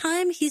whole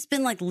time he's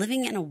been like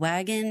living in a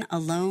wagon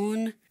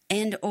alone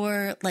and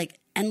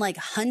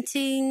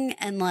hunting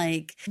and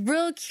like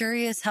real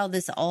curious how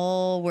this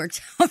all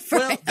worked out for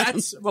him.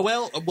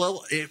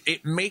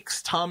 It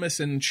makes Thomas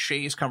and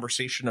Shay's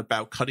conversation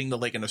about cutting the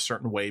leg in a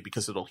certain way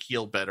because it'll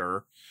heal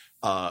better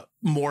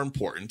more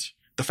important.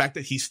 The fact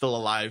that he's still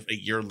alive a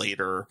year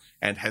later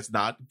and has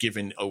not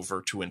given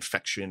over to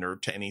infection or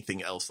to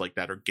anything else like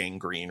that, or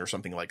gangrene or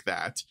something like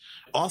that.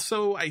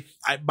 Also,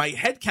 my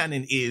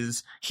headcanon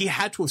is he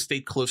had to have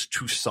stayed close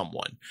to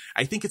someone.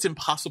 I think it's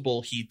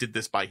impossible he did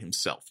this by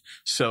himself.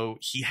 So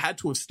he had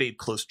to have stayed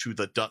close to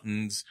the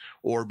Duttons,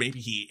 or maybe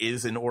he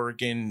is in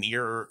Oregon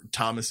near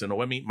Thomas and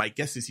Noemi. My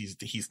guess is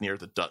he's near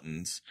the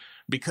Duttons,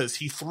 because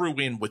he threw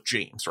in with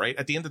James, right?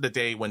 At the end of the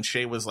day, when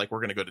Shay was like, "We're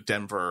going to go to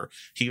Denver,"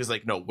 he was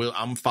like, "No,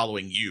 I'm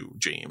following you,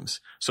 James."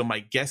 So my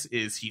guess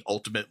is he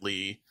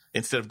ultimately,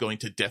 instead of going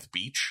to Death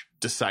Beach,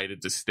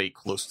 decided to stay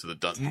close to the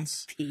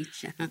Duttons. Death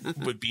Beach.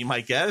 Would be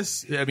my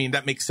guess. I mean,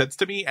 that makes sense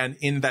to me. And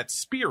in that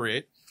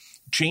spirit,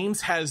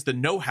 James has the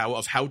know-how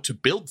of how to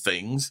build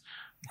things.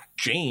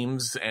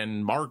 James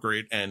and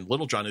Margaret and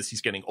Littlejohn, as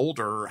he's getting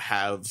older,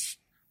 have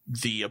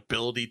the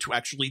ability to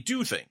actually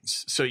do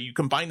things. So you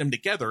combine them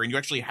together and you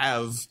actually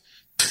have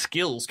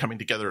skills coming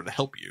together to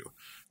help you.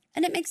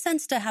 And it makes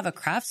sense to have a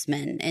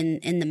craftsman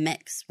in the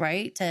mix,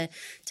 right?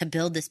 To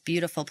build this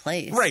beautiful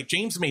place. Right.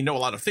 James may know a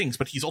lot of things,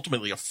 but he's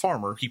ultimately a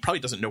farmer. He probably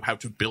doesn't know how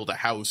to build a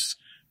house,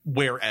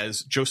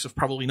 whereas Joseph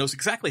probably knows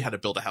exactly how to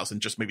build a house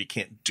and just maybe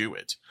can't do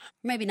it.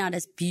 Maybe not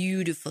as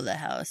beautiful a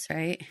house,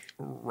 right?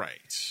 Right.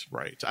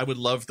 I would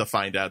love to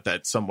find out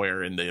that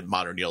somewhere in the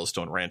modern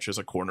Yellowstone ranch is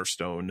a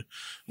cornerstone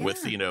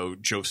with,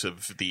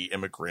 Joseph the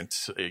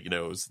immigrant,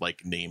 his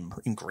like name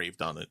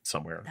engraved on it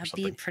somewhere. That'd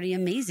be pretty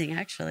amazing,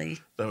 actually.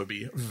 That would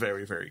be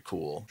very, very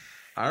cool.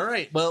 All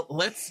right, well,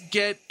 let's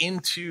get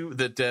into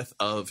the death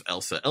of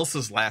Elsa.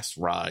 Elsa's last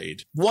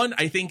ride. One,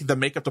 I think the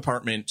makeup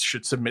department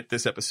should submit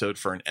this episode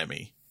for an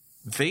Emmy.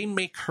 They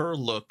make her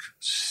look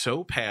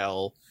so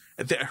pale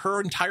that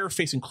her entire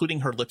face,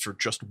 including her lips, are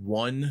just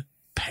one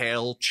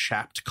pale,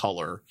 chapped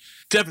color.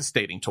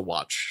 Devastating to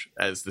watch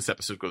as this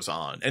episode goes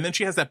on. And then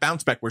she has that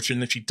bounce back where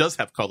she does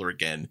have color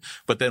again.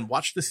 But then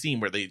watch the scene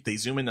where they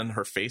zoom in on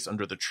her face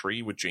under the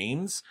tree with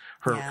James.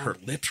 Her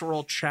lips are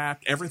all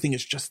chapped. Everything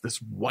is just this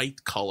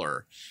white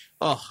color.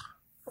 I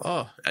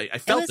felt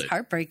it. It was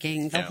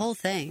heartbreaking, the whole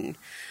thing.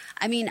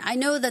 I mean, I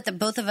know that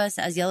both of us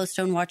as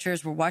Yellowstone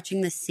watchers were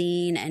watching the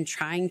scene and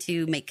trying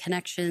to make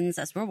connections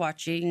as we're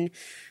watching.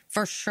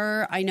 For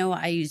sure, I know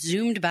I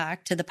zoomed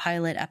back to the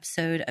pilot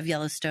episode of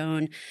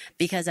Yellowstone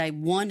because I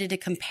wanted to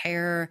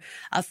compare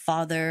a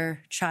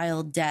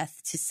father-child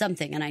death to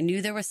something. And I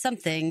knew there was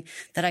something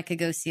that I could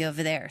go see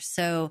over there.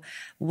 So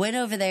went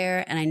over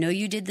there, and I know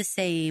you did the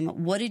same.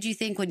 What did you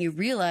think when you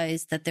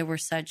realized that there were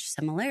such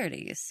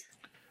similarities?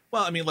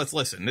 Well, I mean, let's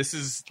listen.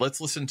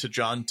 Let's listen to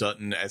John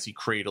Dutton as he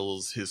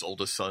cradles his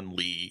oldest son,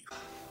 Lee.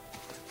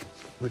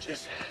 We'll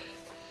just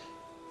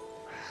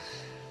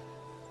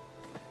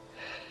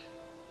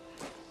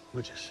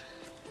rest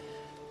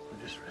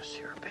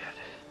here a bit.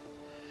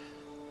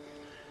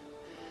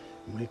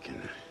 We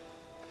can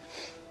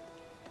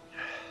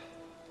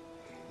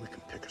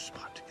pick a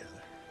spot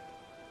together.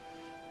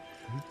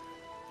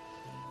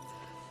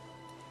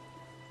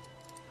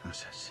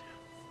 How's that sound?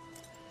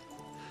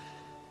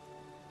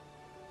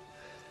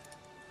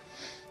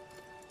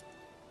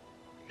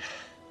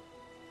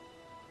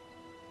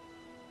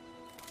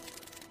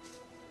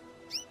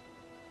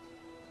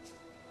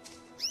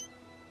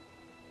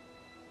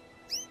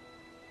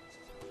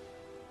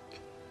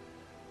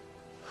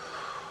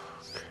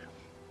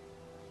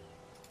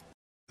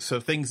 So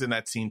things in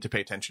that scene to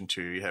pay attention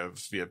to. You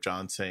have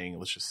John saying,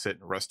 let's just sit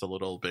and rest a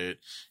little bit.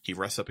 He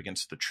rests up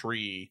against the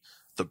tree.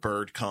 The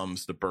bird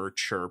comes, the bird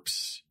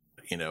chirps.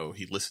 He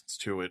listens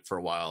to it for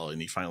a while,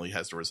 and he finally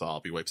has to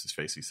resolve. He wipes his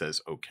face. He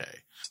says, okay.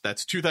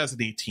 That's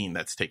 2018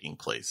 that's taking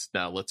place.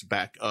 Now let's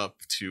back up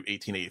to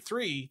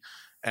 1883.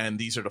 And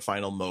these are the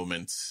final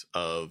moments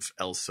of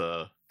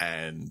Elsa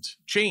and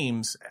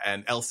James.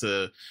 And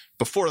Elsa,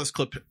 before this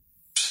clip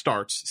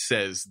starts,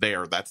 says,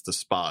 that's the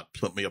spot.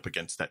 Put me up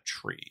against that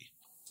tree.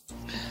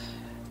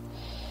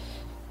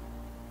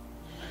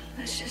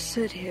 Let's just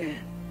sit here.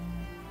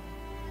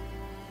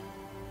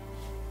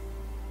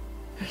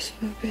 Rest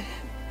for a bit.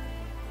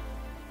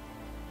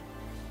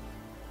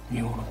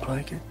 You want a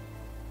blanket?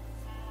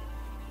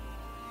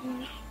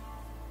 No.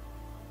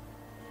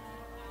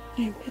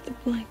 Maybe the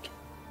blanket.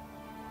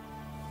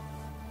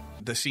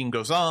 The scene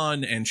goes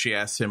on, and she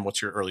asks him,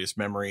 what's your earliest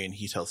memory? And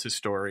he tells his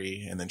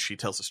story. And then she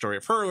tells the story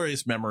of her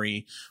earliest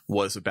memory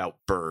was about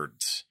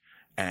birds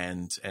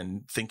and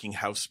thinking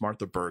how smart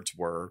the birds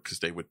were, because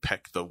they would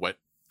peck the wet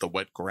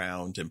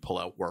ground and pull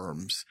out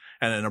worms.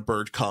 And then a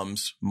bird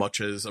comes, much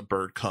as a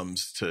bird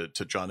comes to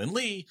John and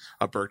Lee,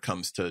 a bird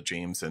comes to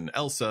James and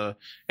Elsa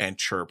and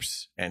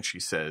chirps. And she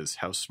says,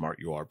 how smart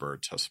you are,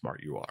 birds, how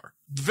smart you are.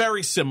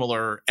 Very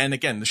similar. And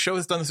again, the show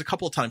has done this a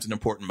couple of times in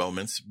important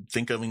moments.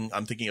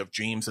 I'm thinking of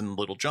James and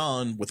Little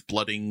John with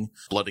blooding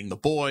the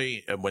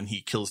boy, and when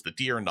he kills the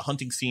deer in the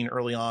hunting scene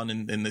early on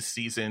in this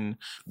season,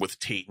 with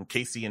Tate and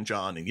Casey and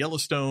John in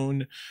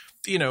Yellowstone.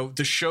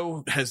 The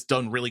show has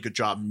done really good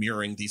job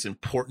mirroring these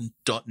important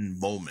Dutton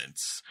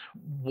moments.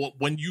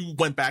 When you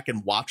went back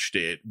and watched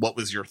it, what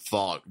was your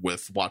thought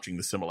with watching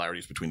the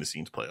similarities between the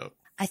scenes play out?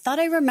 I thought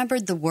I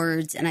remembered the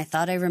words and I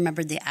thought I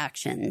remembered the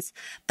actions,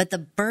 but the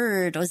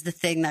bird was the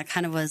thing that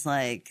kind of was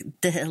like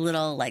the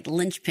little like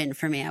linchpin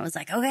for me. I was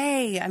like,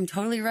 okay, I'm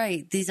totally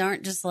right. These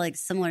aren't just like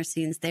similar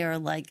scenes. They are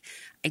like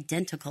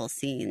identical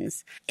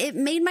scenes. It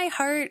made my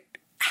heart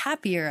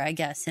happier, I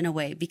guess, in a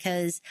way,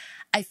 because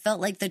I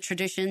felt like the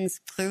traditions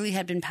clearly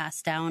had been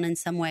passed down in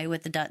some way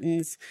with the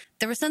Duttons.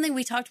 There was something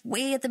we talked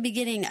way at the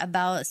beginning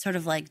about sort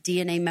of like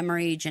DNA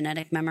memory,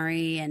 genetic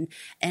memory,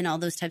 and all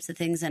those types of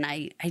things. And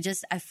I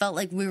felt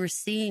like we were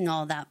seeing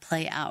all that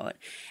play out,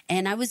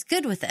 and I was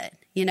good with it.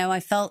 I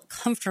felt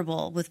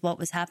comfortable with what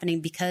was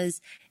happening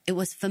because it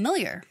was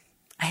familiar.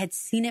 I had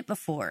seen it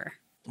before.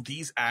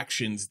 These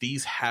actions,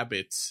 these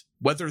habits,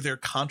 whether they're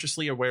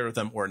consciously aware of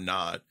them or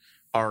not,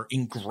 are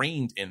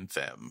ingrained in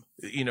them.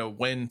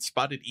 When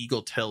Spotted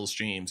Eagle tells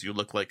James, you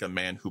look like a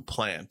man who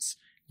plants,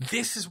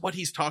 this is what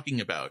he's talking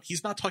about.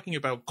 He's not talking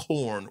about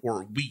corn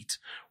or wheat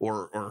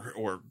or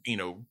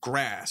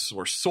grass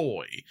or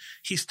soy.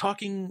 He's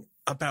talking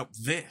about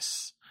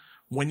this.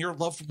 When your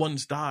loved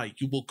ones die,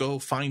 you will go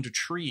find a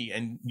tree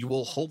and you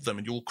will hold them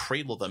and you will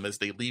cradle them as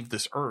they leave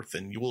this earth,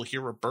 and you will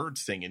hear a bird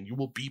sing, and you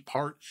will be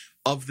part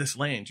of this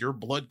land. Your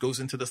blood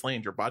goes into this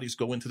land. Your bodies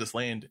go into this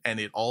land, and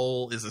it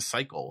all is a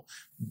cycle.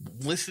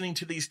 Listening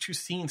to these two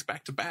scenes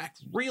back to back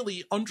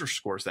really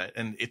underscores that,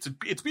 and it's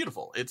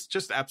beautiful. It's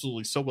just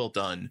absolutely so well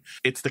done.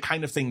 It's the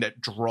kind of thing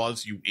that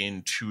draws you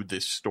into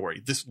this story,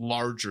 this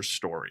larger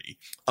story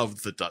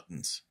of the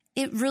Duttons.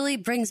 It really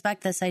brings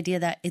back this idea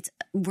that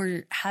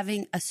we're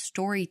having a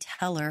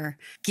storyteller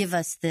give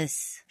us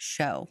this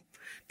show.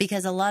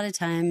 Because a lot of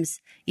times,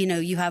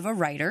 you have a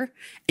writer,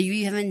 you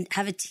even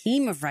have a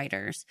team of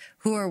writers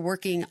who are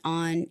working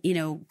on,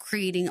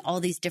 creating all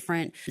these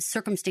different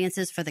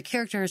circumstances for the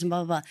characters and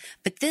blah, blah, blah.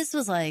 But this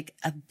was like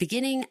a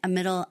beginning, a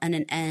middle, and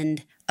an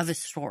end of a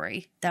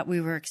story that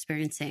we were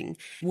experiencing.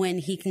 When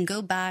he can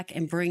go back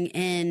and bring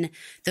in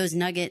those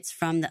nuggets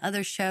from the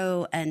other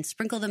show and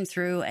sprinkle them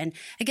through. And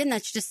again,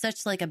 that's just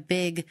such like a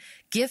big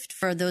gift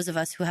for those of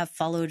us who have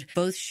followed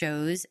both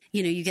shows.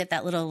 You get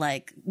that little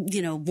like,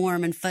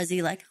 warm and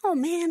fuzzy, like, oh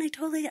man,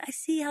 I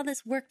see how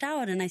this worked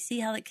out, and I see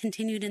how it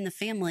continued in the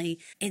family.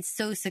 It's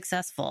so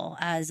successful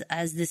as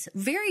this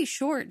very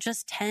short,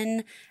 just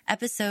 10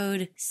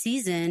 episode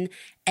season.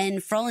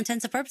 And for all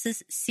intents and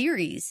purposes,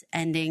 series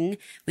ending.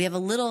 We have a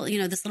little,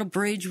 this little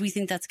bridge we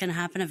think that's going to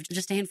happen of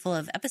just a handful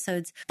of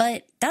episodes.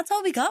 But that's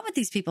all we got with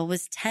these people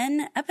was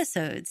 10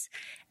 episodes.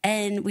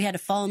 And we had to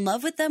fall in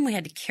love with them. We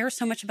had to care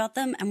so much about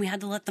them, and we had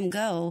to let them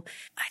go.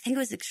 I think it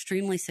was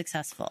extremely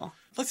successful.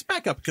 Let's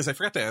back up, because I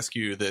forgot to ask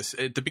you this.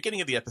 At the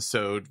beginning of the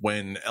episode,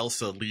 when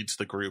Elsa leads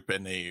the group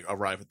and they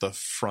arrive at the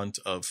front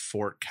of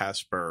Fort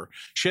Casper,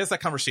 she has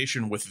that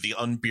conversation with the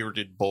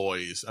unbearded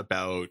boys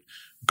about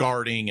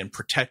guarding and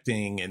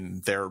protecting,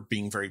 and they're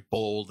being very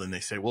bold, and they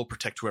say, we'll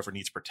protect whoever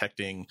needs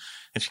protecting.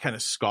 And she kind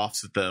of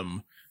scoffs at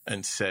them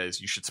and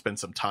says, you should spend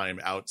some time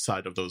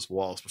outside of those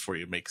walls before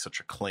you make such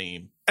a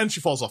claim. And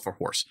she falls off her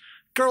horse.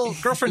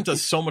 Girlfriend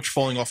does so much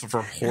falling off of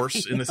her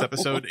horse in this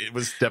episode. It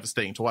was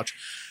devastating to watch.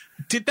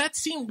 Did that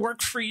scene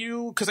work for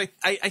you? Because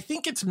I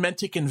think it's meant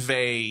to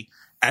convey,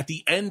 at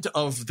the end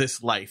of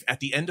this life,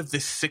 at the end of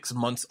this 6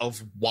 months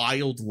of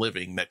wild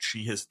living that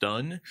she has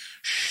done,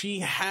 she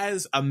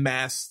has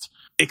amassed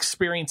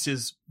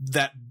experiences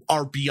that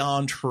are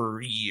beyond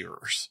her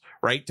years,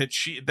 right?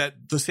 That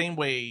the same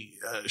way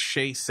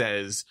Shay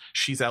says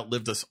she's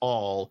outlived us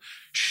all,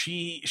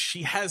 she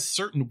has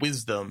certain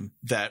wisdom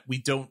that we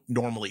don't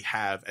normally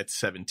have at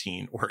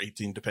 17 or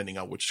 18, depending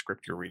on which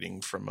script you're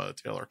reading from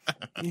Taylor.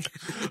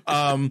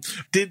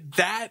 Did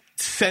that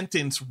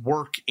sentence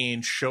work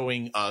in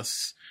showing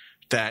us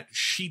that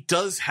she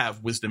does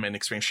have wisdom and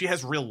experience? She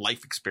has real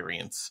life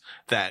experience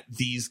that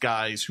these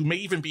guys, who may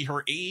even be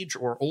her age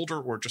or older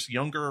or just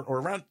younger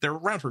or they're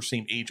around her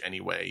same age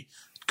anyway,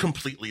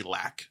 completely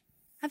lack.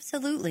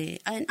 Absolutely.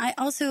 And I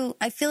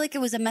feel like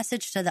it was a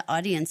message to the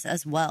audience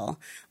as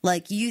well.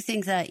 Like, you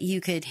think that you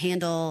could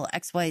handle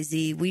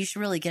XYZ, well, you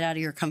should really get out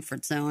of your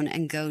comfort zone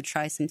and go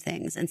try some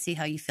things and see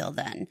how you feel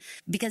then.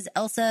 Because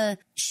Elsa,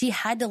 she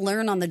had to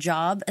learn on the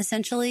job,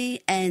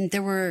 essentially. And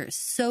there were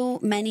so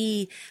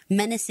many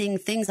menacing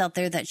things out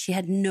there that she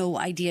had no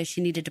idea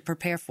she needed to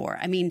prepare for.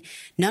 I mean,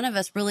 none of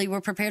us really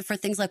were prepared for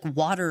things like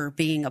water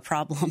being a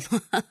problem,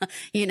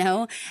 you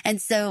know?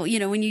 And so, you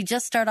know, when you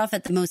just start off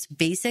at the most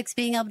basics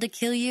being able to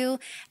kill you,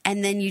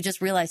 and then you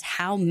just realize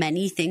how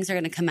many things are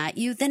going to come at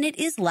you, then it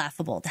is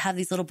laughable to have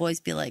these little boys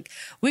be like,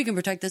 we can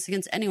protect this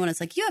against anyone. It's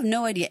like, you have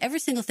no idea. Every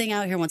single thing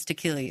out here wants to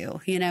kill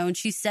you, you know? And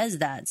she says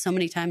that so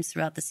many times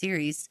throughout the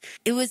series.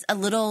 It was a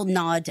little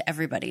nod to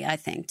everybody, I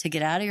think, to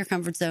get out of your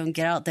comfort zone,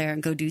 get out there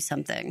and go do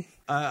something.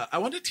 I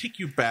want to take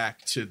you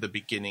back to the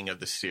beginning of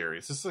the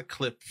series. This is a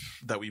clip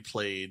that we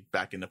played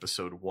back in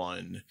episode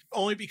 1,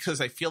 only because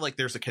I feel like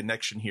there's a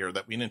connection here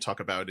that we didn't talk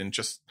about, and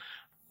just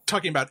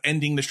talking about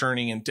ending this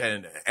journey and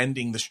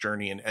ending this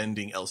journey and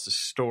ending Elsa's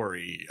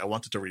story. I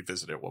wanted to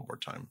revisit it one more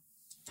time.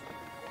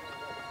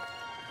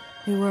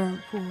 We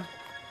weren't poor.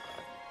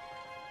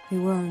 We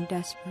weren't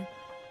desperate.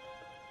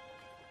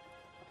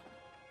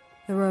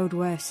 The road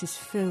west is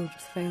filled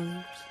with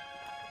failures.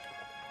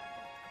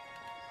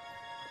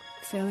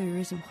 Failure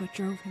isn't what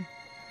drove him.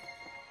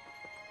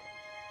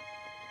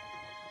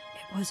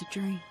 It was a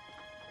dream.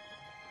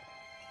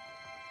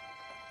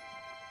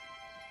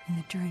 And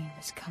the dream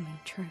is coming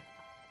true.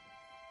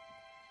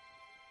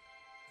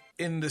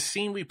 In the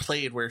scene we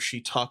played where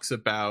she talks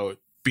about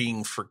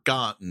being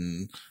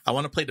forgotten, I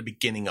want to play the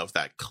beginning of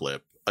that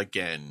clip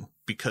again,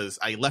 because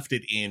I left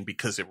it in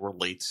because it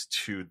relates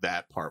to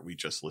that part we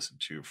just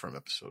listened to from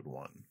episode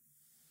 1.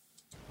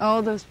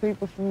 All those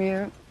people from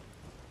Europe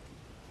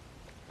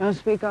don't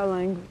speak our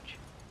language.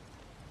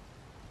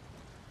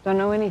 Don't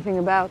know anything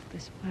about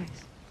this place.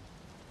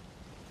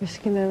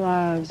 Risking their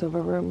lives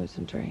over rumors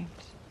and dreams.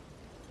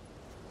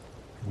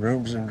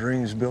 Rumors and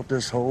dreams built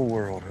this whole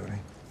world, honey.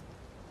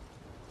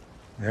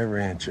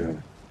 Every inch of it.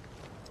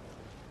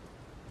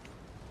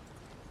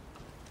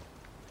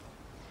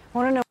 I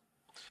want to know.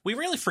 We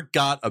really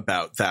forgot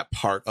about that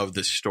part of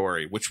the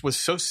story, which was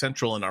so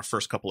central in our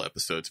first couple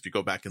episodes. If you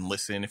go back and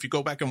listen, if you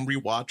go back and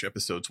rewatch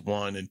episodes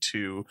 1 and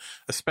 2,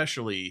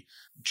 especially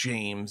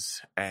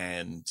James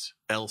and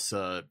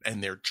Elsa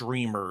and their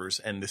dreamers,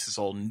 and this is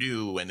all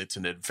new and it's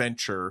an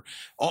adventure.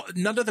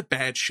 None of the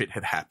bad shit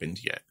had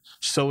happened yet.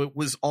 So it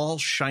was all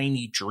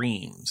shiny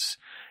dreams.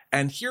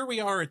 And here we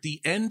are at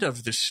the end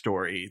of this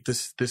story.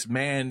 This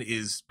man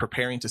is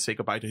preparing to say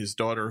goodbye to his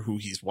daughter, who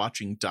he's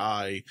watching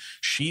die.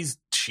 She's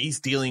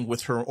dealing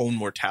with her own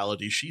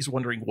mortality. She's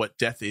wondering what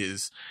death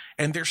is.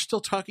 And they're still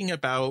talking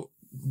about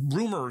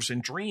rumors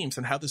and dreams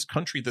and how this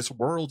country, this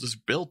world is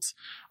built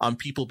on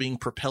people being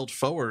propelled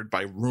forward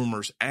by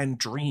rumors and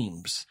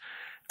dreams.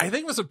 I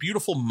think it was a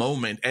beautiful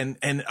moment. And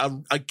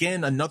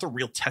again, another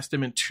real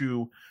testament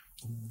to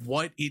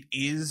what it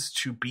is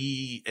to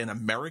be an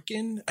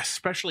American,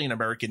 especially an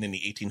American in the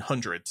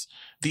 1800s.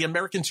 The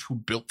Americans who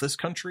built this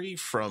country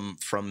from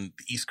the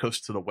East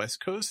Coast to the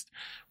West Coast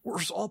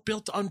was all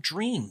built on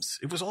dreams.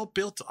 It was all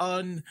built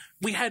on,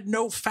 we had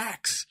no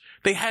facts.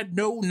 They had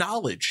no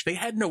knowledge. They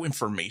had no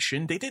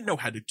information. They didn't know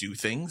how to do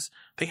things.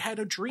 They had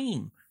a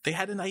dream. They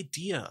had an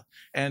idea.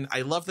 And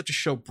I love that the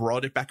show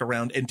brought it back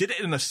around and did it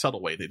in a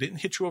subtle way. They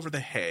didn't hit you over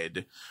the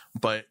head,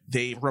 but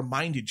they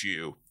reminded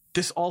you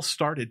this all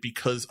started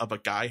because of a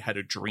guy had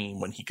a dream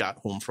when he got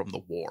home from the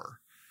war.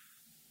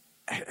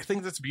 I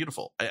think that's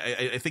beautiful.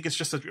 I think it's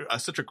just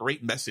such a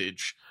great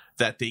message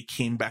that they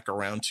came back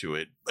around to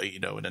it,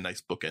 you know, in a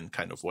nice bookend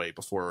kind of way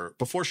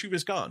before she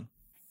was gone.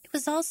 It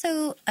was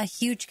also a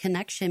huge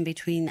connection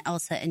between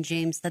Elsa and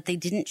James that they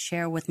didn't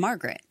share with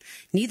Margaret.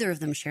 Neither of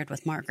them shared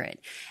with Margaret.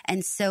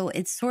 And so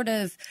it sort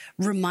of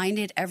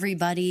reminded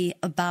everybody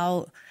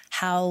about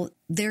how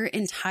their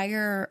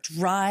entire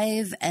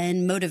drive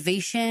and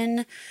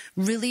motivation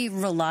really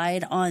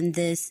relied on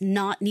this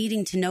not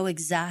needing to know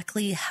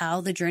exactly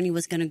how the journey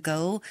was going to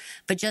go,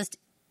 but just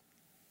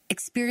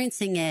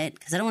experiencing it,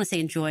 because I don't want to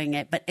say enjoying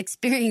it, but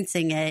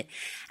experiencing it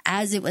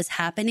as it was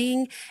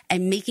happening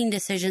and making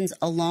decisions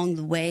along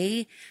the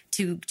way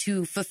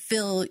to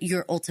fulfill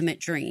your ultimate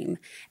dream.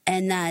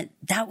 And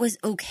that was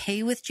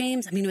okay with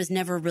James. I mean, it was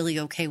never really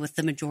okay with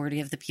the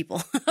majority of the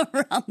people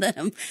around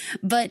them.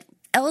 But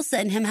Elsa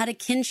and him had a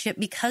kinship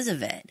because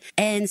of it.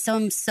 And so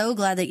I'm so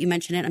glad that you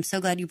mentioned it. I'm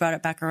so glad you brought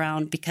it back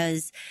around,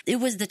 because it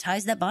was the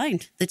ties that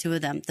bind the two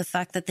of them. The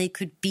fact that they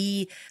could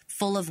be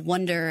full of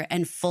wonder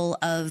and full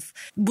of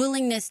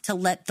willingness to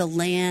let the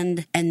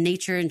land and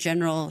nature in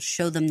general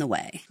show them the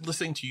way.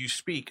 Listening to you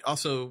speak,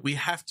 also, we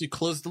have to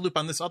close the loop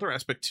on this other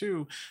aspect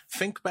too.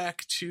 Think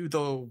back to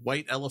the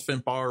White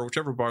Elephant Bar, or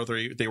whichever bar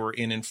they were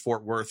in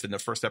Fort Worth in the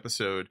first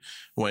episode,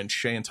 when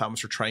Shay and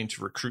Thomas are trying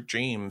to recruit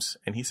James,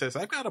 and he says,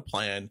 I've got a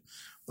plan.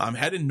 I'm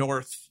heading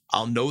north.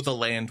 I'll know the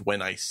land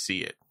when I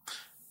see it.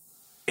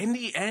 In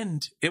the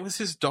end, it was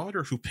his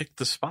daughter who picked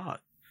the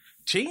spot.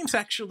 James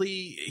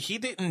actually, he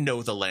didn't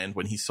know the land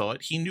when he saw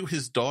it. He knew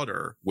his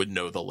daughter would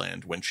know the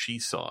land when she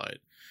saw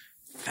it.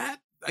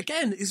 That,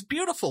 again, is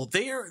beautiful.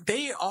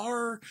 They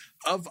are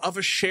of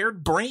a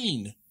shared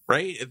brain,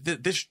 right?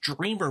 This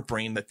dreamer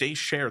brain that they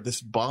share,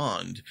 this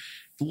bond,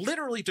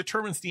 literally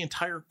determines the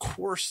entire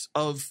course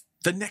of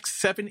the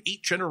next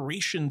 7-8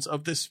 generations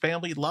of this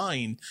family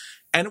line.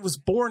 And it was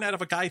born out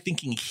of a guy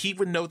thinking he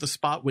would know the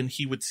spot when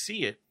he would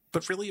see it.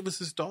 But really, it was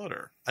his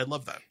daughter. I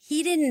love that.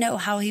 He didn't know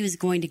how he was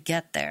going to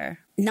get there.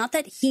 Not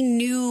that he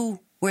knew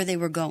where they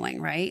were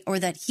going, right? Or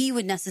that he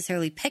would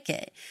necessarily pick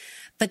it.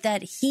 But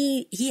that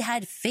he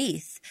had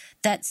faith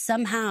that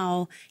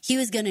somehow he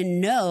was going to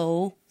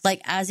know,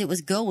 like as it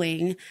was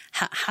going,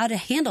 how to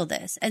handle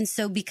this. And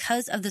so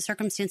because of the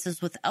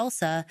circumstances with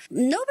Elsa,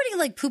 nobody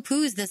like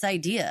poo-poos this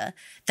idea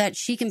that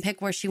she can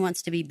pick where she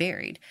wants to be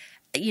buried.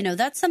 You know,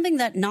 that's something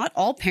that not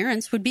all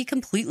parents would be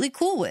completely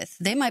cool with.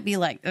 They might be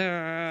like,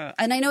 ugh.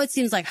 And I know it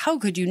seems like, how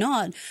could you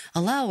not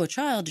allow a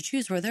child to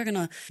choose where they're going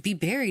to be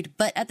buried?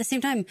 But at the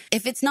same time,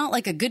 if it's not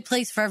like a good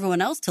place for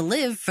everyone else to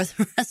live for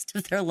the rest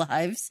of their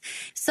lives,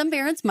 some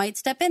parents might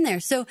step in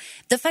there. So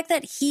the fact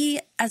that he,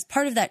 as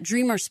part of that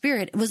dreamer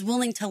spirit, was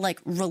willing to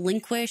like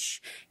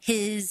relinquish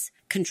his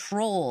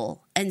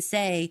control and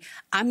say,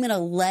 I'm going to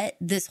let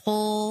this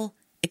whole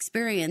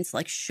experience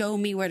like show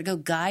me where to go,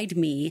 guide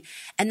me,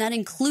 and that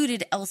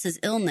included Elsa's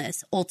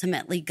illness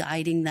ultimately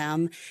guiding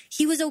them.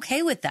 He was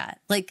okay with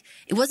that. Like,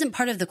 it wasn't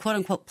part of the quote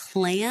unquote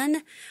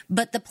plan,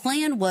 but the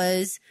plan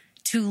was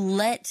to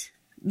let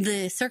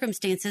the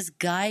circumstances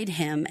guide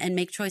him and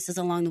make choices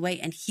along the way,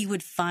 and he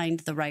would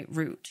find the right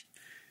route.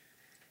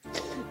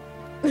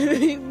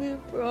 Make me a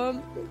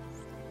promise.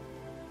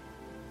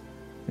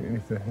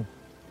 Anything.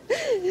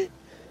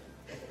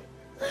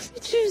 Let me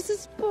choose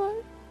this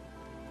part.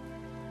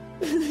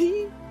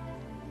 Please.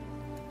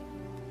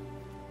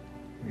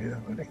 Yeah,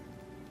 honey.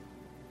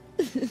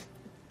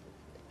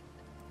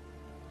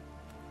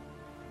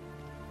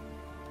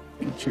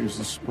 You choose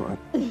the spot.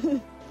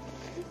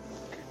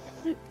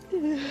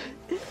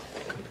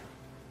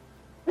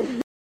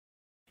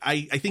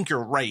 I think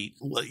you're right.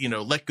 You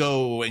know, let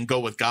go and go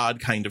with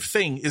God kind of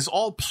thing is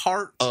all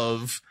part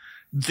of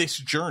this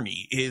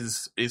journey.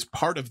 Is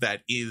part of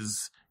that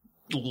is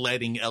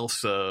letting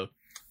Elsa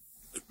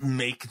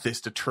make this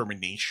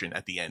determination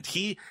at the end.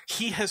 He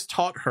has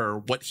taught her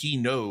what he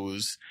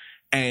knows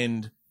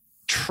and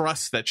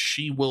trusts that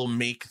she will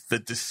make the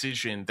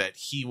decision that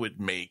he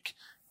would make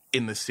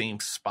in the same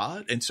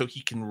spot. And so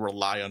he can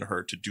rely on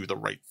her to do the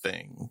right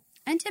thing.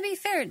 And to be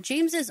fair,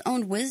 James's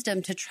own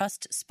wisdom to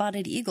trust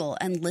Spotted Eagle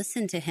and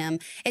listen to him.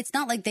 It's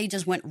not like they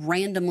just went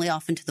randomly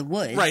off into the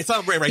woods. Right. It's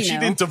not right. She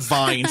didn't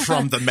divine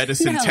from the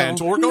medicine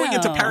tent or going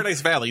into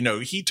Paradise Valley. No,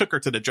 he took her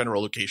to the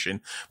general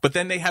location. But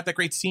then they have that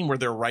great scene where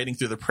they're riding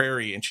through the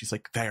prairie and she's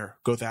like, there,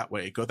 go that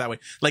way, go that way.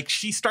 Like,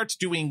 she starts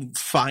doing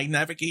fine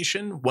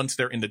navigation once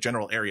they're in the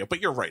general area.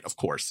 But you're right, of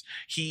course.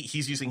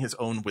 He's using his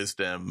own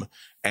wisdom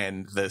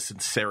and the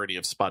sincerity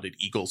of Spotted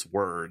Eagle's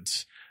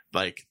words.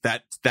 Like,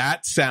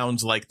 that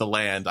sounds like the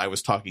land I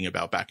was talking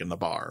about back in the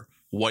bar.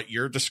 What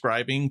you're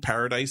describing,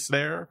 paradise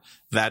there,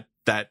 that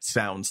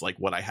sounds like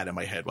what I had in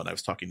my head when I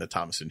was talking to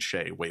Thomas and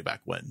Shay way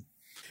back when.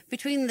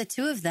 Between the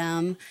two of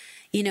them,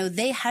 you know,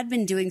 they had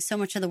been doing so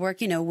much of the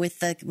work, you know, with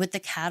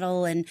the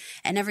cattle and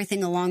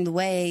everything along the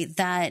way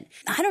that,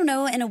 I don't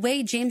know, in a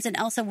way, James and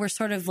Elsa were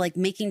sort of like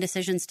making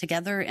decisions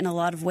together in a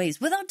lot of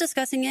ways without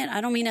discussing it.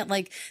 I don't mean it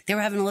like they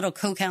were having a little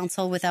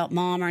co-counsel without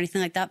mom or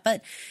anything like that,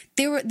 but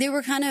they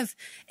were kind of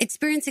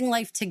experiencing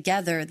life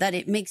together, that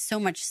it makes so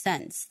much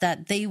sense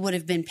that they would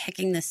have been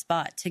picking this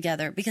spot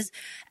together. Because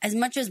as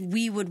much as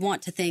we would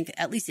want to think,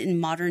 at least in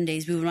modern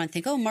days, we would want to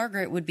think, oh,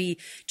 Margaret would be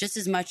just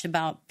as much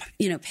about,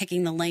 you know,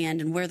 picking the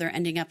land and where they're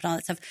ending up and all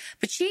that stuff.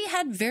 But she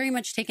had very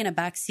much taken a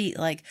back seat.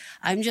 Like,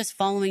 I'm just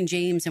following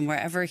James, and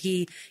wherever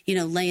he, you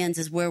know, lands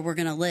is where we're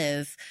going to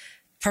live,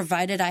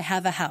 provided I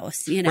have a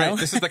house, you know? Right.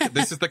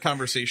 This is the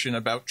conversation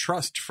about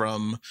trust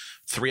from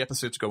 3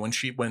 episodes ago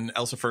when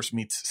Elsa first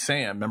meets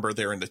Sam. Remember,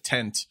 they're in the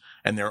tent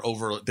and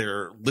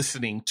they're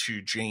listening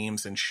to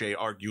James and Shay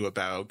argue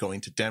about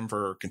going to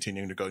Denver or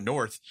continuing to go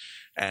north.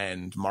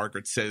 And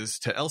Margaret says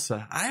to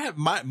Elsa,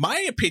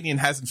 my opinion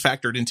hasn't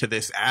factored into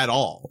this at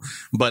all,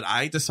 but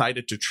I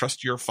decided to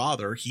trust your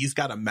father. He's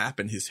got a map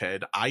in his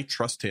head. I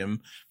trust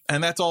him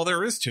And that's all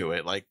there is to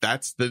it. Like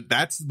that's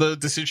the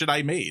decision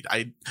I made.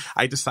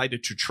 I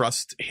decided to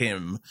trust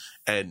him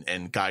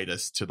and guide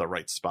us to the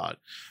right spot.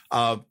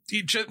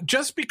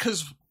 Just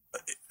because,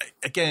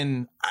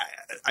 again,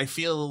 I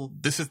feel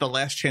this is the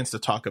last chance to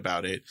talk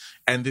about it,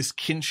 and this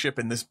kinship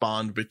and this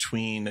bond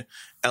between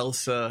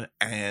Elsa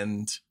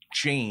and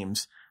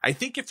James. I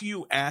think if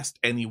you asked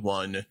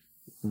anyone,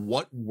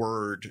 what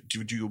word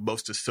do you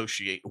most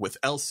associate with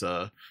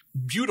Elsa,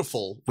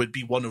 beautiful would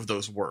be one of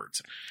those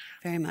words.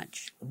 Very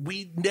much.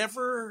 We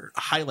never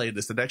highlighted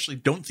this, and I actually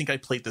don't think I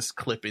played this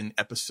clip in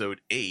episode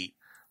 8,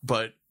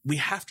 but we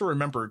have to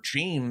remember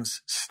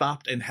James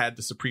stopped and had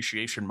this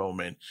appreciation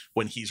moment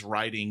when he's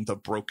riding the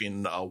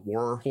broken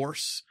war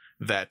horse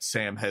that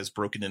Sam has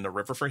broken in the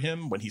river for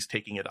him when he's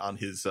taking it on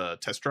his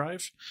test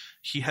drive.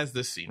 He has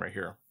this scene right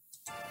here.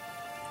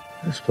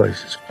 This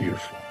place is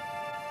beautiful.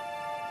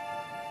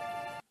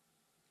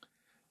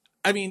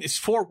 I mean, it's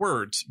 4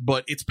 words,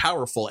 but it's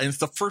powerful. And it's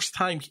the first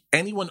time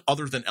anyone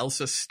other than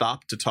Elsa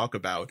stopped to talk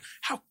about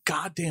how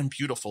goddamn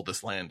beautiful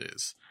this land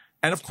is.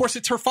 And of course,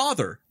 it's her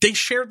father. They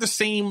share the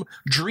same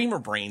dreamer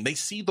brain. They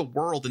see the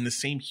world in the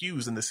same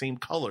hues and the same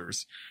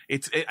colors.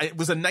 It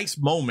was a nice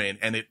moment,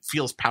 and it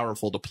feels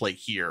powerful to play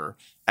here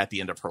at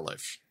the end of her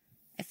life.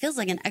 It feels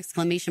like an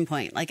exclamation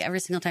point. Like every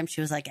single time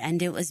she was like,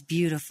 and it was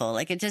beautiful.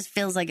 Like it just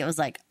feels like it was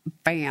like,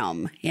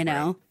 bam, you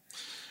know?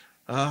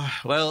 Right.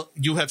 Well,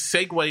 you have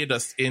segued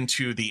us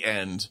into the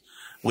end.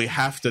 We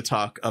have to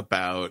talk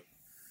about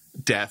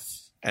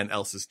death and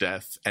Elsa's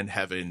death and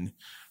heaven.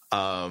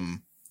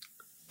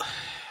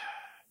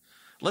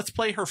 Let's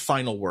play her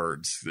final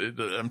words.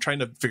 I'm trying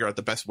to figure out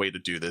the best way to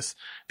do this.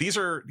 These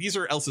are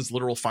Elsa's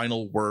literal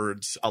final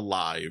words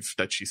alive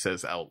that she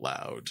says out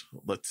loud.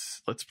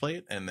 Let's play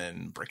it and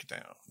then break it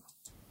down.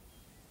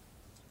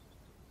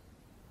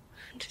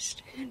 I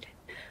understand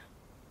it.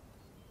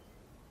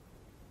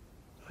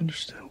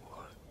 Understand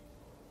what?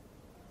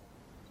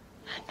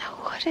 I know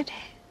what it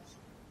is.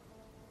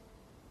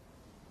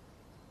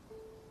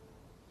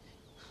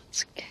 I'm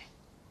scared.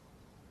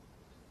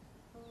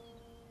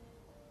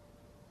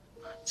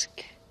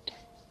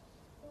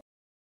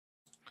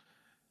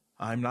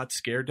 I'm not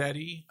scared,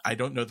 Daddy. I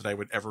don't know that I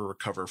would ever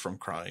recover from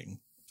crying.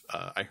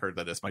 I heard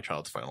that as my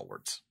child's final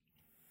words.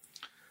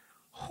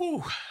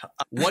 Whew.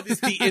 What is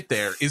the it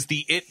there? Is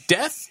the it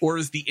death or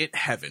is the it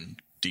heaven,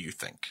 do you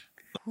think?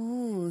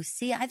 Ooh,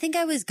 see, I think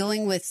I was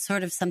going with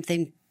sort of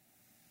something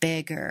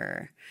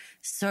bigger,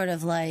 sort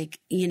of like,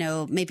 you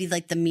know, maybe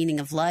like the meaning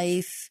of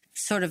life,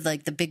 sort of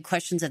like the big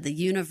questions of the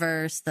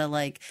universe, the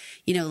like,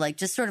 you know, like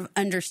just sort of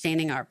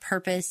understanding our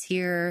purpose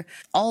here.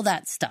 All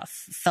that stuff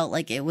felt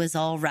like it was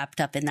all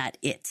wrapped up in that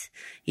it,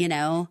 you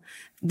know,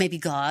 maybe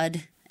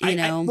God. You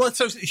know, well,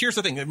 so here's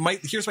the thing.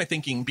 Here's my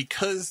thinking.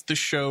 Because the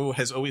show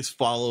has always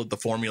followed the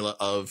formula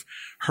of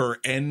her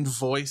end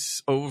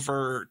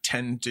voiceover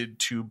tended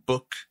to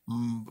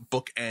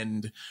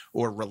bookend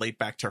or relate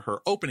back to her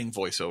opening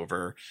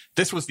voiceover.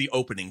 This was the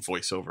opening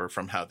voiceover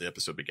from how the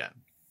episode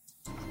began.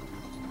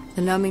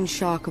 The numbing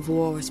shock of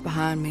war is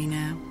behind me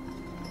now.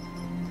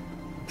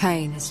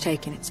 Pain has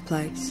taken its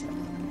place.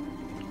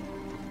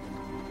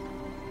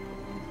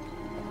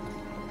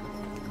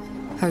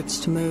 Hurts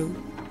to move.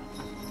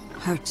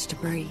 Hurts to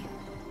breathe.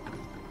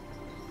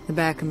 The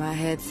back of my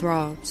head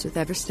throbs with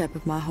every step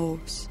of my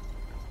horse.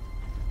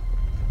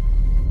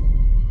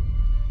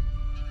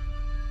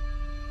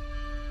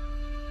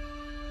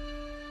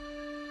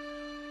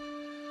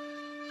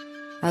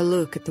 I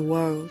look at the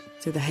world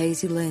through the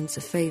hazy lens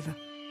of fever,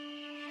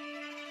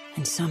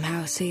 and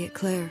somehow see it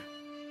clear.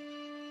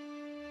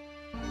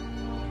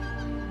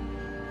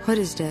 What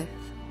is death?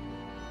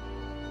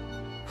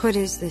 What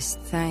is this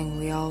thing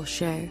we all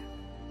share?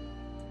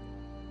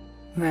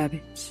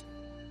 Rabbits,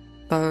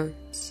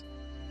 birds,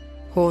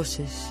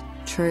 horses,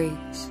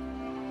 trees,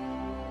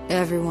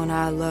 everyone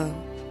I love,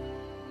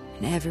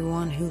 and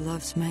everyone who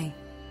loves me.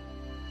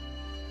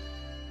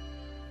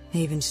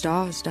 Even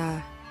stars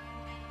die,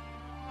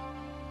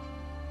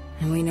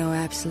 and we know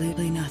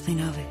absolutely nothing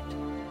of it.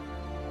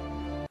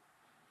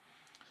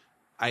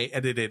 I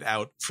edited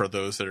out, for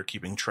those that are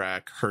keeping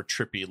track, her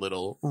trippy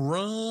little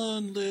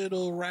 "run,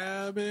 little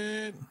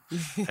rabbit."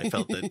 I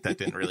felt that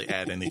didn't really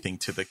add anything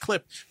to the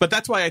clip. But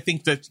that's why I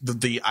think that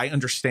the I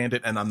understand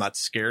it and I'm not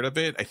scared of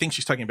it. I think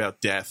she's talking about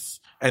death,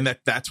 and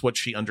that's what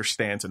she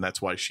understands, and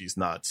that's why she's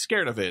not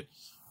scared of it.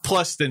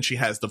 Plus, then she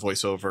has the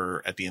voiceover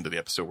at the end of the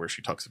episode where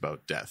she talks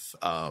about death.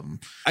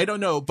 I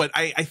don't know, but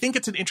I think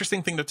it's an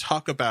interesting thing to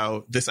talk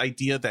about, this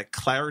idea that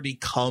clarity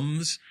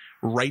comes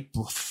right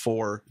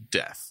before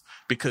death.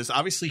 Because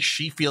obviously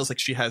she feels like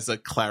she has a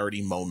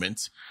clarity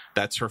moment.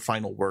 That's her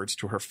final words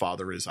to her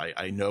father is,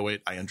 I know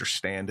it, I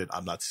understand it,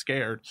 I'm not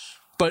scared.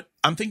 But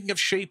I'm thinking of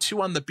Shay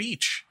too on the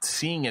beach,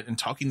 seeing it and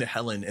talking to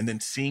Helen and then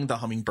seeing the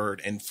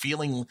hummingbird and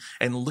feeling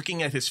and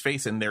looking at his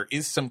face. And there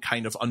is some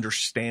kind of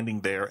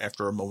understanding there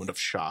after a moment of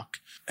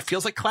shock. It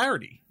feels like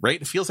clarity, right?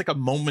 It feels like a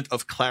moment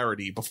of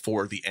clarity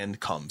before the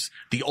end comes.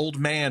 The old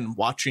man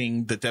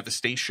watching the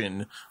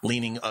devastation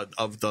leaning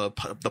of the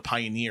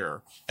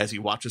pioneer as he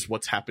watches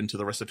what's happened to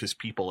the rest of his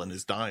people and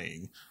is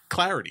dying.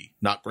 Clarity,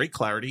 not great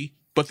clarity,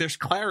 but there's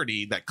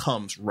clarity that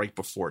comes right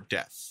before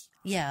death.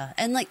 Yeah.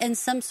 And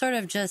some sort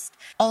of just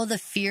all the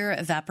fear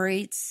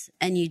evaporates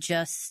and you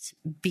just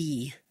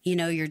be,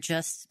 you're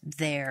just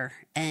there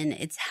and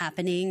it's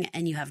happening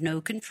and you have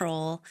no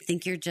control. I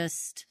think you're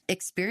just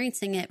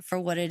experiencing it for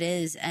what it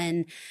is.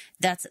 And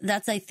that's,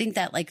 I think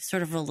that like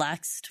sort of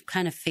relaxed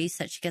kind of face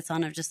that she gets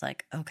on of just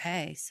like,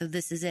 okay, so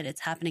this is it.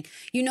 It's happening.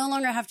 You no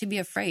longer have to be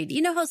afraid.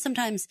 You know how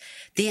sometimes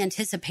the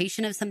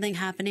anticipation of something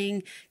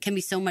happening can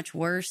be so much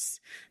worse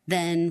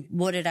than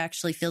what it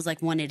actually feels like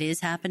when it is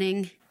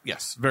happening?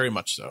 Yes, very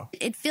much so.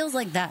 It feels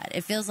like that.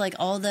 It feels like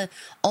all the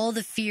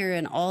fear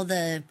and all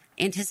the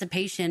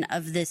anticipation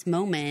of this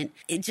moment,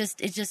 it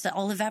just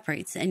all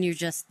evaporates and you're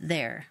just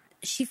there.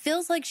 She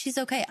feels like she's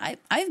okay.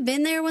 I've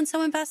been there when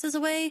someone passes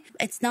away.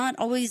 It's not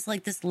always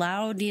like this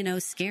loud,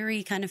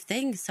 scary kind of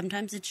thing.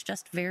 Sometimes it's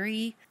just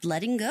very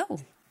letting go.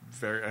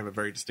 I have a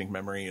very distinct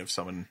memory of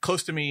someone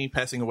close to me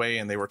passing away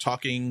and they were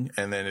talking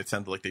and then it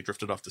sounded like they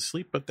drifted off to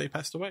sleep, but they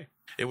passed away.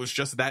 It was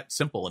just that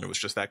simple and it was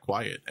just that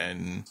quiet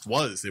and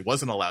it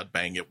wasn't a loud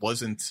bang. It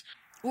wasn't.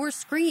 Or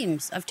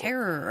screams of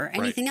terror or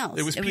anything else.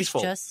 It was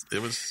peaceful.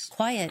 It was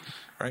quiet.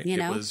 Right.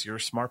 It was your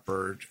smart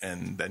bird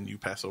and then you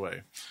pass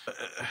away.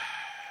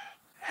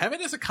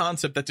 Heaven is a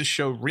concept that the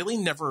show really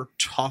never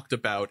talked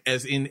about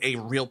as in a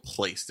real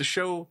place. The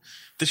show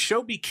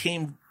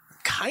became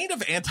kind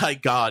of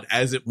anti-God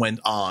as it went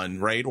on,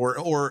 right?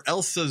 Or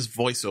Elsa's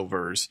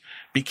voiceovers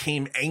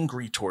became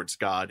angry towards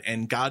God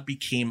and God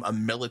became a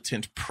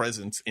militant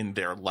presence in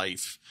their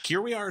life.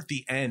 Here we are at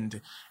the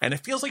end and it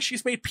feels like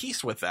she's made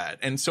peace with that.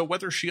 And so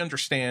whether she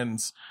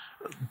understands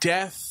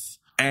death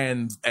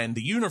and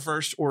the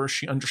universe or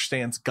she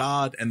understands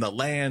God and the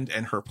land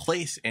and her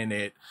place in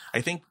it, I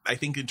think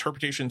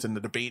interpretations and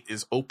the debate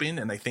is open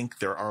and I think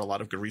there are a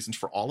lot of good reasons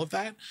for all of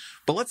that.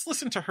 But let's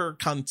listen to her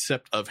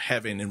concept of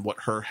heaven and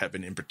what her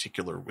heaven in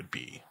particular would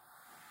be.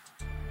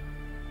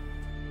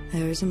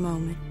 There is a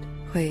moment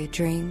where your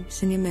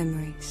dreams and your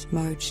memories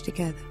merge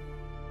together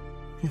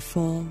and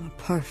form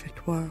a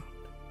perfect world.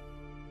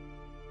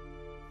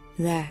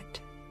 That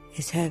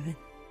is heaven.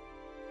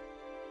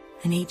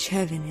 And each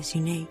heaven is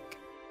unique.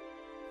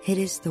 It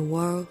is the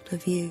world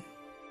of you.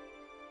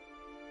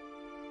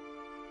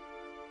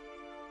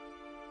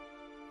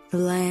 The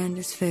land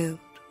is filled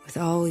with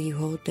all you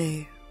hold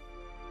dear,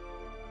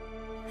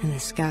 and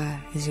the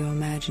sky is your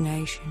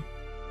imagination.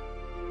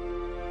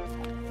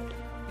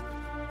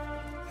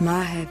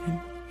 My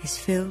heaven is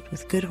filled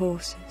with good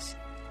horses,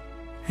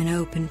 and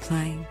open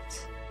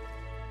plains,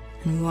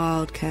 and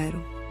wild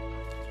cattle,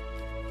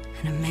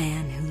 and a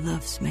man who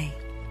loves me.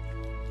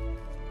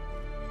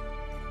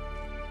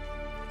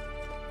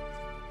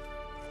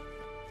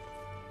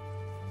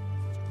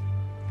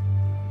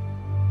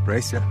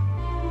 Racer.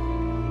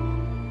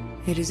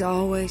 It is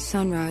always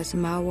sunrise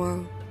in my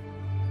world,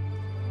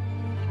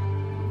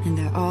 and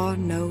there are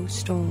no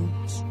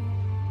storms.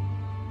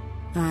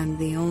 I'm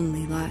the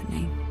only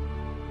lightning.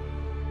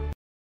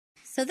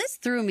 So this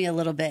threw me a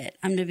little bit,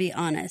 I'm to be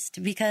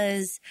honest,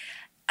 because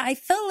I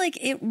felt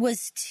like it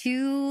was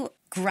too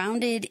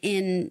grounded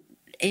in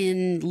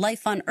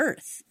life on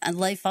Earth and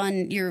life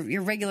on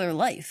your regular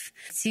life.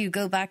 So you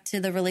go back to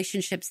the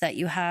relationships that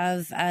you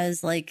have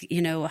as like,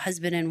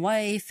 husband and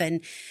wife,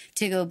 and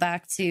to go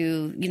back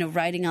to,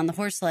 riding on the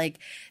horse. Like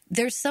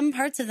there's some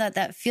parts of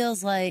that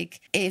feels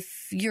like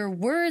if your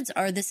words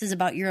are, this is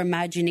about your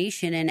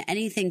imagination and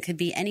anything could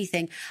be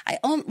anything.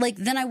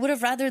 Then I would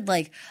have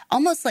rathered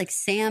almost like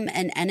Sam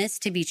and Ennis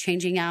to be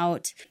changing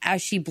out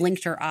as she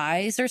blinked her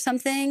eyes or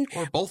something.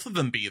 Or both of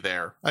them be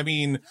there. I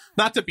mean,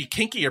 not to be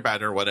kinky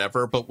about it or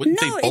whatever, but wouldn't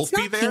they both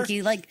be there? No,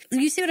 it's not kinky.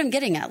 You see what I'm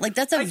getting at?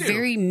 That's a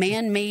very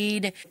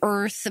man-made,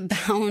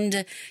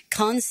 earth-bound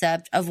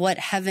concept of what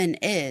heaven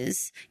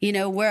is,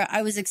 where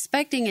I was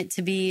expecting it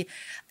to be,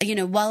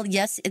 while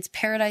yes, it's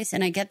paradise,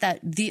 and I get that,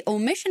 the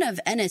omission of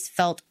Ennis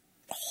felt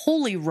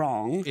wholly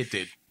wrong. It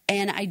did.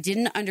 And I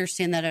didn't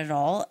understand that at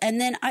all. And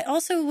then I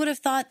also would have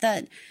thought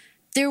that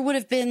there would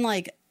have been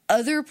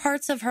other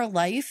parts of her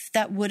life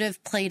that would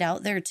have played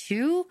out there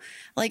too.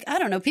 I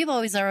don't know. People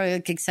always are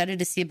excited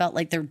to see about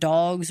their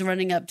dogs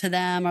running up to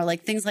them or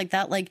things like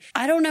that.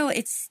 I don't know.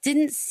 It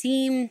didn't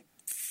seem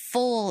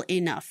full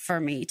enough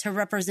for me to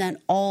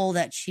represent all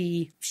that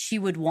she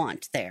would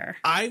want there.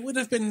 I would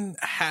have been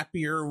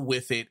happier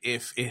with it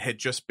if it had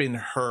just been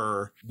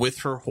her with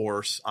her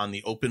horse on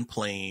the open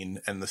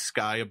plain and the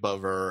sky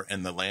above her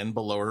and the land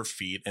below her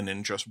feet and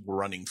then just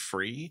running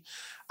free.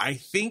 I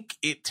think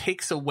it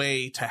takes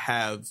away to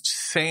have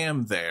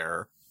Sam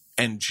there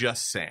and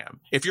just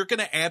Sam. If you're going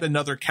to add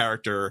another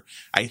character,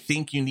 I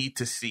think you need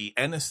to see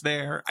Ennis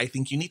there. I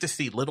think you need to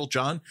see Little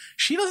John.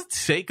 She doesn't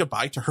say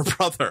goodbye to her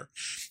brother.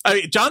 I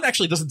mean, John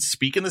actually doesn't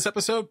speak in this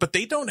episode, but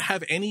they don't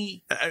have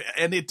any,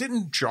 and it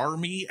didn't jar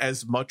me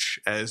as much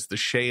as the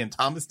Shay and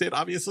Thomas did,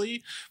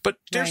 obviously, but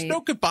there's no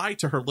goodbye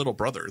to her little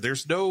brother.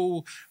 There's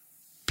no,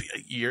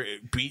 you're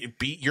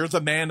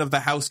the man of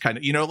the house kind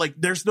of, like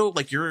there's no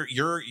like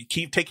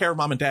take care of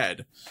mom and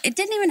dad. It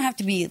didn't even have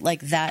to be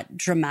like that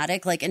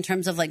dramatic, like in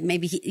terms of like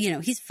maybe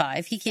he's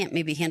 5, he can't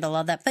maybe handle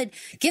all that, but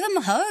give him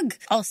a hug.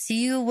 I'll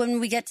see you when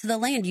we get to the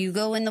land. You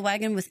go in the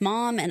wagon with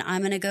mom and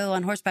I'm gonna go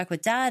on horseback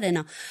with dad, and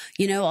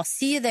I'll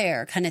see you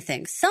there, kind of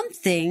thing.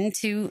 Something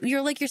to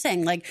you're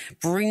saying, like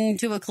bring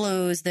to a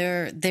close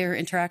their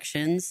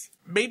interactions.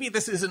 Maybe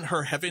this isn't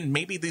her heaven.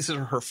 Maybe these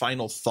are her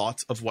final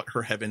thoughts of what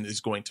her heaven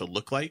is going to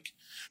look like.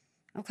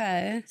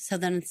 Okay. So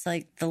then it's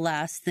like the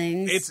last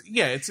things.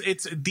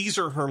 It's these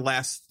are her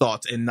last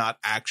thoughts and not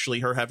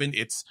actually her heaven.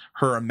 It's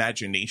her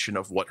imagination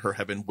of what her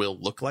heaven will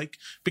look like.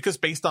 Because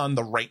based on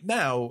the right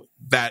now,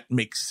 that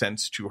makes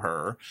sense to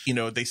her.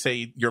 They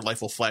say your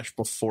life will flash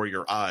before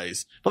your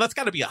eyes. Well, that's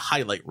got to be a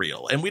highlight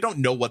reel. And we don't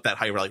know what that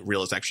highlight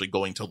reel is actually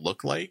going to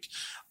look like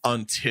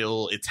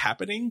until it's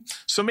happening.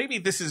 So maybe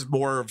this is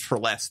more of her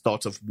last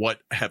thoughts of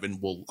what her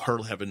heaven will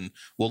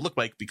look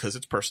like, because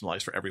it's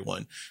personalized for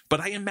everyone. But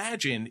I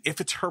imagine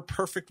if it's her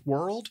perfect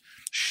world,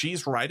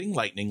 she's riding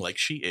lightning like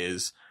she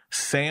is.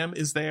 Sam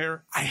is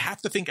there. I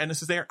have to think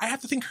Ennis is there. I have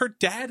to think her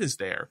dad is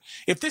there.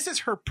 If this is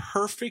her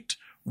perfect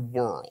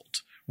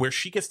world where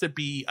she gets to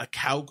be a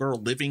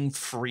cowgirl living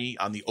free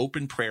on the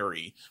open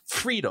prairie,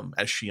 freedom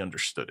as she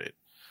understood it,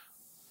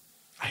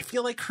 I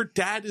feel like her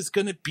dad is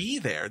going to be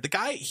there. The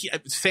guy,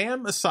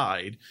 Sam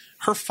aside,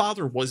 her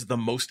father was the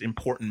most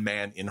important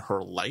man in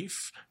her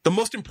life, the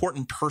most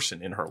important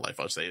person in her life.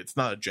 I'll say it's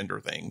not a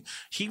gender thing.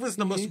 He was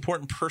the most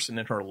important person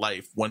in her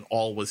life when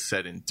all was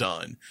said and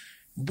done.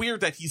 Weird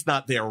that he's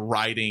not there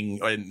riding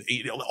and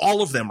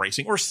all of them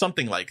racing or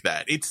something like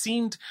that. It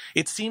seemed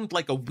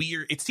like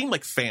it seemed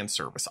like fan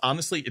service.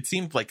 Honestly, it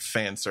seemed like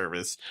fan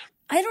service.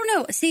 I don't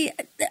know. See,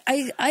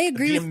 I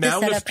agree with the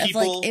setup of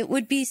like, it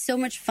would be so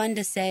much fun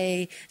to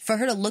say for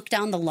her to look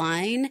down the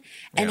line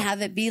and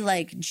have it be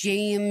like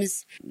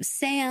James,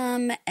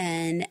 Sam,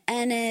 and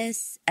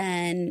Ennis,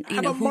 and how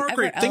about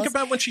Margaret? Else. Think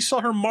about when she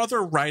saw her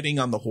mother riding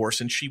on the horse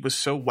and she was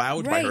so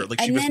wowed by her, like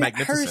she was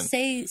magnificent. And then her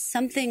say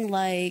something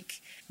like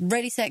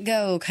 "Ready, set,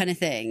 go" kind of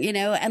thing,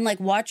 and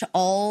like watch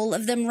all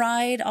of them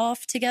ride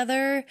off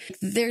together.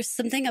 There's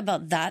something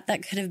about that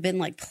could have been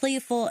like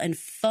playful and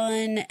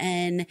fun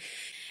and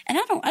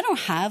I don't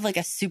have like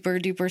a super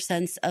duper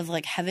sense of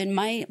like heaven.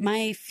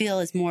 My feel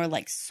is more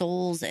like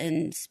souls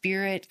and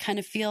spirit kind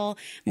of feel,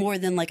 more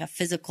than like a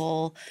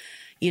physical,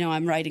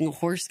 I'm riding a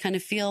horse kind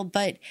of feel.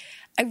 But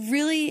I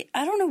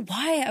don't know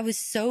why I was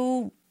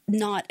so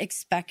not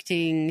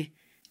expecting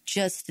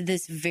just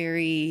this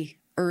very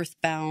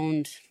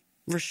earthbound,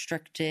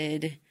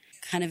 restricted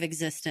kind of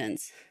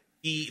existence.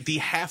 The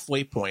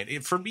halfway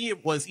point, for me,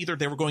 it was either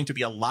there were going to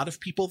be a lot of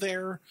people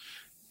there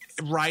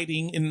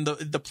riding in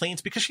the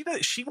plains, because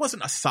she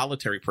wasn't a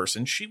solitary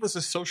person. She was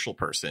a social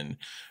person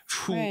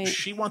who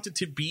she wanted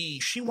to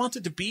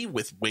be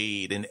with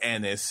Wade and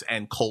Ennis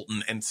and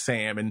Colton and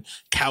Sam and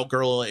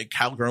cowgirl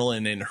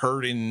and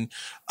herding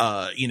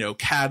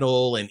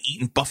cattle and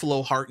eating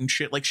buffalo heart and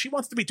shit. Like, she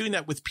wants to be doing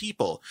that with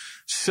people.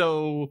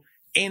 So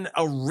in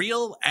a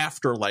real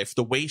afterlife,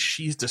 the way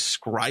she's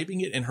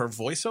describing it in her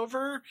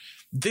voiceover,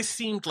 this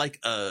seemed like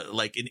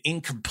an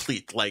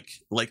incomplete,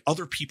 like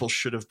other people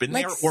should have been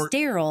like there, or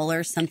sterile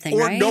or something,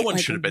 or right? no one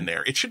should have been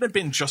there. It shouldn't have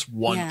been just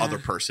one other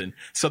person.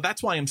 So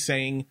that's why I'm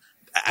saying,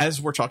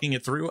 as we're talking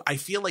it through, I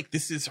feel like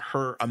this is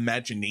her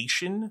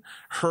imagination,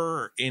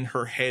 her in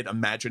her head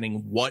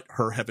imagining what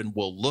her heaven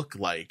will look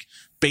like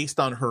based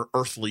on her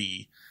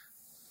earthly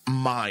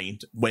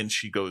mind when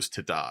she goes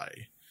to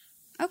die.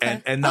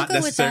 Okay. And not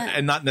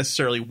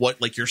necessarily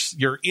what, like,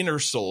 your inner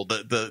soul,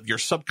 your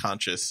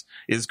subconscious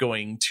is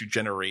going to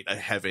generate a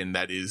heaven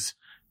that is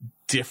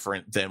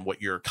different than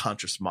what your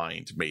conscious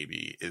mind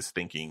maybe is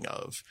thinking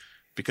of,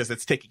 because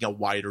it's taking a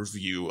wider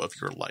view of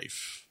your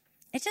life.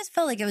 It just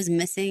felt like it was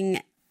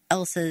missing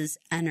Elsa's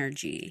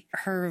energy,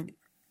 her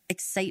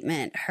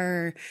excitement,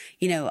 her,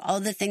 all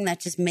the thing that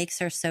just makes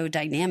her so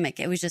dynamic.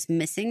 It was just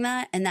missing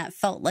that. And that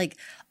felt like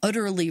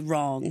utterly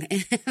wrong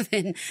in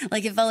heaven.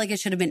 Like, it felt like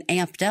it should have been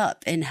amped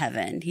up in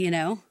heaven,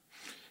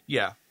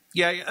 Yeah.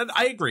 Yeah.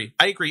 I agree.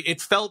 It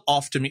felt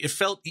off to me. It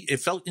felt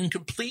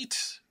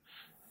incomplete.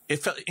 It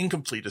felt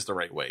incomplete is the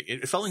right way.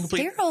 It felt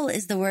incomplete. Sterile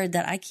is the word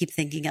that I keep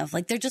thinking of.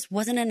 Like, there just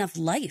wasn't enough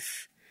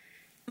life.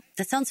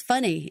 That sounds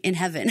funny in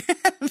heaven,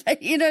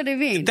 but you know what I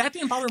mean? That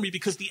didn't bother me,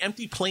 because the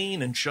empty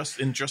plain and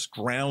just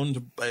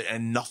ground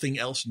and nothing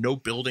else, no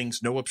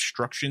buildings, no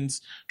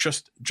obstructions,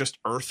 just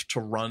earth to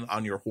run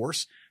on your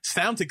horse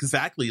sounds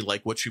exactly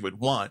like what you would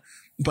want.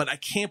 But I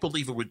can't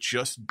believe it would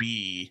just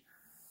be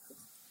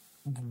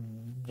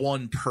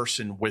one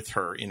person with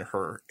her in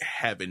her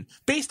heaven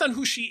based on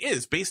who she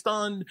is, based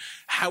on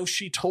how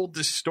she told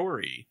this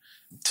story.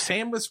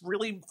 Sam was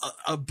really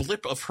a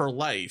blip of her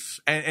life.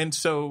 And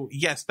so,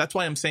 yes, that's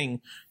why I'm saying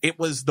it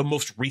was the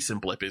most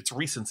recent blip. It's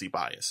recency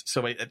bias.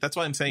 So that's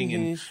why I'm saying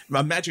in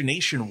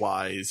imagination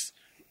wise,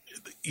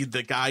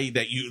 the guy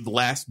that you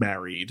last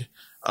married,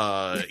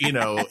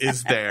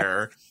 is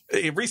there.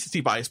 Recency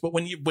bias. But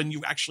when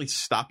you actually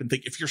stop and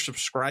think, if you're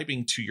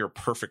subscribing to your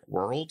perfect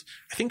world,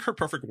 I think her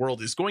perfect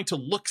world is going to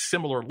look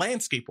similar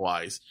landscape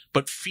wise,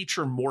 but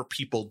feature more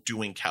people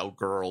doing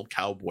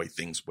cowboy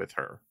things with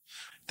her.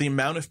 The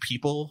amount of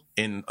people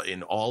in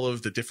all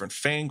of the different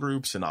fan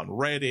groups and on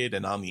Reddit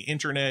and on the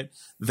internet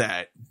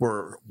that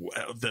were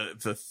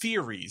the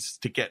theories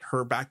to get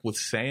her back with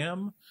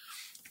Sam,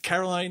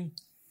 Caroline,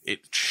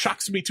 it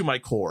shocks me to my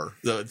core.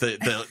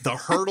 The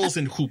hurdles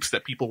and hoops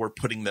that people were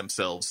putting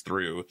themselves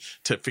through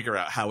to figure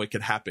out how it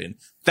could happen.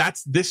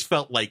 This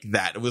felt like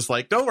that. It was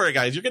like, don't worry,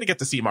 guys, you're going to get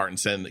to see Martin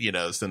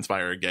send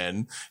fire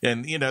again.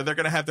 And, they're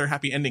going to have their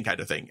happy ending kind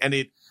of thing. And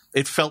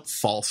it felt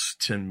false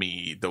to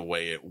me the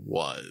way it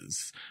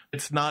was.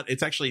 It's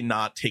actually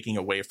not taking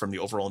away from the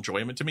overall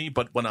enjoyment to me,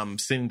 but when I'm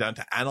sitting down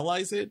to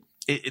analyze it,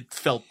 it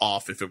felt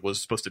off if it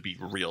was supposed to be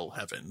real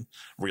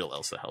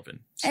Elsa heaven.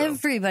 So.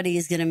 Everybody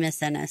is going to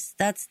miss Ennis.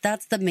 That's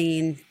the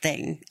main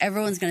thing.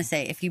 Everyone's going to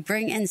say, if you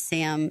bring in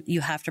Sam,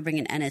 you have to bring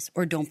in Ennis,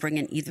 or don't bring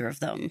in either of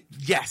them.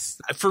 Yes.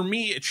 For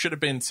me, it should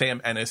have been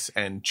Sam, Ennis,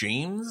 and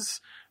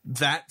James.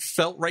 That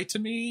felt right to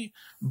me.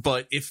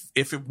 But if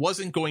it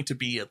wasn't going to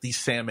be at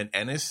least Sam and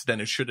Ennis,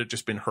 then it should have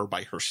just been her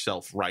by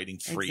herself riding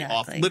free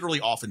literally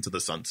off into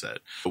the sunset.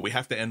 But we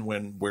have to end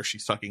where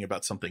she's talking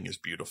about something is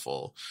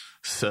beautiful.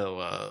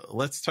 So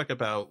let's talk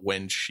about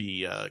when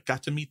she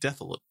got to meet death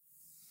a little.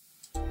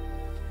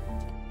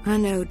 I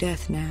know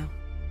death now.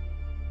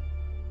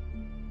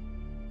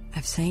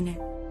 I've seen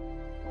it.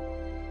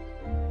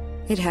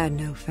 It had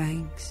no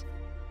fangs.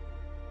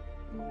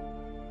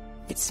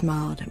 It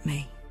smiled at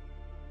me.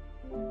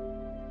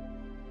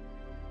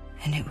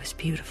 And it was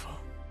beautiful.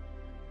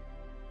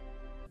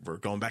 We're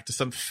going back to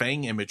some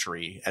fang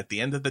imagery. At the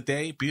end of the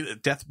day,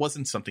 death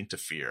wasn't something to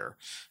fear.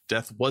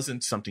 Death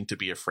wasn't something to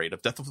be afraid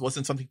of. Death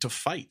wasn't something to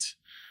fight.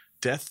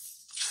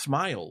 Death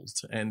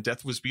smiled, and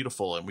death was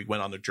beautiful, and we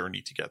went on a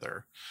journey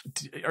together.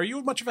 Are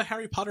you much of a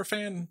Harry Potter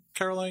fan,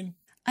 Caroline?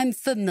 I'm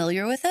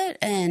familiar with it,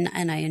 and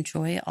I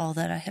enjoy all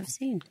that I have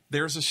seen.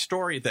 There's a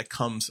story that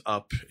comes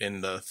up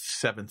in the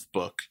 7th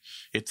book.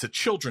 It's a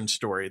children's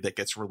story that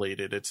gets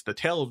related. It's the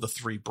tale of the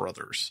 3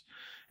 brothers.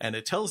 And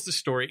it tells the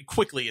story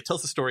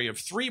of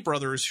 3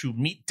 brothers who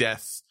meet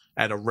death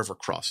at a river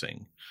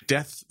crossing.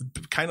 Death,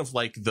 kind of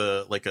like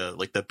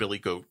the Billy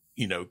Goat,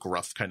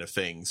 gruff kind of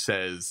thing,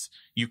 says,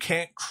 you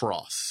can't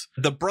cross.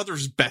 The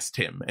brothers best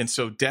him, and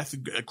so death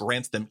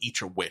grants them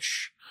each a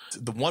wish.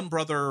 The one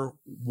brother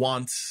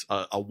wants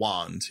a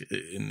wand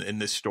in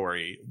this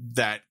story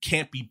that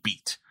can't be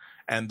beat.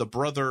 And the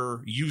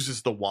brother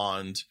uses the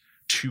wand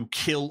to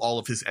kill all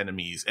of his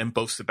enemies and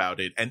boasts about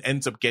it and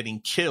ends up getting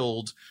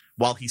killed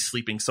while he's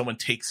sleeping. Someone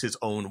takes his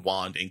own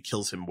wand and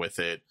kills him with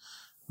it.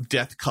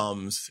 Death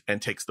comes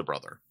and takes the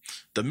brother.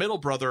 The middle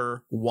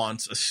brother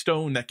wants a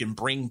stone that can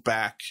bring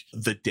back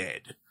the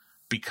dead,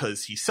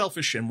 because he's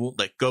selfish and won't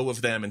let go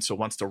of them, and so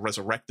wants to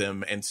resurrect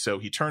them. And so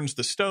he turns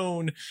the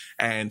stone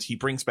and he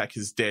brings back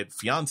his dead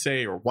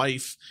fiance or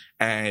wife,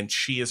 and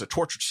she is a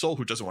tortured soul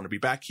who doesn't want to be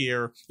back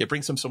here. It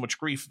brings him so much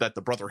grief that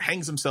the brother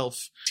hangs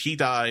himself, he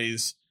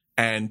dies,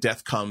 and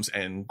death comes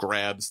and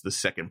grabs the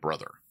second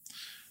brother.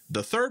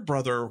 The third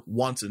brother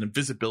wants an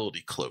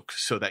invisibility cloak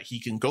so that he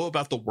can go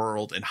about the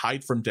world and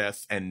hide from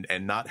death and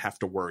not have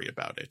to worry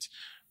about it.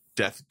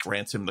 Death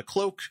grants him the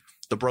cloak.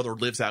 The brother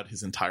lives out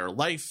his entire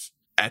life.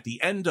 At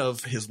the end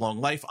of his long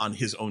life, on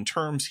his own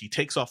terms, he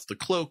takes off the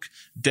cloak,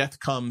 death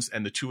comes,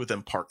 and the two of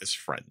them part as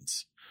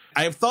friends.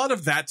 I have thought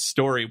of that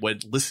story when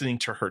listening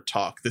to her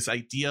talk, this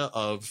idea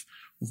of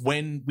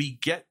when we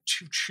get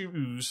to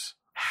choose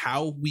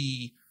how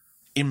we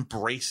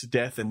embrace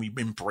death and we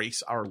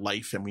embrace our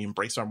life and we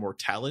embrace our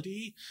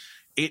mortality,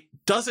 it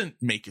doesn't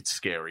make it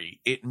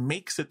scary. It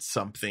makes it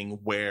something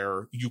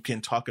where you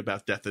can talk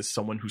about death as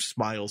someone who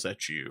smiles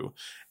at you,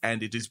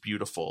 and it is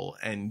beautiful,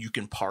 and you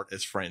can part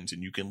as friends,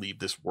 and you can leave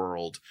this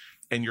world,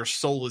 and your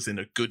soul is in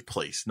a good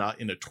place, not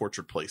in a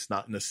tortured place,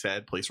 not in a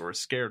sad place or a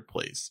scared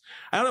place.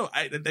 I don't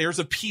know. There's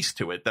a piece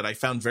to it that I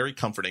found very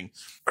comforting.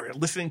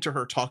 Listening to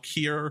her talk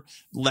here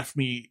left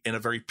me in a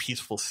very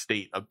peaceful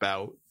state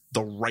about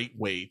the right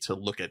way to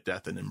look at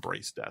death and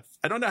embrace death.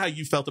 I don't know how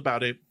you felt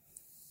about it,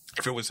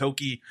 if it was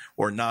hokey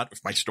or not,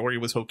 if my story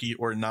was hokey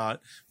or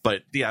not.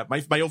 But yeah,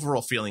 my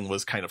overall feeling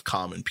was kind of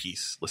calm and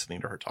peace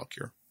listening to her talk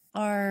here.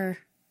 Are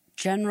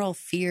general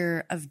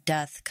fear of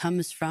death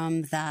comes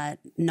from that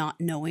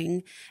not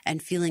knowing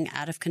and feeling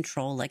out of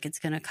control, like it's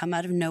going to come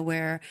out of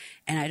nowhere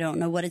and I don't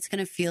know what it's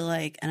going to feel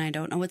like and I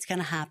don't know what's going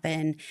to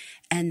happen,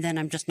 and then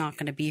I'm just not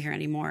going to be here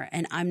anymore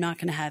and I'm not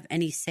going to have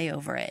any say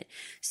over it.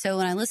 So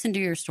when I listen to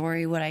your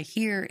story, what I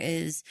hear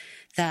is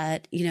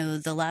that, you know,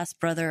 the last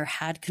brother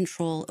had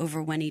control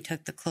over when he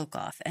took the cloak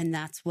off, and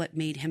that's what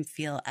made him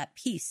feel at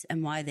peace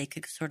and why they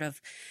could sort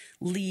of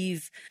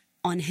leave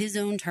on his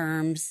own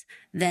terms.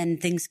 Then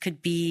things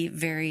could be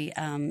very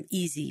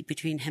easy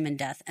between him and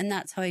death. And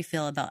that's how I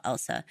feel about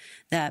Elsa,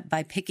 that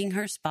by picking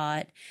her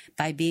spot,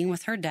 by being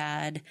with her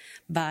dad,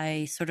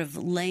 by sort of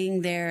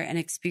laying there and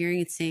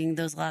experiencing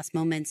those last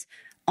moments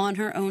on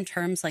her own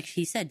terms, like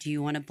he said, do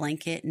you want a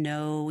blanket?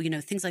 No, you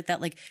know, things like that.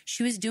 Like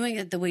she was doing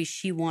it the way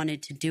she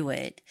wanted to do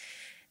it.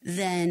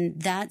 Then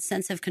that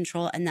sense of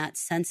control and that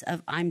sense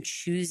of I'm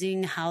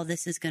choosing how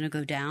this is going to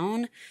go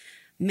down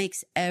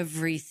makes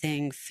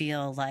everything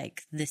feel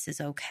like this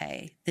is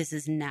okay. This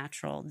is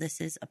natural.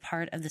 This is a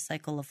part of the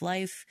cycle of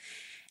life.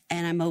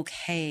 And I'm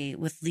okay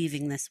with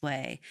leaving this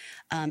way.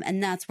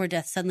 And that's where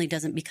death suddenly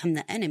doesn't become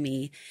the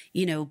enemy,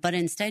 you know, but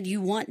instead you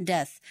want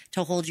death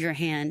to hold your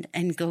hand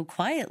and go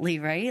quietly,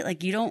 right?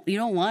 Like you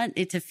don't want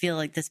it to feel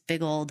like this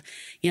big old,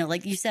 you know,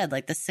 like you said,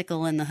 like the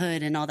sickle in the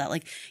hood and all that.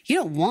 Like you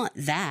don't want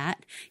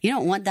that. You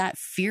don't want that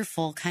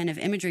fearful kind of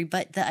imagery.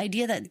 But the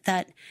idea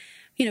that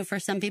you know, for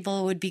some people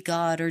it would be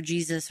God or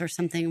Jesus or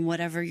something,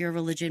 whatever your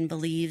religion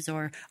believes,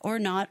 or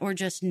not, or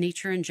just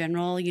nature in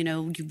general, you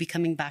know, you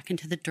becoming back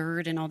into the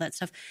dirt and all that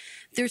stuff.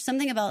 There's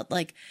something about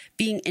like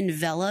being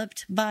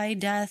enveloped by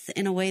death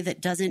in a way that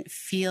doesn't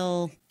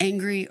feel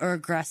angry or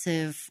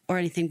aggressive or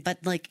anything, but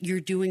like you're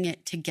doing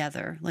it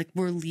together. Like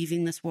we're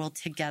leaving this world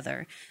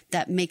together.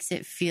 That makes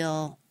it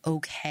feel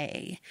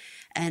okay.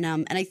 And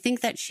I think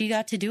that she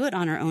got to do it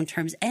on her own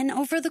terms. And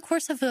over the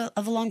course of a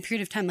long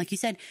period of time, like you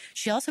said,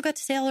 she also got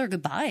to say all her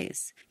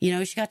goodbyes. You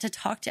know, she got to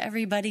talk to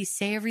everybody,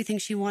 say everything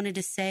she wanted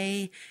to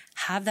say,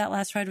 have that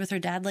last ride with her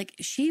dad. Like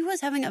she was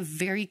having a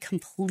very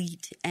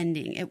complete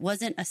ending. It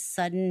wasn't a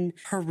sudden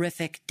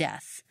horrific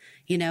death,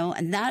 you know,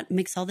 and that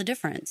makes all the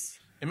difference.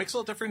 It makes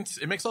all the difference.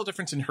 It makes all the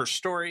difference in her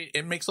story.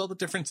 It makes all the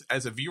difference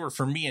as a viewer,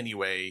 for me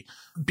anyway,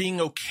 being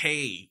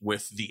okay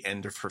with the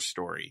end of her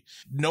story.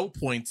 No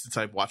point since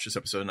I've watched this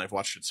episode, and I've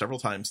watched it several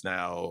times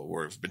now,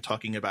 or I've been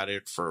talking about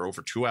it for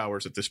over 2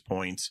 hours at this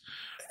point.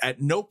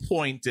 At no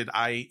point did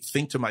I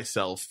think to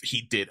myself,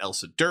 he did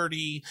Elsa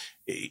dirty.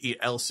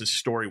 Elsa's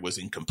story was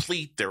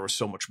incomplete. There was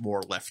so much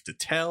more left to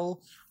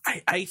tell.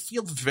 I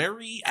feel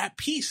very at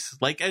peace.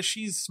 Like as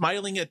she's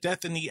smiling at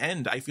death in the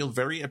end, I feel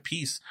very at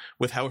peace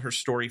with how her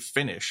story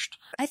finished.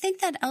 I think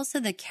that Elsa,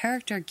 the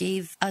character,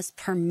 gave us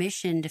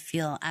permission to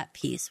feel at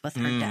peace with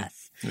her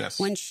death. Yes.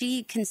 When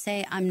she can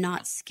say, I'm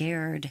not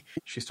scared.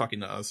 She's talking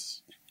to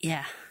us.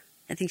 Yeah.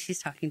 I think she's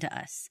talking to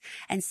us.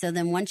 And so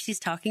then once she's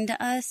talking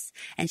to us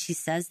and she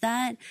says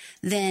that,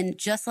 then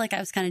just like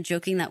I was kind of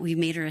joking that we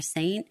made her a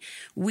saint,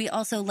 we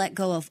also let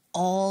go of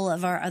all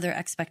of our other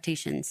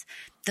expectations.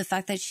 The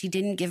fact that she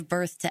didn't give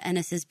birth to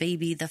Ennis's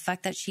baby, the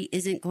fact that she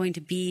isn't going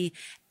to be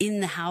in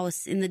the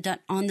house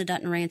on the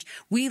Dutton Ranch,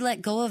 we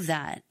let go of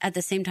that at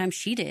the same time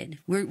she did.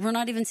 We're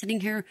not even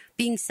sitting here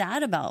being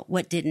sad about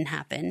what didn't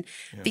happen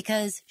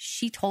because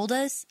she told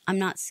us, I'm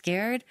not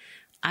scared.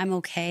 I'm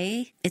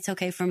okay. It's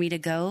okay for me to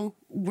go.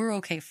 We're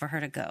okay for her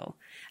to go.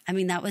 I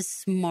mean, that was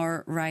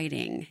smart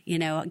writing, you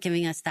know,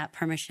 giving us that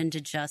permission to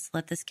just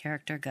let this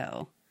character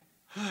go.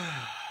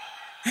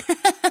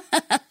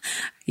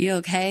 You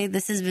okay?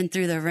 This has been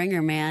through the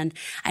ringer, man.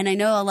 And I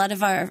know a lot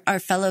of our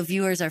fellow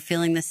viewers are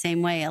feeling the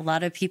same way. A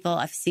lot of people,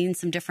 I've seen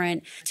some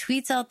different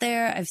tweets out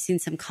there. I've seen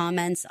some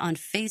comments on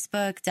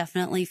Facebook,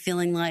 definitely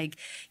feeling like,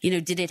 you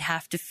know, did it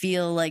have to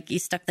feel like you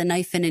stuck the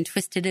knife in and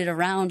twisted it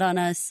around on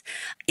us?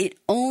 It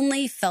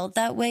only felt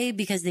that way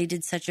because they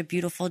did such a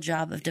beautiful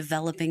job of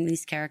developing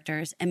these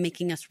characters and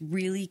making us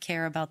really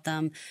care about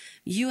them.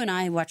 You and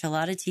I watch a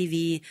lot of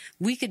TV.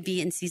 We could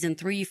be in season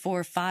 3,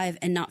 4, 5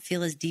 and not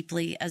feel as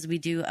deeply as we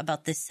do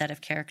about this set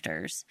of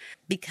characters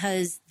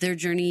because their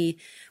journey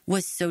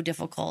was so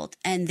difficult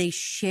and they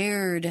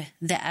shared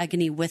the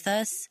agony with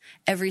us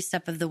every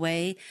step of the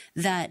way,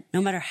 that no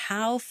matter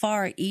how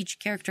far each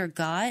character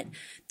got,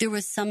 there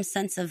was some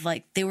sense of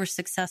like they were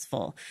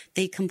successful.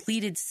 They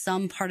completed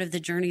some part of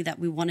the journey that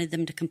we wanted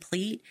them to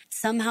complete.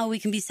 Somehow we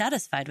can be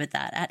satisfied with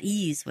that, at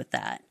ease with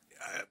that.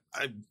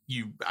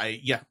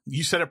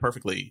 You said it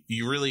perfectly.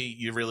 You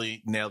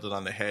really nailed it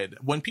on the head.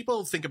 When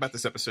people think about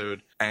this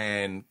episode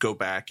and go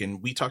back,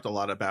 and we talked a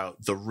lot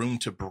about the room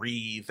to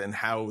breathe and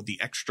how the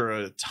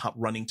extra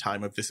running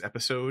time of this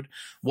episode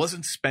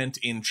wasn't spent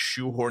in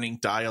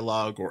shoehorning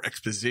dialogue or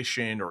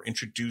exposition or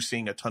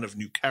introducing a ton of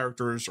new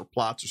characters or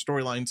plots or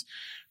storylines.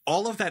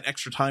 All of that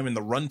extra time in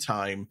the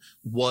runtime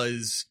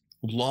was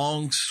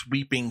long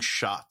sweeping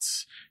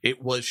shots.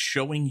 It was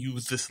showing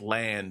you this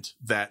land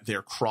that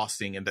they're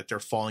crossing and that they're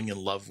falling in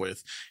love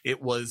with.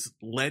 It was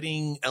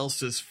letting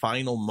Elsa's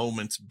final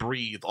moments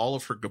breathe, all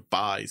of her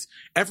goodbyes.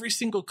 Every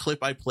single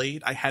clip I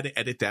played, I had to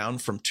edit down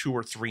from 2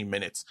 or 3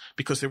 minutes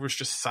because there was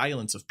just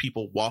silence of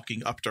people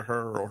walking up to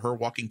her or her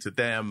walking to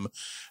them.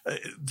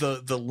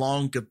 The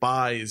long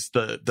goodbyes,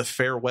 the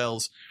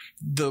farewells.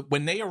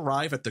 When they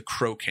arrive at the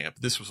Crow camp,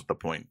 this was the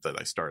point that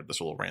I started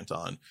this little rant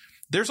on.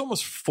 There's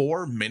almost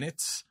 4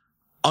 minutes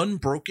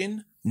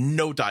unbroken,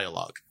 no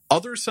dialogue.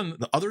 Other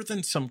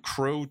than some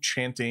crow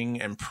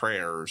chanting and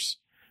prayers,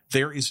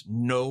 there is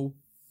no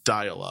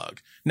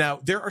dialogue. Now,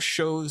 there are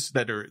shows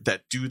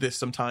that do this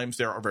sometimes.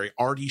 There are very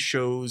arty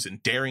shows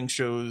and daring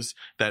shows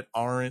that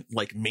aren't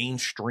like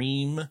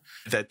mainstream,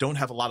 that don't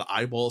have a lot of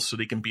eyeballs, so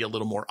they can be a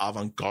little more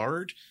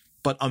avant-garde.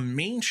 But a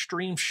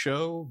mainstream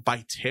show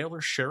by Taylor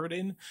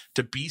Sheridan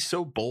to be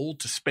so bold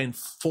to spend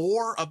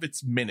 4 of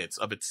its minutes,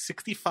 of its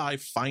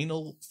 65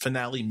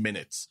 finale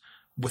minutes,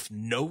 with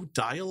no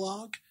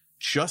dialogue,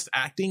 just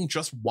acting,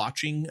 just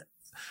watching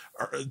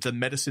the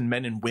medicine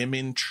men and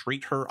women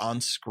treat her on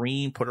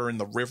screen, put her in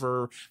the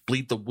river,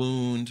 bleed the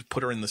wound,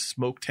 put her in the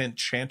smoke tent,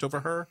 chant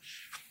over her.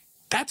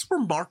 That's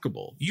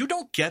remarkable. You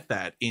don't get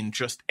that in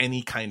just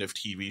any kind of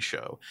TV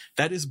show.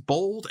 That is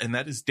bold and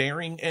that is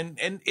daring, and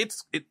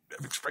it's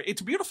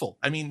beautiful.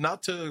 I mean,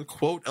 not to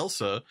quote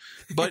Elsa,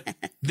 but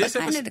this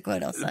kind of to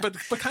quote Elsa. But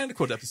kind of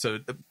quote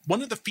episode.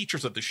 One of the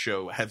features of the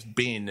show has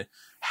been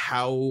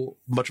how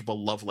much of a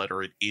love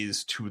letter it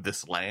is to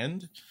this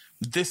land.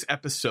 This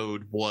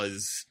episode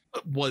was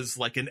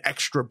like an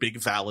extra big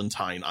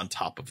Valentine on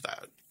top of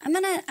that. I'm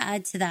going to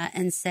add to that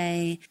and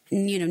say,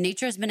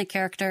 nature has been a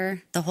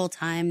character the whole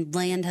time.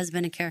 Land has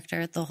been a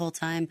character the whole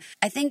time.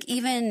 I think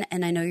even,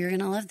 and I know you're going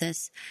to love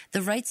this,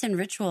 the rites and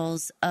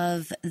rituals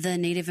of the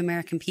Native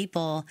American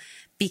people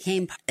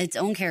became its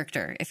own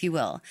character, if you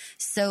will.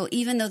 So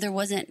even though there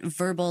wasn't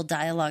verbal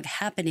dialogue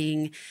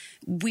happening,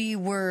 we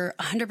were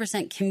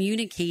 100%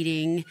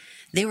 communicating.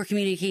 They were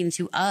communicating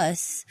to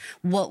us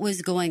what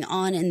was going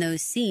on in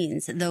those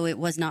scenes, though it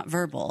was not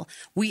verbal.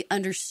 We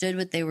understood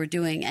what they were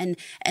doing. And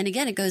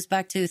again, it goes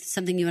back to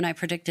something you and I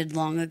predicted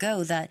long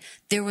ago, that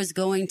there was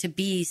going to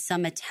be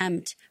some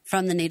attempt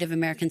from the Native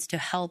Americans to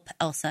help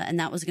Elsa, and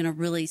that was going to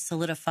really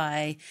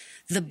solidify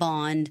the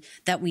bond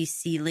that we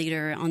see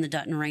later on the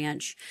Dutton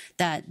Ranch,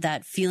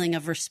 that feeling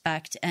of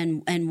respect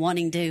and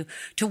wanting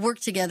to work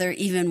together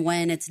even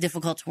when it's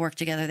difficult to work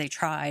together. They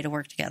try to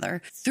work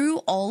together. Through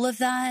all of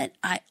that,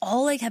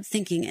 all I kept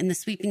thinking in the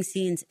sweeping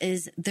scenes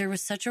is there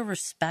was such a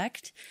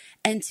respect,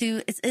 and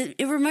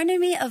it reminded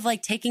me of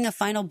like taking a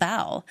final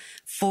bow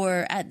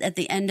at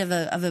the end of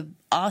a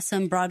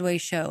awesome Broadway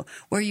show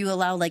where you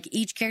allow like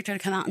each character to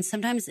come out, and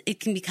sometimes it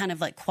can be kind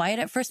of like quiet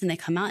at first and they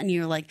come out and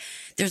you're like,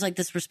 there's like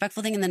this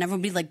respectful thing, and then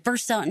everybody like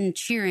bursts out and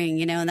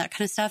cheering, and that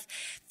kind of stuff.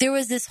 There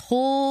was this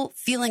whole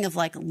feeling of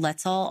like,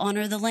 let's all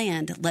honor the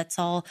land. Let's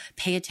all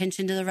pay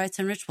attention to the rites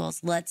and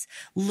rituals. Let's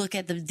look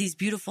at these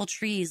beautiful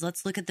trees.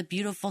 Let's look at the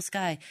beautiful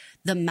sky,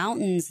 the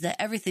mountains,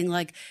 everything.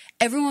 Like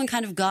everyone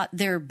kind of got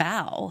their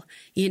bow,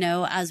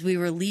 as we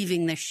were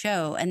leaving the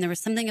show. And there was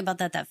something about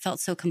that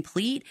felt so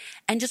complete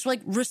and just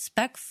like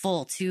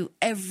respectful to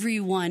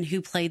everyone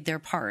who played their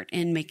part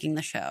in making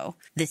the show.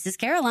 This is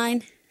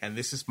Caroline. And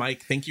this is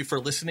Mike. Thank you for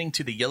listening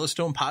to the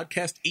Yellowstone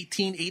Podcast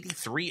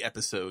 1883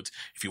 episodes.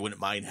 If you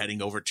wouldn't mind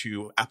heading over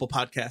to Apple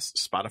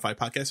Podcasts, Spotify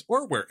Podcasts,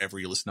 or wherever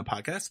you listen to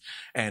podcasts,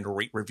 and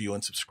rate, review,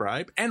 and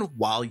subscribe. And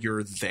while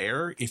you're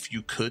there, if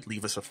you could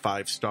leave us a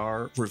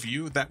 5-star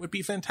review, that would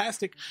be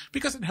fantastic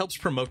because it helps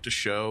promote the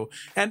show.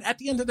 And at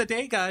the end of the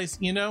day, guys,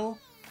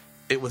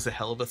 it was a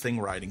hell of a thing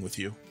riding with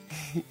you.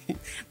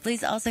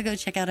 Please also go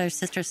check out our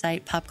sister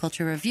site, Pop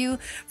Culture Review,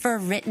 for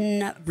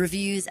written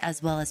reviews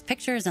as well as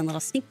pictures and little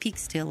sneak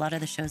peeks to a lot of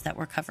the shows that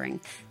we're covering.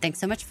 Thanks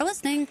so much for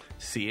listening.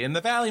 See you in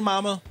the valley,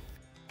 Mama.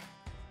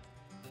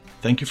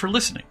 Thank you for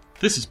listening.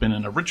 This has been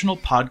an original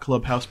Pod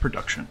Clubhouse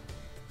production.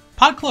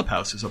 Pod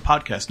Clubhouse is a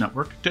podcast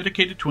network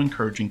dedicated to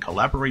encouraging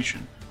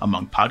collaboration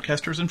among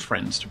podcasters and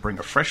friends to bring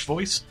a fresh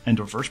voice and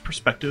diverse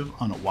perspective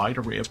on a wide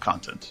array of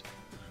content.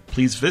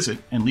 Please visit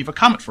and leave a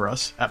comment for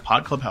us at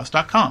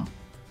podclubhouse.com.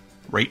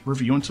 Rate,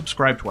 review, and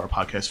subscribe to our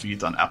podcast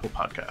feeds on Apple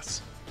Podcasts.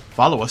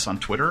 Follow us on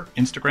Twitter,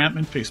 Instagram,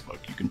 and Facebook.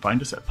 You can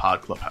find us at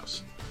Pod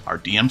Clubhouse. Our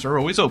DMs are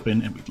always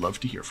open, and we'd love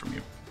to hear from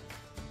you.